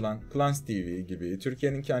önce açılan Clans TV gibi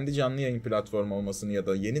Türkiye'nin kendi canlı yayın platformu olmasını ya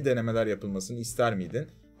da yeni denemeler yapılmasını ister miydin?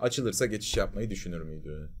 Açılırsa geçiş yapmayı düşünür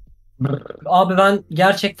müydün? Abi ben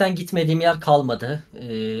gerçekten gitmediğim yer kalmadı.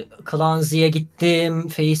 Clanzy'ye gittim,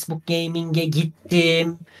 Facebook Gaming'e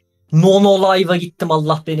gittim, Nono Live'a gittim,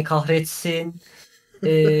 Allah beni kahretsin.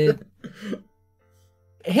 Ee,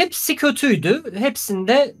 Hepsi kötüydü.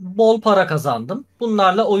 Hepsinde bol para kazandım.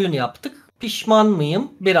 Bunlarla oyun yaptık. Pişman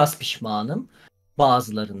mıyım? Biraz pişmanım.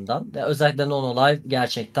 Bazılarından. Özellikle Nono Live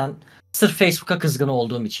gerçekten sırf Facebook'a kızgın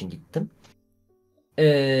olduğum için gittim.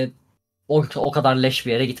 O kadar leş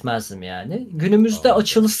bir yere gitmezdim yani. Günümüzde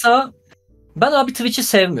açılsa ben abi Twitch'i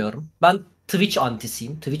sevmiyorum. Ben Twitch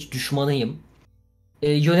antisiyim. Twitch düşmanıyım.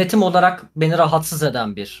 Yönetim olarak beni rahatsız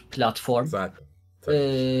eden bir platform. Zaten.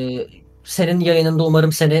 Senin yayınında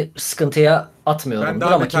umarım seni sıkıntıya atmıyorumdur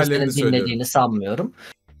ama kimsenin dinlediğini sanmıyorum.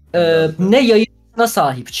 Ne yayına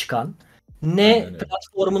sahip çıkan, ne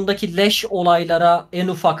platformundaki leş olaylara en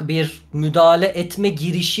ufak bir müdahale etme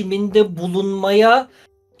girişiminde bulunmaya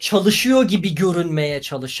çalışıyor gibi görünmeye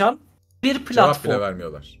çalışan bir platform. Cevap bile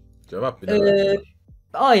vermiyorlar. Cevap bile vermiyorlar.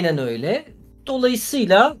 Aynen öyle.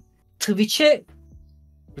 Dolayısıyla Twitch'e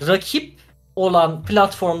rakip olan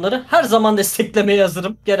platformları her zaman desteklemeye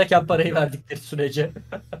hazırım. Gereken parayı verdikleri sürece.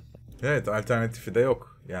 Evet, alternatifi de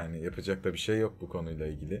yok. Yani yapacak da bir şey yok bu konuyla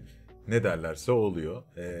ilgili. Ne derlerse oluyor.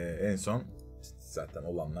 En son zaten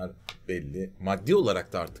olanlar belli. Maddi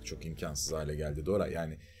olarak da artık çok imkansız hale geldi Dora.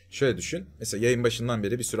 Yani şöyle düşün. Mesela yayın başından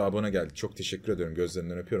beri bir sürü abone geldi. Çok teşekkür ediyorum.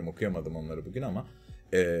 Gözlerinden öpüyorum. Okuyamadım onları bugün ama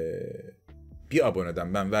bir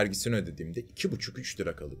aboneden ben vergisini ödediğimde 2,5-3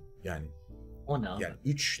 lira kalıyor. Yani o ne abi? Yani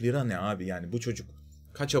 3 lira ne abi? Yani bu çocuk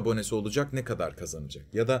kaç abonesi olacak, ne kadar kazanacak?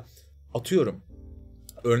 Ya da atıyorum,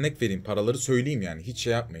 örnek vereyim, paraları söyleyeyim yani, hiç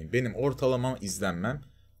şey yapmayın. Benim ortalama izlenmem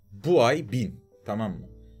bu ay 1000, tamam mı?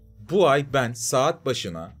 Bu ay ben saat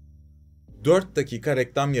başına 4 dakika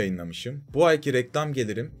reklam yayınlamışım. Bu ayki reklam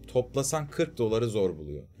gelirim toplasan $40 zor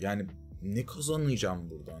buluyor. Yani ne kazanacağım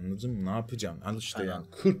burada, anladın mı? Ne yapacağım? Al işte yani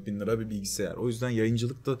 40.000 lira bir bilgisayar. O yüzden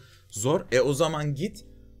yayıncılık da zor. O zaman git.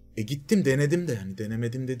 Gittim denedim de, yani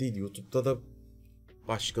denemedim de değil. YouTube'da da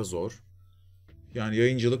başka zor. Yani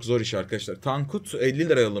yayıncılık zor iş arkadaşlar. Tankut 50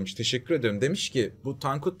 lira yollamış. Teşekkür ederim. Demiş ki, bu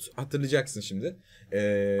Tankut hatırlayacaksın şimdi.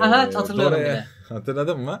 Hatırlıyorum bile.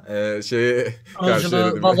 Hatırladın mı?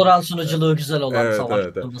 Valorant sunuculuğu güzel olan evet,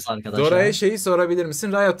 savaştığımız arkadaşlar. Dora'ya şeyi sorabilir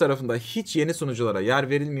misin? Riot tarafında hiç yeni sunuculara yer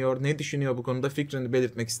verilmiyor. Ne düşünüyor bu konuda? Fikrini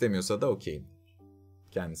belirtmek istemiyorsa da okeyim.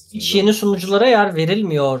 Kendisi. Hiç yeni sunuculara yer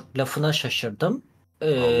verilmiyor lafına şaşırdım.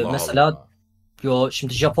 Mesela Allah.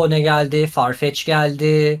 Şimdi Japone geldi, Farfetch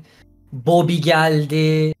geldi, Bobby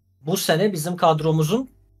geldi. Bu sene bizim kadromuzun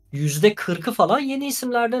 %40'ı falan yeni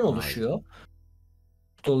isimlerden oluşuyor.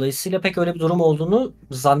 Dolayısıyla pek öyle bir durum olduğunu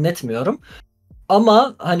zannetmiyorum.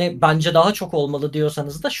 Ama hani bence daha çok olmalı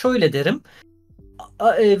diyorsanız da şöyle derim.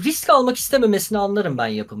 Risk almak istememesini anlarım ben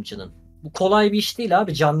yapımcının. Bu kolay bir iş değil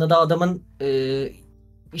abi. Canlıda adamın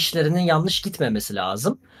işlerinin yanlış gitmemesi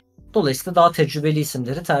lazım. Dolayısıyla daha tecrübeli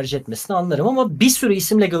isimleri tercih etmesini anlarım ama bir sürü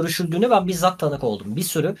isimle görüşüldüğüne ben bizzat tanık oldum. Bir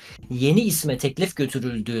sürü yeni isme teklif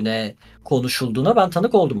götürüldüğüne, konuşulduğuna ben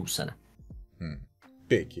tanık oldum bu sene.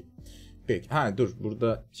 Peki. Dur,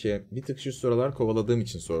 burada bir tık şu sorular kovaladığım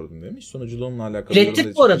için sordum demiş. Sunuculuğumla alakalı.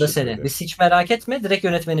 İlettik bu arada seni. Biz hiç merak etme. Direkt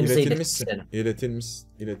yönetmenimize ilettik seni.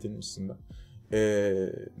 İletilmişsin de.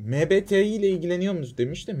 MBTI ile ilgileniyor musunuz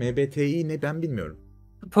demiş de, MBTI ne, ben bilmiyorum.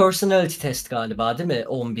 Personality test galiba değil mi?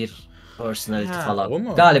 11 personality falan. O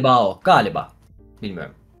mu? Galiba.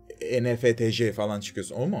 Bilmiyorum. NFTC falan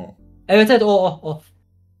çıkıyorsun. O mu? Evet o.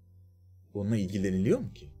 Onunla ilgileniliyor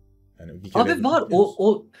mu ki? Yani abi var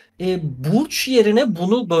burç yerine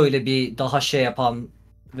bunu böyle bir daha şey yapan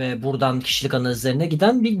ve buradan kişilik analizlerine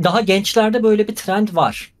giden bir daha gençlerde böyle bir trend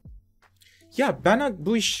var. Ya ben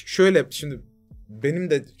bu iş şöyle, şimdi benim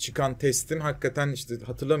de çıkan testim hakikaten işte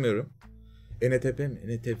hatırlamıyorum. NTP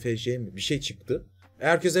mi? NTFC mi? Bir şey çıktı.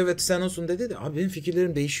 Herkes evet sen olsun dedi de abi benim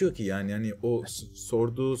fikirlerim değişiyor ki yani. Yani o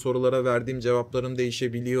sorduğu sorulara verdiğim cevaplarım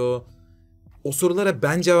değişebiliyor. O sorulara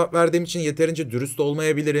ben cevap verdiğim için yeterince dürüst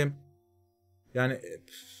olmayabilirim. Yani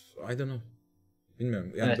I don't know.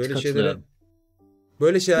 Bilmiyorum. Yani evet,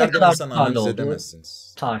 böyle şeylerden insan analiz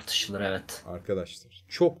edemezsiniz. Tartışılır, evet. Arkadaşlar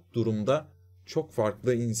çok durumda çok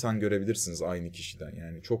farklı insan görebilirsiniz aynı kişiden.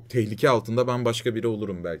 Yani çok tehlike altında ben başka biri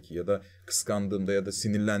olurum belki, ya da kıskandığımda ya da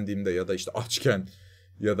sinirlendiğimde ya da işte açken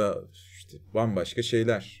ya da işte bambaşka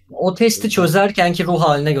şeyler. O testi çözerkenki ruh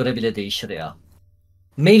haline göre bile değişir ya.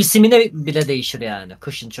 Mevsimine bile değişir yani.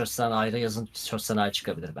 Kışın çözsen ayrı, yazın çözsen ayrı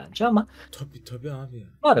çıkabilir bence ama. Tabii abi ya.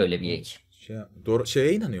 Var öyle bir yek.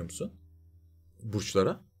 Şeye inanıyor musun?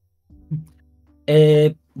 Burçlara?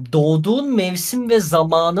 Doğduğun mevsim ve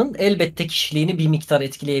zamanın elbette kişiliğini bir miktar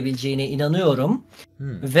etkileyebileceğine inanıyorum.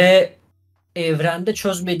 Ve evrende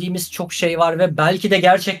çözmediğimiz çok şey var ve belki de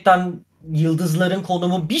gerçekten yıldızların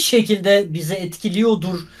konumu bir şekilde bizi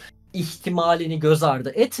etkiliyordur ihtimalini göz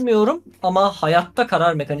ardı etmiyorum ama hayatta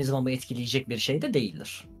karar mekanizmamı etkileyecek bir şey de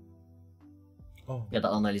değildir. Ya da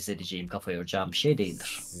analiz edeceğim, kafa yoracağım bir şey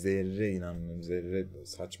değildir. Zerre inanmıyorum. Zerre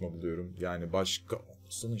saçma buluyorum. Yani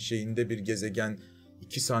başkasının şeyinde bir gezegen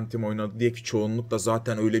 2 santim oynadı diye ki çoğunlukla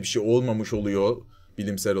zaten öyle bir şey olmamış oluyor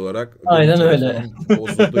bilimsel olarak. Aynen Benim öyle. telefonum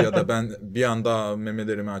bozuldu ya da ben bir anda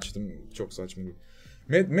memelerimi açtım. Çok saçma gibi.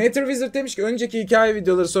 Mater Wizard demiş ki önceki hikaye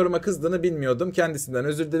videoları soruma kızdığını bilmiyordum. Kendisinden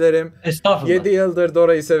özür dilerim. Estağfurullah. 7 yıldır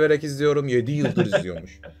Dora'yı severek izliyorum. 7 yıldır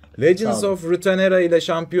izliyormuş. Legends of Runeterra ile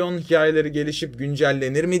şampiyon hikayeleri gelişip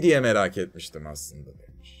güncellenir mi diye merak etmiştim aslında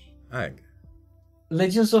demiş. Hayır.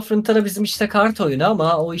 Legends of Runeterra bizim işte kart oyunu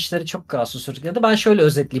ama o işleri çok kaosu sürükledi. Ben şöyle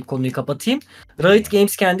özetleyip konuyu kapatayım. Riot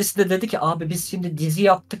Games kendisi de dedi ki abi biz şimdi dizi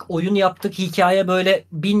yaptık, oyun yaptık, hikaye böyle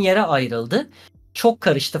 1000 yere ayrıldı. Çok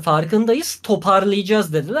karıştı, farkındayız,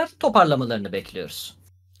 toparlayacağız dediler. Toparlamalarını bekliyoruz.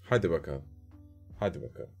 Hadi bakalım. Hadi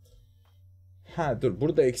bakalım. Ha dur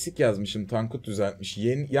burada eksik yazmışım. Tankut düzeltmiş.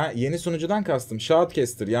 Yeni sunucudan kastım.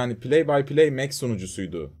 Shoutcaster yani Play by Play Mac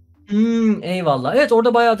sunucusuydu. Eyvallah. Evet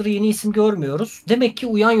orada bayağıdır yeni isim görmüyoruz. Demek ki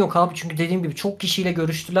uyan yok abi. Çünkü dediğim gibi çok kişiyle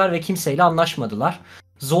görüştüler ve kimseyle anlaşmadılar.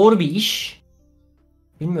 Zor bir iş.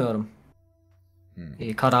 Bilmiyorum.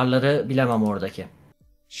 Kararları bilemem oradaki.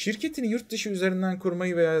 Şirketini yurt dışı üzerinden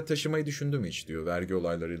kurmayı veya taşımayı düşündü mü hiç diyor vergi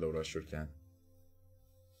olaylarıyla uğraşırken.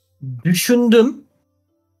 Düşündüm.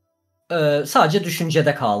 Sadece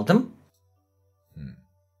düşüncede kaldım.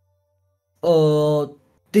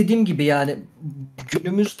 Dediğim gibi yani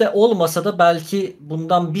günümüzde olmasa da belki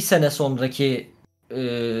bundan bir sene sonraki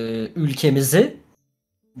ülkemizi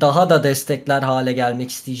daha da destekler hale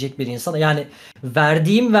gelmek isteyecek bir insan. Yani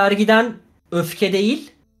verdiğim vergiden öfke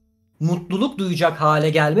değil, mutluluk duyacak hale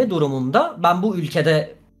gelme durumunda ben bu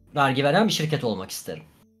ülkede vergi veren bir şirket olmak isterim.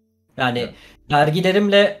 Yani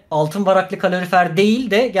vergilerimle altın varaklı kalorifer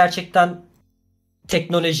değil de gerçekten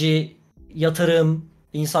teknoloji, yatırım,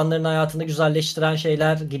 insanların hayatını güzelleştiren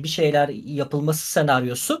şeyler gibi şeyler yapılması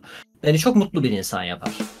senaryosu beni çok mutlu bir insan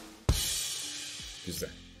yapar. Güzel.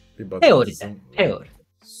 Teori.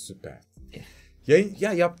 Süper.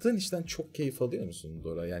 Ya yaptığın işten çok keyif alıyor musun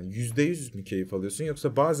Dora? Yani %100 mü keyif alıyorsun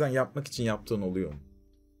yoksa bazen yapmak için yaptığın oluyor mu?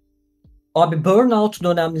 Abi burnout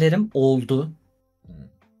dönemlerim oldu.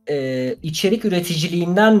 İçerik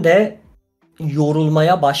üreticiliğinden de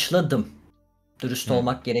yorulmaya başladım. Dürüst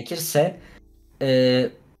olmak gerekirse.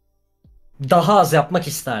 Daha az yapmak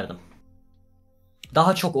isterdim.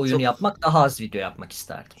 Daha çok oyun yapmak, daha az video yapmak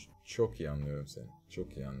isterdim. Çok iyi anlıyorum seni.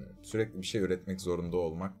 Çok iyi anlıyorum. Sürekli bir şey üretmek zorunda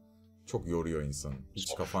olmak çok yoruyor insanı.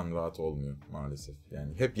 Hiç kafan rahat olmuyor maalesef.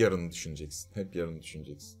 Yani hep yarını düşüneceksin. Hep yarını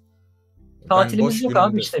düşüneceksin. Tatilimiz yok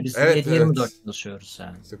abi işte biz. Evet, 7-24 çalışıyoruz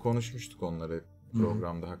yani. İşte konuşmuştuk onları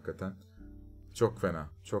programda hakikaten. Çok fena.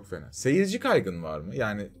 Çok fena. Seyirci kaygın var mı?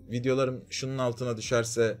 Yani videolarım şunun altına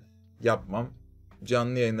düşerse yapmam.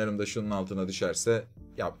 Canlı yayınlarımda şunun altına düşerse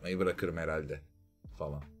yapmayı bırakırım herhalde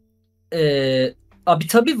falan. Abi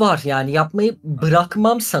tabii var yani yapmayı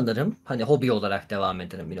bırakmam sanırım. Hani hobi olarak devam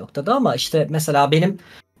ederim bir noktada ama işte mesela benim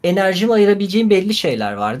enerjimi ayırabileceğim belli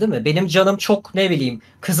şeyler var değil mi? Benim canım çok ne bileyim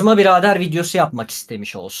Kızma Birader videosu yapmak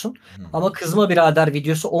istemiş olsun. Ama Kızma Birader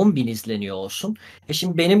videosu 10.000 izleniyor olsun.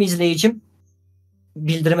 Şimdi benim izleyicim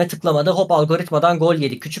bildirime tıklamadı, hop algoritmadan gol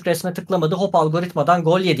yedik. Küçük resme tıklamadı, hop algoritmadan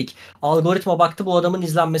gol yedik. Algoritma baktı bu adamın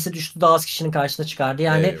izlenmesi düştü, daha az kişinin karşısına çıkardı.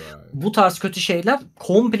 Yani Eyvah. bu tarz kötü şeyler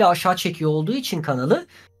komple aşağı çekiyor olduğu için kanalı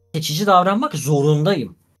seçici davranmak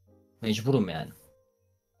zorundayım. Mecburum yani.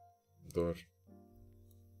 Doğru.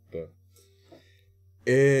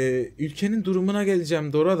 Ülkenin durumuna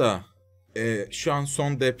geleceğim Dora da. Şu an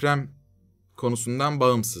son deprem konusundan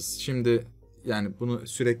bağımsız. Şimdi yani bunu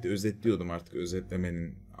sürekli özetliyordum, artık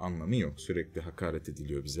özetlemenin anlamı yok. Sürekli hakaret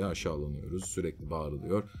ediliyor bize, aşağılanıyoruz, sürekli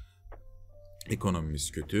bağırılıyor.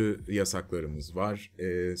 Ekonomimiz kötü, yasaklarımız var,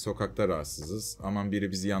 sokakta rahatsızız. Aman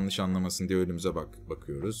biri bizi yanlış anlamasın diye önümüze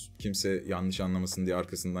bakıyoruz. Kimse yanlış anlamasın diye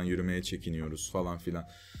arkasından yürümeye çekiniyoruz falan filan.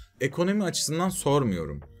 Ekonomi açısından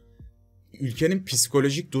sormuyorum. Ülkenin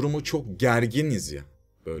psikolojik durumu çok gerginiz ya.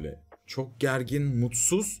 Böyle çok gergin,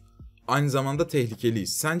 mutsuz, aynı zamanda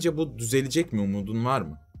tehlikeliyiz. Sence bu düzelecek mi? Umudun var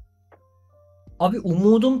mı? Abi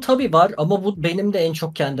umudum tabii var ama bu benim de en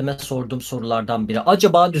çok kendime sorduğum sorulardan biri.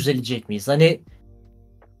 Acaba düzelecek miyiz? Hani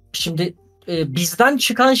şimdi bizden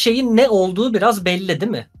çıkan şeyin ne olduğu biraz belli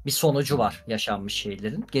değil mi? Bir sonucu var yaşanmış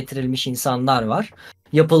şeylerin. Getirilmiş insanlar var.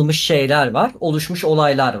 Yapılmış şeyler var. Oluşmuş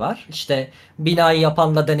olaylar var. İşte binayı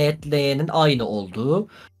yapanla denetleyenin aynı olduğu.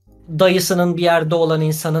 Dayısının bir yerde olan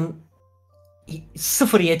insanın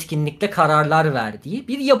sıfır yetkinlikle kararlar verdiği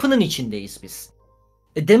bir yapının içindeyiz biz.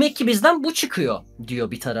 Demek ki bizden bu çıkıyor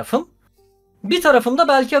diyor bir tarafım. Bir tarafım da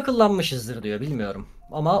belki akıllanmışızdır diyor, bilmiyorum.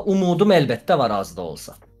 Ama umudum elbette var, az da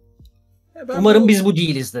olsa. Umarım biz bu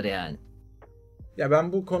değilizdir yani. Ya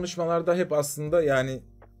ben bu konuşmalarda hep aslında yani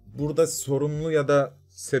burada sorumlu ya da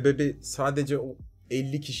sebebi sadece o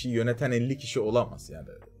 50 kişi yöneten 50 kişi olamaz yani.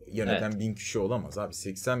 Yöneten 1000 kişi olamaz abi.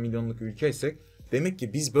 80 milyonluk ülkeysek demek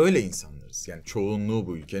ki biz böyle insanlarız. Yani çoğunluğu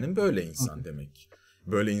bu ülkenin böyle insan demek ki.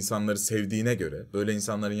 Böyle insanları sevdiğine göre, böyle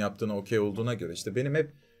insanların yaptığına okey olduğuna göre. İşte benim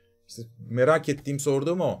hep merak ettiğim,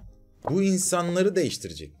 sorduğum o. Bu insanları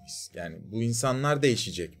değiştirecek miyiz? Yani bu insanlar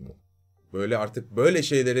değişecek mi? Böyle artık böyle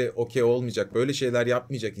şeyleri okey olmayacak, böyle şeyler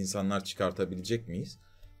yapmayacak insanlar çıkartabilecek miyiz?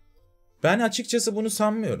 Ben açıkçası bunu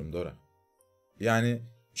sanmıyorum Dora. Yani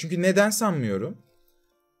çünkü neden sanmıyorum?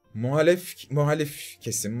 Muhalif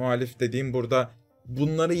kesim, muhalif dediğim burada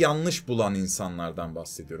bunları yanlış bulan insanlardan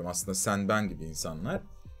bahsediyorum. Aslında sen ben gibi insanlar.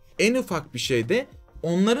 En ufak bir şeyde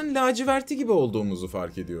onların laciverti gibi olduğumuzu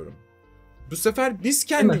fark ediyorum. Bu sefer biz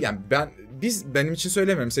kendi, yani benim için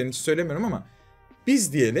söylemiyorum, senin için söylemiyorum ama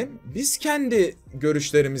biz diyelim, biz kendi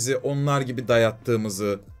görüşlerimizi onlar gibi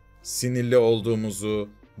dayattığımızı, sinirli olduğumuzu,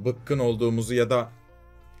 bıkkın olduğumuzu ya da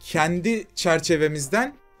kendi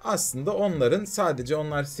çerçevemizden aslında onların, sadece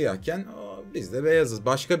onlar siyahken biz de beyazız,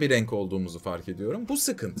 başka bir renk olduğumuzu fark ediyorum. Bu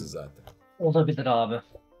sıkıntı zaten. Olabilir abi.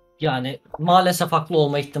 Yani maalesef haklı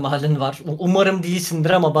olma ihtimalin var. Umarım değilsindir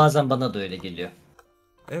ama bazen bana da öyle geliyor.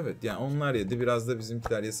 Evet yani onlar yedi, biraz da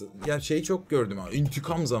bizimkiler yasa. Ya şeyi çok gördüm abi,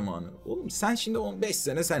 intikam zamanı. Oğlum sen şimdi 15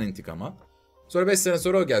 sene sen intikam al. Sonra 5 sene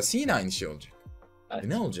sonra o gelsin, yine aynı şey olacak. Evet.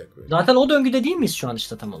 Ne olacak böyle? Zaten o döngüde değil miyiz şu an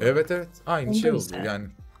işte tam olarak? Evet aynı şey oldu yani.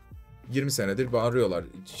 20 senedir bağırıyorlar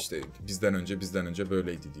işte bizden önce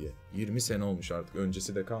böyleydi diye. 20 sene olmuş artık,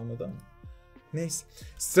 öncesi de kalmadı ama. Neyse.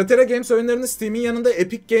 Stratera Games oyunlarını Steam'in yanında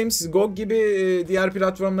Epic Games, GOG gibi diğer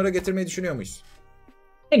platformlara getirmeyi düşünüyor muyuz?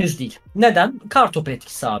 Henüz değil. Neden? Kartopu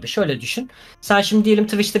etkisi abi. Şöyle düşün. Sen şimdi diyelim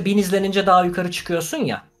Twitch'te 1000 izlenince daha yukarı çıkıyorsun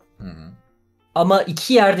ya. Hı. Ama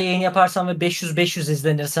 2 yerde yayın yaparsan ve 500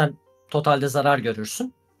 izlenirsen totalde zarar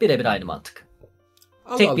görürsün. Birebir aynı mantık.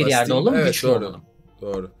 Tek bir yerde Steam, olalım, evet, güçlü olalım.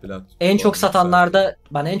 Doğru. En çok satanlarda,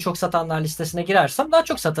 ben en çok satanlar listesine girersem daha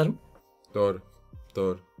çok satarım.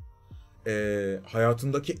 Doğru.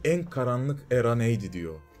 Hayatındaki en karanlık era neydi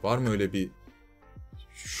diyor. Var mı öyle bir,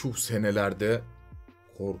 şu senelerde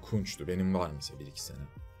korkunçtu. Benim var mesela 1-2 sene.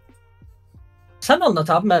 Sen anlat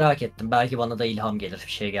abi, merak ettim. Belki bana da ilham gelir.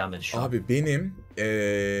 Bir şey gelmedi şu an. Abi benim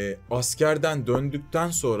askerden döndükten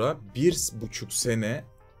sonra 1,5 sene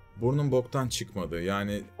burnum boktan çıkmadı.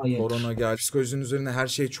 Yani Hayır. Korona geldi. Psikolojinin üzerine her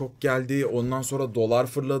şey çok geldi. Ondan sonra dolar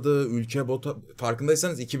fırladı. Ülke bota...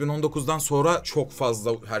 Farkındaysanız 2019'dan sonra çok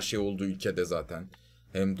fazla her şey oldu ülkede zaten.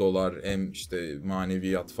 Hem dolar hem işte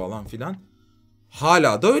maneviyat falan filan.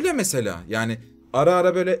 Hala da öyle mesela. Yani ara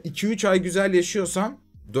ara böyle 2-3 ay güzel yaşıyorsam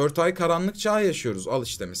 4 ay karanlık çağ yaşıyoruz. Al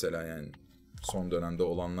işte mesela yani son dönemde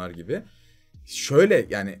olanlar gibi. Şöyle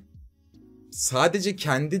yani sadece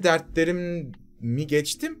kendi dertlerimi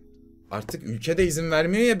geçtim. Artık ülkede izin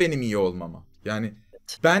vermiyor ya benim iyi olmama. Yani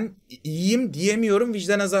ben iyiyim diyemiyorum,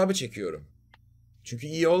 vicdan azabı çekiyorum. Çünkü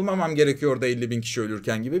iyi olmamam gerekiyor orada 50.000 kişi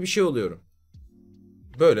ölürken gibi bir şey oluyorum.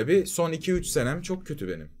 Böyle bir son 2-3 senem çok kötü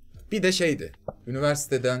benim. Bir de şeydi,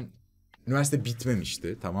 üniversite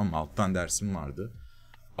bitmemişti, tamam mı? Alttan dersim vardı.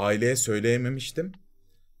 Aileye söyleyememiştim.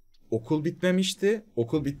 Okul bitmemişti.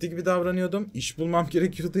 Okul bitti gibi davranıyordum. İş bulmam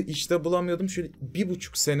gerekiyordu. İş de bulamıyordum. Şöyle 1,5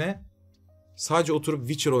 sene sadece oturup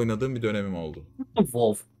Witcher oynadığım bir dönemim oldu.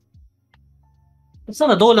 WoW.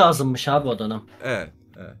 Sana da o lazımmış abi o dönem. Evet.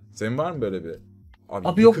 Senin var mı böyle bir?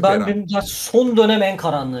 Abi yok, benim ya son dönem en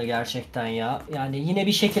karanlığı gerçekten ya. Yani yine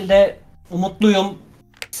bir şekilde umutluyum.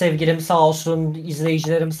 Sevgilim sağ olsun,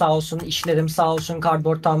 izleyicilerim sağ olsun, işlerim sağ olsun,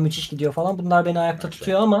 Cardboard tam müthiş gidiyor falan. Bunlar beni ayakta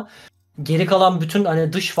tutuyor ama geri kalan bütün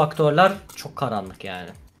hani dış faktörler çok karanlık yani.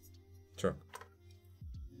 Çok.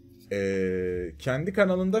 Kendi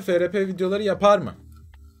kanalında FRP videoları yapar mı?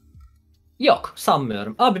 Yok,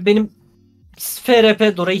 sanmıyorum. Abi benim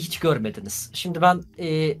FRP Dora'yı hiç görmediniz. Şimdi ben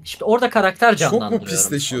şimdi orada karakter canlandırıyorum. Çok mu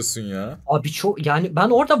pisleşiyorsun ya? Abi çok, yani ben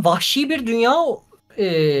orada vahşi bir dünya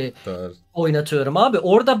oynatıyorum abi.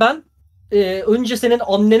 Orada ben önce senin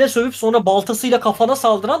annene sövüp sonra baltasıyla kafana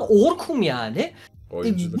saldıran orkum yani.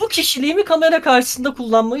 Bu kişiliğimi kamera karşısında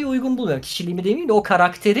kullanmayı uygun bulmuyorum. Kişiliğimi demeyeyim de o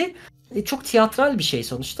karakteri çok tiyatral bir şey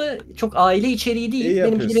sonuçta. Çok aile içeriği değil.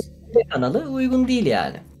 Benim gibi kanalı uygun değil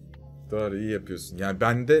yani. Doğru, iyi yapıyorsun. Yani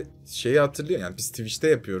ben de şeyi hatırlıyorum. Yani biz Twitch'te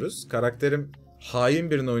yapıyoruz. Karakterim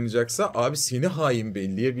hain birini oynayacaksa abi seni hain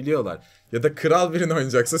belirleyebiliyorlar. Ya da kral birini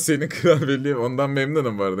oynayacaksa senin kral birliği, ondan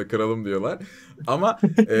memnunum bu arada, kralım diyorlar. Ama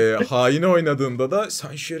haini oynadığında da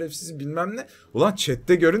sen şerefsiz bilmem ne. Ulan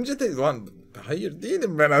chatte görünce de ulan hayır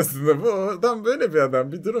değilim ben aslında, bu adam böyle bir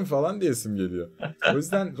adam, bir durun falan diyesim geliyor. O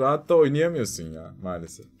yüzden rahat da oynayamıyorsun ya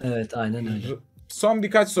maalesef. Evet, aynen öyle. Son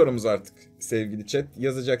birkaç sorumuz artık sevgili chat.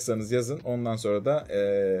 Yazacaksanız yazın, ondan sonra da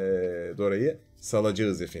Dora'yı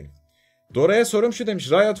salacağız efendim. Dora'ya sorum şu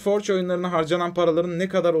demiş. Riot Forge oyunlarına harcanan paraların ne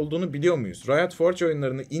kadar olduğunu biliyor muyuz? Riot Forge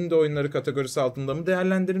oyunlarını indie oyunları kategorisi altında mı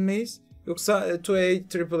değerlendirmeyiz? Yoksa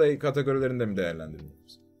 2A, AAA kategorilerinde mi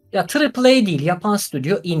değerlendirmeliyiz? Ya AAA değil, yapan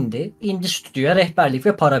stüdyo indie. Indie stüdyoya rehberlik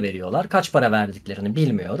ve para veriyorlar. Kaç para verdiklerini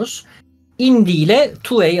bilmiyoruz. Indie ile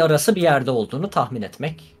 2A arası bir yerde olduğunu tahmin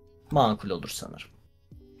etmek makul olur sanırım.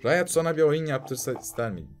 Riot sana bir oyun yaptırsa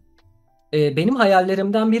ister miydin? Benim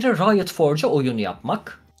hayallerimden biri Riot Forge'a oyun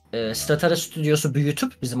yapmak. Stratera stüdyosu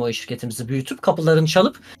büyütüp, bizim o şirketimizi büyütüp kapılarını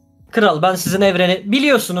çalıp, kral ben sizin evreni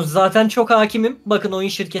biliyorsunuz zaten, çok hakimim. Bakın oyun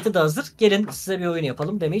şirketi de hazır. Gelin size bir oyun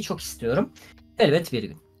yapalım demeyi çok istiyorum. Elbet bir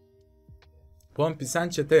gün. Pompi sen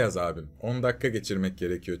chat'e yaz abim. 10 dakika geçirmek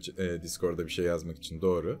gerekiyor Discord'da bir şey yazmak için,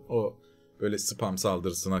 doğru. O böyle spam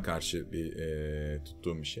saldırısına karşı bir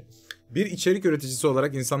tuttuğum bir şey. Bir içerik üreticisi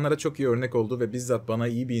olarak insanlara çok iyi örnek oldu ve bizzat bana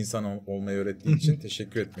iyi bir insan olmayı öğrettiği için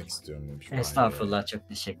teşekkür etmek istiyorum demiş. Estağfurullah, çok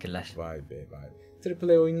teşekkürler. Vay be vay be.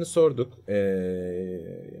 AAA oyununu sorduk.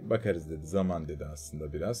 Bakarız dedi. Zaman dedi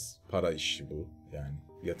aslında biraz. Para işi bu. Yani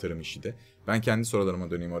yatırım işi de. Ben kendi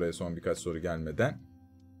sorularıma döneyim oraya son birkaç soru gelmeden.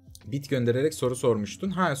 Bit göndererek soru sormuştun.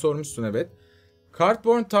 Ha, sormuşsun evet.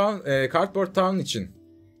 Cardboard Town için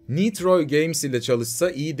Nitroy Games ile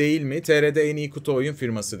çalışsa iyi değil mi? TR'de en iyi kutu oyun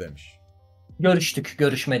firması demiş. Görüştük,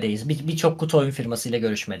 görüşmedeyiz. Birçok kutu oyun firmasıyla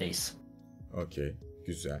görüşmedeyiz. Okey,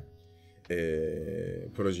 güzel.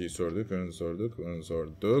 Projeyi sorduk, onu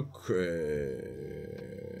sorduk.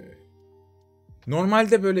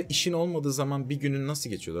 Normalde böyle işin olmadığı zaman bir günün nasıl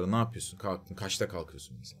geçiyorlar? Ne yapıyorsun? Kalktın, kaçta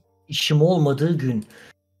kalkıyorsun mesela? İşim olmadığı gün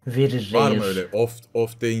verir. Var mı öyle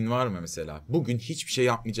off day'in var mı mesela? Bugün hiçbir şey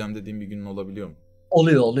yapmayacağım dediğim bir günün olabiliyor mu?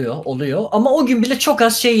 Oluyor. Ama o gün bile çok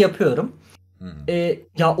az şey yapıyorum.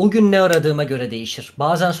 Ya o gün ne aradığıma göre değişir.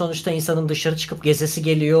 Bazen sonuçta insanın dışarı çıkıp gezesi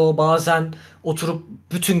geliyor. Bazen oturup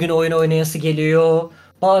bütün gün oyun oynayası geliyor.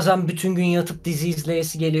 Bazen bütün gün yatıp dizi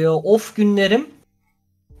izleyesi geliyor. Off günlerim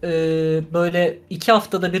böyle 2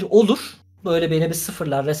 haftada bir olur. Böyle beni bir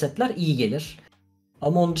sıfırlar, resetler, iyi gelir.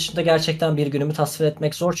 Ama onun dışında gerçekten bir günümü tasvir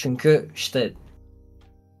etmek zor, çünkü işte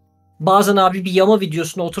bazen abi bir yama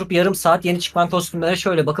videosuna oturup yarım saat yeni çıkan kostümlere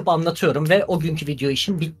şöyle bakıp anlatıyorum ve o günkü video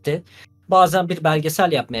işim bitti. Bazen bir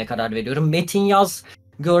belgesel yapmaya karar veriyorum. Metin yaz,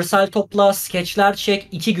 görsel topla, skeçler çek,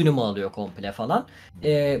 2 günümü alıyor komple falan.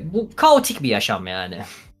 Bu kaotik bir yaşam yani.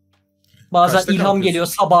 Bazen Kaçta ilham kalkıyorsun? geliyor,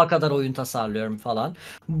 sabaha kadar oyun tasarlıyorum falan.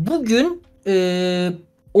 Bugün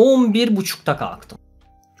 11.30'da kalktım.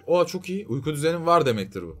 O çok iyi. Uyku düzenin var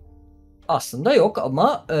demektir bu. Aslında yok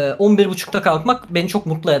ama 11.30'da kalkmak beni çok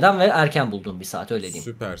mutlu eden ve erken bulduğum bir saat, öyle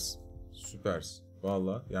diyeyim. Süpersin.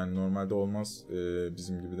 Valla yani normalde olmaz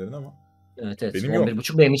bizim gibilerin ama. Evet. Benim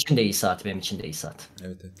 11.30 benim için de iyi saat.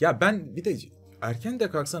 Evet. Ya ben bir de erken de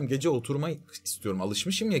kalksam gece oturmayı istiyorum.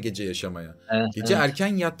 Alışmışım ya gece yaşamaya. Gece erken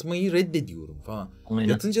yatmayı reddediyorum falan. Aynen.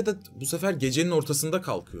 Yatınca da bu sefer gecenin ortasında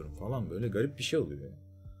kalkıyorum falan. Böyle garip bir şey oluyor.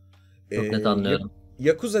 Çok net anlıyorum.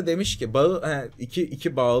 Yakuza demiş ki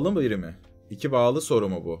iki bağlı mı biri mi? 2 bağlı soru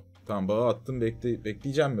mu bu? Tamam, bağı attım,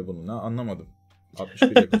 bekleyeceğim mi bunu? Anlamadım.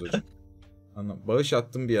 61 Yakuzacığım. Bağış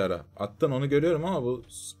attım bir ara. Attın, onu görüyorum ama bu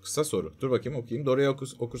kısa soru. Dur bakayım okuyayım. Dora'ya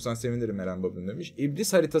okursan sevinirim Eren babim demiş.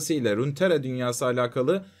 İblis haritası ile Runeterra dünyası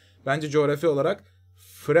alakalı bence coğrafi olarak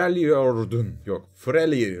Freljord'un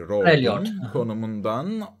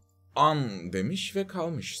konumundan an demiş ve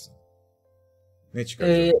kalmışsın. Ne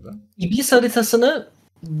çıkaracak burada? İblis haritasını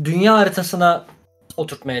dünya haritasına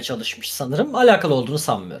oturtmaya çalışmış sanırım. Alakalı olduğunu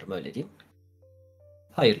sanmıyorum, öyle diyeyim.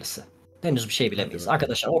 Hayırlısı. Henüz bir şey bilemeyiz.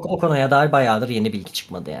 Arkadaşlar o konuya dair bayağıdır yeni bilgi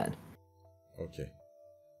çıkmadı yani. Okey.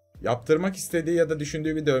 Yaptırmak istediği ya da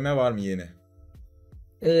düşündüğü bir dövme var mı yeni?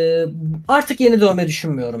 Artık yeni dövme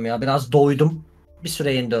düşünmüyorum ya. Biraz doydum. Bir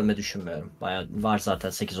süre yeni dövme düşünmüyorum. Bayağı var zaten,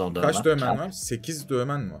 8-10 dövme. Kaç dövmen var? 8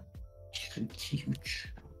 dövmen mi var? 2,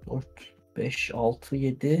 3, 4, 5, 6,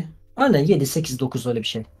 7. Aynen 7, 8, 9 öyle bir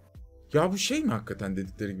şey. Ya bu şey mi hakikaten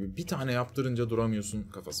dedikleri gibi? Bir tane yaptırınca duramıyorsun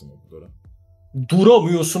kafası mı bu Dora?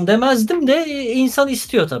 Duramıyorsun demezdim de insan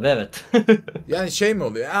istiyor tabii, evet. Yani şey mi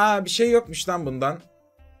oluyor? Bir şey yokmuş lan bundan.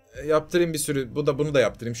 Yaptırayım bir sürü. Bunu da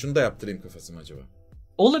yaptırayım. Şunu da yaptırayım kafası mı acaba?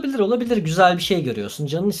 Olabilir. Güzel bir şey görüyorsun.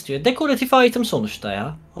 Canın istiyor. Dekoratif item sonuçta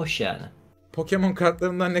ya. Hoş yani. Pokemon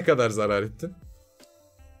kartlarından ne kadar zarar ettin?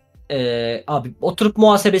 Abi oturup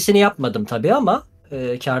muhasebesini yapmadım tabii ama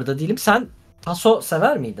kârda değilim. Sen taso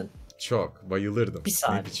sever miydin? Çok. Bayılırdım. Bir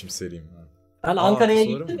saniye. Ne biçim seriyim ben. Ben Ankara'ya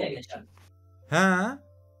tasolarım gittim mı? ya geçen. Ha?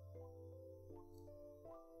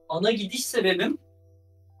 Ana gidiş sebebim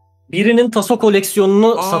birinin taso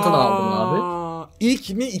koleksiyonunu satın aldım abi. İlk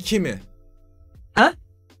mi 2 mi? Ha?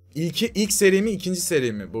 İlk seri mi ikinci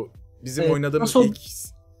seri mi? Bu bizim oynadığımız taso- ilk...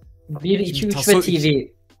 1, 2, 3 Taso ve TV.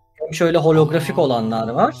 Hem şöyle holografik olanlar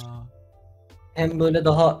var. Hem böyle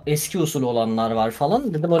daha eski usul olanlar var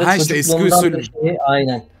falan. Dedim öyle Ha işte eski çocukluğumdan usul. bir şeyi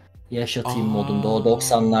aynen yaşatayım modunda. O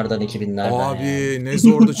 90'lardan 2000'lerden Abi yani. ne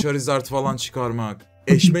zordu Charizard falan çıkarmak.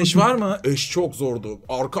 Eşmeş var mı? Eş çok zordu.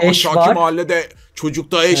 Eş Aşağıki var. mahallede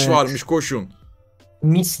çocukta eş Evet. varmış, koşun.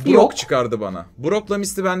 Misli Brock yok. çıkardı bana. Brock'la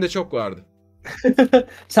Misty bende çok vardı.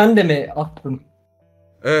 Sen de mi attın?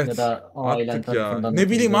 Evet. Ya da ailen Attık ya. tarafından Ne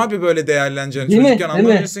bileyim atıldı. abi böyle değerleneceğini. Değil mi? Çocukken Değil mi?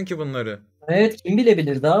 anlamıyorsun ki bunları. Evet, kim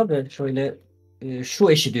bilebilirdi abi? Şöyle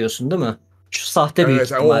şu eşi diyorsun değil mi? Şu sahte büyük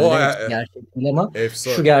Evet, ihtimalle. o- Hiç gerçek değil ama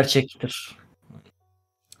Efsane. şu gerçektir.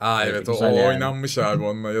 Aa evet o güzel yani. oynanmış abi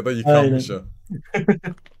onunla ya da yıkanmış o.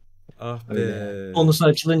 Ah be. Öyle. Konusu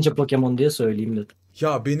açılınca Pokemon diye söyleyeyim dedim.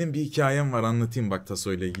 Ya benim bir hikayem var, anlatayım bak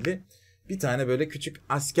taso ile ilgili. Bir tane böyle küçük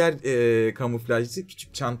asker kamuflajlı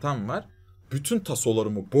küçük çantam var. Bütün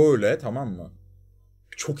tasolarımı böyle, tamam mı?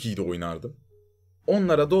 Çok iyi de oynardım.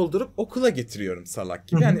 Onlara doldurup okula getiriyorum salak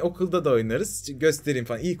gibi. Yani okulda da oynarız. Göstereyim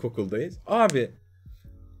falan. İlkokuldayız. Abi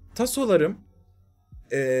tasolarım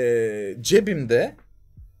cebimde.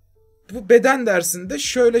 Bu beden dersinde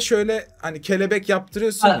şöyle hani kelebek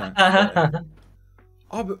yaptırıyorsun ya.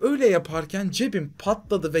 Abi öyle yaparken cebim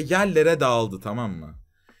patladı ve yerlere dağıldı, tamam mı?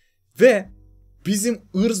 Ve bizim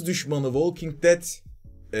ırz düşmanı Walking Dead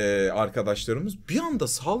arkadaşlarımız bir anda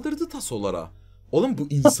saldırdı tasolara. Oğlum bu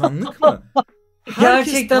insanlık mı?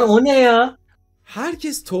 Gerçekten o ne ya?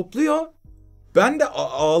 Herkes topluyor. Ben de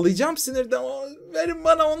ağlayacağım sinirden. Verin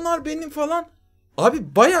bana, onlar benim falan.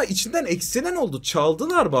 Abi bayağı içinden eksilen oldu.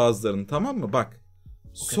 Çaldılar bazılarını, tamam mı? Bak.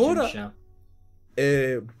 Sonra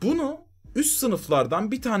bunu üst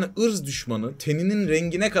sınıflardan bir tane ırz düşmanı, teninin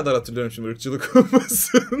rengine kadar hatırlıyorum şimdi, ırkçılık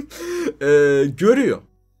olmasın, görüyor.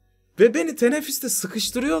 Ve beni teneffüste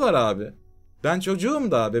sıkıştırıyorlar abi. Ben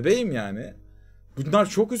çocuğum da, bebeğim yani. Bunlar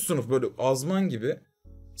çok üst sınıf, böyle azman gibi.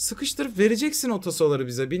 Sıkıştırıp vereceksin o tasoları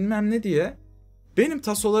bize bilmem ne diye. Benim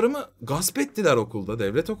tasolarımı gasp ettiler okulda.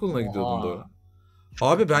 Devlet okuluna gidiyordum doğru.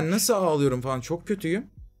 Abi ben nasıl ağlıyorum falan, çok kötüyüm.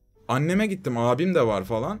 Anneme gittim, abim de var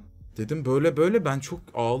falan. Dedim böyle ben çok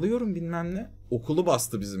ağlıyorum bilmem ne. Okulu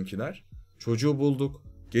bastı bizimkiler. Çocuğu bulduk.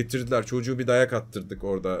 Getirdiler, çocuğu bir dayak attırdık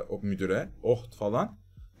orada o müdüre. Oh falan.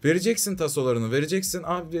 Vereceksin tasolarını, vereceksin.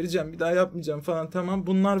 Abi vereceğim, bir daha yapmayacağım falan. Tamam,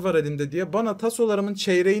 bunlar var elimde diye. Bana tasolarımın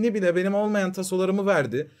çeyreğini bile, benim olmayan tasolarımı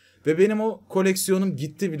verdi. Ve benim o koleksiyonum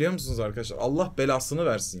gitti, biliyor musunuz arkadaşlar? Allah belasını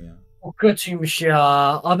versin ya. Çok kötüymüş ya.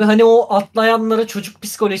 Abi hani o atlayanları çocuk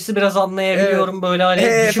psikolojisi biraz anlayabiliyorum, Evet. böyle hani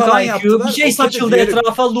düşük falan IQ yaptılar. bir şey Okey de saçıldı diğeri-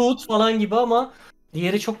 etrafa, loot falan gibi, ama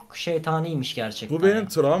diğeri çok şeytaniymiş gerçekten. Bu benim ya.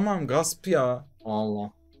 travmam, gasp ya.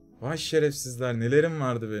 Allah. Vay şerefsizler, nelerim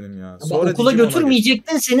vardı benim ya. Ama okula Digimon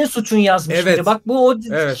götürmeyecektin, senin suçun yazmış. Evet. Şimdi. Bak bu o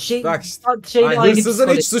Evet, şey, bak işte. şeyle Ay, aynı hırsızın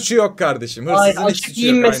psikoloji. hiç suçu yok kardeşim. Hayır, Hırsızın hiç açık suçu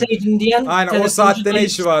yok. Aynen. giyinmeseydin diyen. Aynen, o telefoncu saatte ne değil.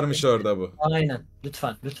 işi varmış orada bu. Aynen.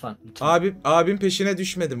 Lütfen. Abim peşine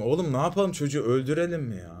düşmedim. Oğlum ne yapalım, çocuğu öldürelim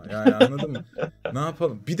mi ya? Yani anladın mı? Ne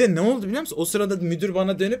yapalım? Bir de ne oldu biliyor musun? O sırada müdür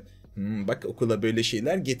bana dönüp bak okula böyle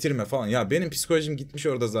şeyler getirme falan. Ya benim psikolojim gitmiş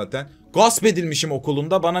orada zaten. Gasp edilmişim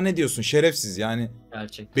okulumda, bana ne diyorsun şerefsiz yani.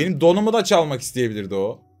 Gerçekten. Benim donumu da çalmak isteyebilirdi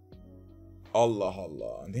o. Allah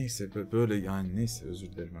Allah. Neyse böyle yani, neyse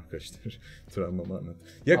özür dilerim arkadaşlar. Travmamı anlat.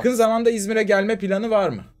 Yakın zamanda İzmir'e gelme planı var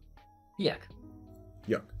mı? Yok.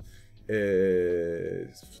 Yok.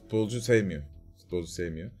 Futbolcu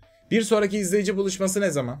sevmiyor. Bir sonraki izleyici buluşması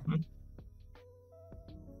ne zaman?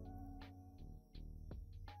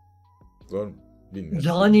 Zor mu? Bilmiyorum.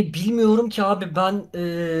 Yani bilmiyorum ki abi, ben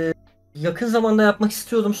yakın zamanda yapmak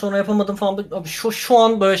istiyordum, sonra yapamadım falan. Abi şu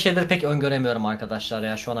an böyle şeyleri pek öngöremiyorum arkadaşlar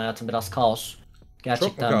ya. Şu an hayatım biraz kaos. Çok mu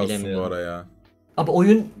Gerçekten kalsın bu bilemiyorum. araya? Abi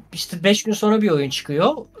oyun işte 5 gün sonra bir oyun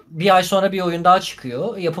çıkıyor. Bir ay sonra bir oyun daha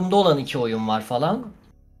çıkıyor. Yapımda olan 2 oyun var falan.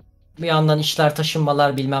 Bir yandan işler,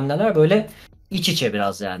 taşınmalar, bilmem neler, böyle iç içe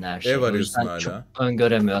biraz yani her şey. Ev O arıyorsun yüzden hala. çok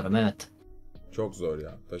öngöremiyorum, evet. Çok zor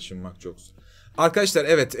ya. Taşınmak çok zor. Arkadaşlar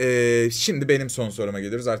evet, şimdi benim son soruma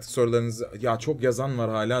geliyoruz. Artık sorularınızı, ya çok yazan var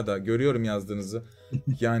hala da, görüyorum yazdığınızı.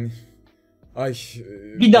 Yani ay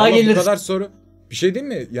Bir daha vallahi geliriz. Bu kadar soru. Bir şey değil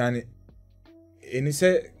mi? Yani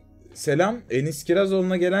Enis'e selam. Enis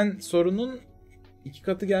Kirazoğlu'na gelen sorunun 2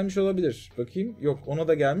 katı gelmiş olabilir. Bakayım. Yok, ona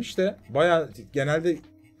da gelmiş de baya, genelde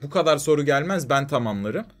bu kadar soru gelmez, ben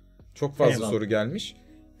tamamlarım. Çok fazla Eyvallah. soru gelmiş.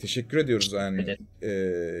 Teşekkür ediyoruz yani.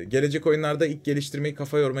 Gelecek oyunlarda ilk geliştirmeyi,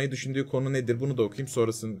 kafa yormayı düşündüğü konu nedir? Bunu da okuyayım,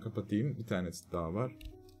 sonrasını kapatayım. Bir tanesi daha var.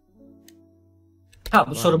 Ha,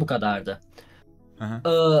 bu soru bu kadardı. Aha.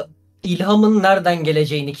 İlhamın nereden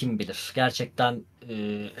geleceğini kim bilir? Gerçekten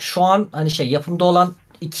şu an hani yapımda olan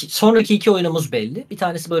sonraki 2 oyunumuz belli. Bir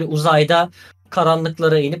tanesi böyle uzayda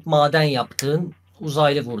karanlıklara inip maden yaptığın,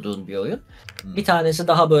 uzaylı vurduğun bir oyun. Bir tanesi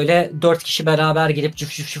daha böyle 4 kişi beraber girip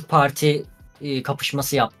cüf parti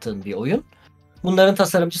kapışması yaptığın bir oyun. Bunların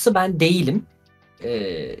tasarımcısı ben değilim.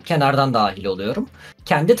 Kenardan dahil oluyorum.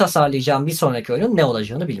 Kendi tasarlayacağım bir sonraki oyunun ne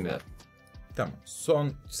olacağını bilmiyorum. Tamam.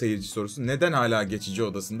 Son seyirci sorusu. Neden hala geçici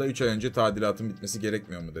odasında 3 ay önce tadilatın bitmesi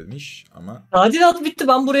gerekmiyor mu demiş ama. Tadilat bitti,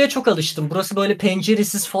 ben buraya çok alıştım. Burası böyle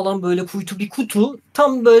penceresiz falan, böyle kuytu bir kutu.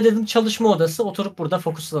 Tam böyle dedim çalışma odası, oturup burada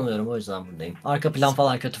fokuslanıyorum, o yüzden buradayım. Arka plan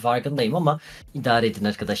falan kötü, farkındayım ama idare edin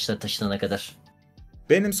arkadaşlar taşınana kadar.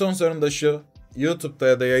 Benim son sorum da şu. YouTube'da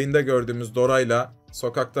ya da yayında gördüğümüz Dora'yla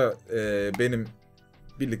sokakta benim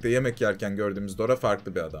birlikte yemek yerken gördüğümüz Dora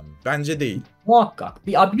farklı bir adam. Bence değil. Muhakkak.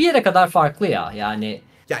 Bir yere kadar farklı ya. Yani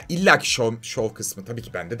ya illaki şov kısmı tabii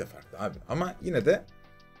ki bende de farklı abi. Ama yine de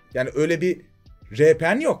yani öyle bir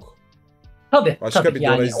RP'n yok. Tabii. Başka tabii. bir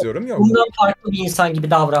Dora izliyorum yok. Bundan farklı bir insan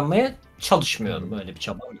gibi davranmaya çalışmıyorum. Öyle bir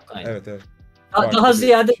çabam yok. Aynen. Evet evet. Daha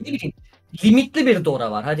ziyade ne bileyim, limitli bir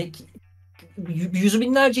Dora var. Hani yüz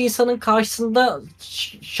binlerce insanın karşısında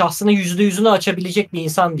şahsına %100'ünü açabilecek bir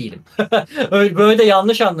insan değilim. Öyle böyle de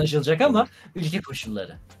yanlış anlaşılacak ama ülke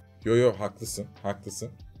koşulları. Yo haklısın.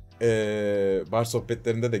 Bar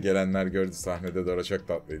sohbetlerinde de gelenler gördü sahnede, Dora çok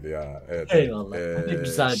tatlıydı ya. Evet. Eyvallah.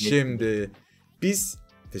 Güzel bir. Şimdi biz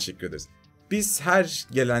teşekkür ederiz. Biz her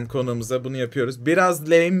gelen konuğumuza bunu yapıyoruz. Biraz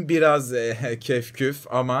lame, biraz kef küf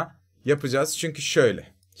ama yapacağız çünkü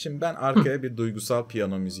şöyle. Şimdi ben arkaya bir duygusal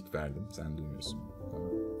piyano müzik verdim. Sen duymuyorsun.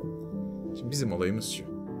 Şimdi bizim olayımız şu.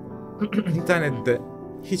 İnternette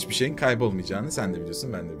hiçbir şeyin kaybolmayacağını sen de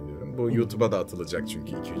biliyorsun, ben de biliyorum. Bu YouTube'a da atılacak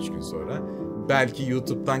çünkü 2-3 gün sonra. Belki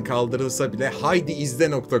YouTube'dan kaldırılsa bile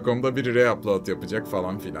haydiizle.com'da biri re-upload yapacak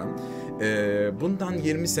falan filan. Bundan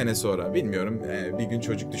 20 sene sonra bilmiyorum bir gün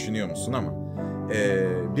çocuk düşünüyor musun ama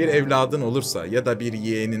bir evladın olursa ya da bir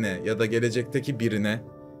yeğenine ya da gelecekteki birine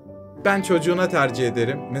ben çocuğuna tercih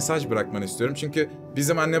ederim. Mesaj bırakmanı istiyorum. Çünkü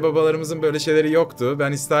bizim anne babalarımızın böyle şeyleri yoktu.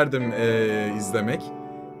 Ben isterdim izlemek.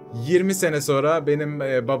 20 sene sonra benim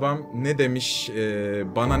babam ne demiş,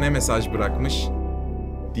 bana ne mesaj bırakmış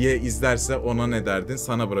diye izlerse ona ne derdin?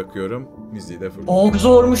 Sana bırakıyorum. Müziği de fırlatıyorum. Çok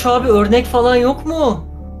zormuş abi. Örnek falan yok mu?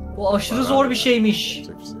 Bu aşırı zor bir şeymiş.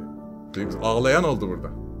 Çok şey. Ağlayan oldu burada.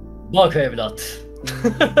 Bak evlat.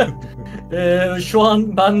 Şu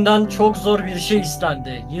an benden çok zor bir şey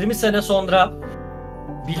istendi. 20 sene sonra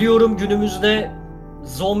biliyorum günümüzde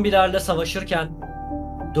zombilerle savaşırken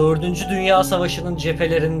 4. Dünya Savaşı'nın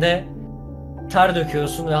cephelerinde ter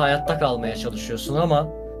döküyorsun ve hayatta kalmaya çalışıyorsun ama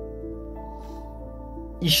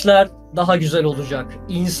işler daha güzel olacak.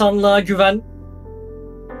 İnsanlığa güven.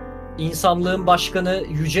 İnsanlığın başkanı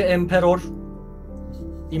Yüce Emperor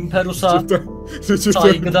Imperus'a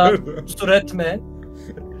saygıda kusur etme.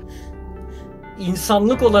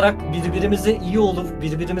 İnsanlık olarak birbirimize iyi olup,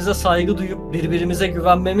 birbirimize saygı duyup, birbirimize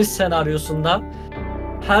güvenmemiz senaryosunda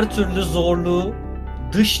her türlü zorluğu,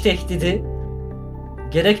 dış tehdidi,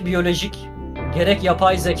 gerek biyolojik, gerek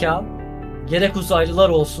yapay zeka, gerek uzaylılar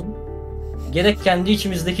olsun, gerek kendi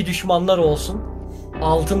içimizdeki düşmanlar olsun,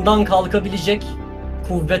 altından kalkabilecek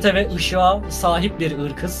kuvvete ve ışığa sahip bir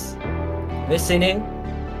ırkız ve seni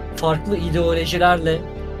farklı ideolojilerle,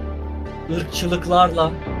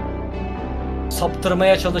 ırkçılıklarla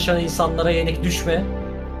saptırmaya çalışan insanlara yenik düşme.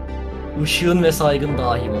 Işığın ve saygın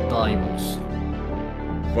daim olsun.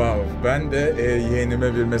 Wow, ben de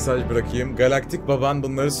yeğenime bir mesaj bırakayım. Galaktik baban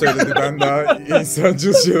bunları söyledi. Ben daha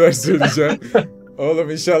insancıl şeyler söyleyeceğim. Oğlum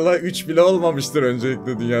inşallah 3 bile olmamıştır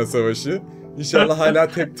öncelikle Dünya Savaşı. İnşallah hala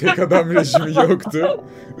tek adam rejimi yoktu.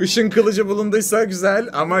 Işın kılıcı bulunduysa güzel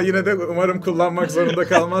ama yine de umarım kullanmak zorunda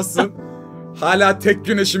kalmazsın. Hala tek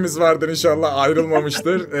güneşimiz vardır inşallah,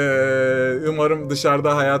 ayrılmamıştır. Umarım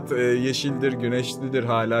dışarıda hayat yeşildir, güneşlidir,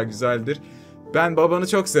 hala güzeldir. Ben babanı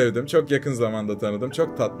çok sevdim. Çok yakın zamanda tanıdım.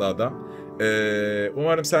 Çok tatlı adam.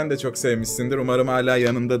 Umarım sen de çok sevmişsindir. Umarım hala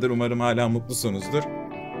yanındadır. Umarım hala mutlusunuzdur.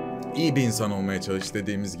 İyi bir insan olmaya çalış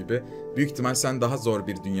dediğimiz gibi. Büyük ihtimal sen daha zor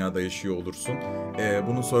bir dünyada yaşıyor olursun.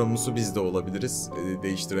 Bunun sorumlusu biz de olabiliriz.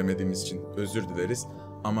 Değiştiremediğimiz için özür dileriz.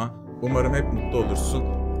 Ama umarım hep mutlu olursun.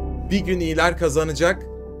 Bir gün iyiler kazanacak.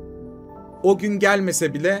 O gün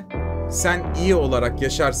gelmese bile sen iyi olarak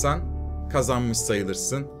yaşarsan kazanmış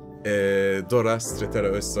sayılırsın. Dora, Stratera,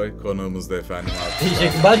 Özsoy konuğumuzda efendim abi.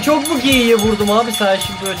 Teşekkür. Ben çok mu geyiğe vurdum abi, sen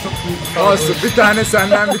şimdi böyle çok büyük. Olsun, bir tane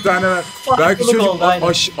senden bir tane ben. Belki çocuk oldu,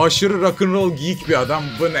 aynen. aşırı rock'n'roll geek bir adam,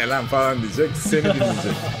 bu ne lan falan diyecek, seni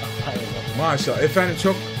dinleyecek. Maşallah efendim,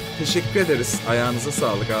 çok teşekkür ederiz. Ayağınıza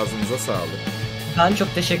sağlık, ağzınıza sağlık. Ben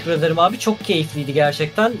çok teşekkür ederim abi. Çok keyifliydi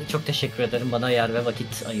gerçekten. Çok teşekkür ederim bana yer ve vakit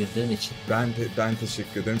ayırdığın için. Ben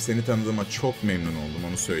teşekkür ederim. Seni tanıdığıma çok memnun oldum,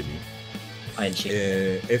 onu söyleyeyim. Aynı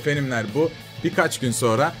şekilde. Efendimler, bu birkaç gün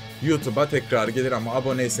sonra YouTube'a tekrar gelir ama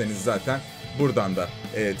aboneyseniz zaten buradan da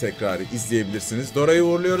tekrarı izleyebilirsiniz. Dora'yı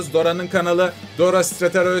uğurluyoruz. Dora'nın kanalı Dora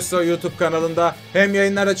Stratera Özsoy YouTube kanalında hem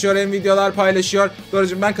yayınlar açıyor hem videolar paylaşıyor.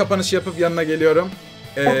 Dora'cığım, ben kapanış yapıp yanına geliyorum.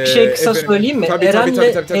 Bir şey kısa söyleyeyim mi? Tabii.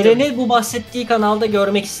 Eren'i bu bahsettiği kanalda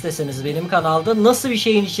görmek isteseniz, benim kanalda nasıl bir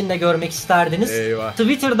şeyin içinde görmek isterdiniz? Eyvah.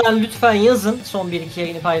 Twitter'dan lütfen yazın. Son 1-2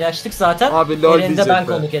 yayını paylaştık zaten. Abi LOL Eren'i de ben diyecekler.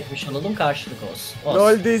 konuk etmiş olalım. Karşılık olsun.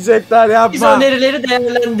 LOL diyecekler, yapma. Biz önerileri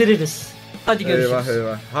değerlendiririz. Hadi görüşürüz. Eyvah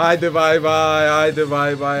eyvah. Haydi bay bay. Haydi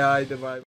bay bay. Haydi bay.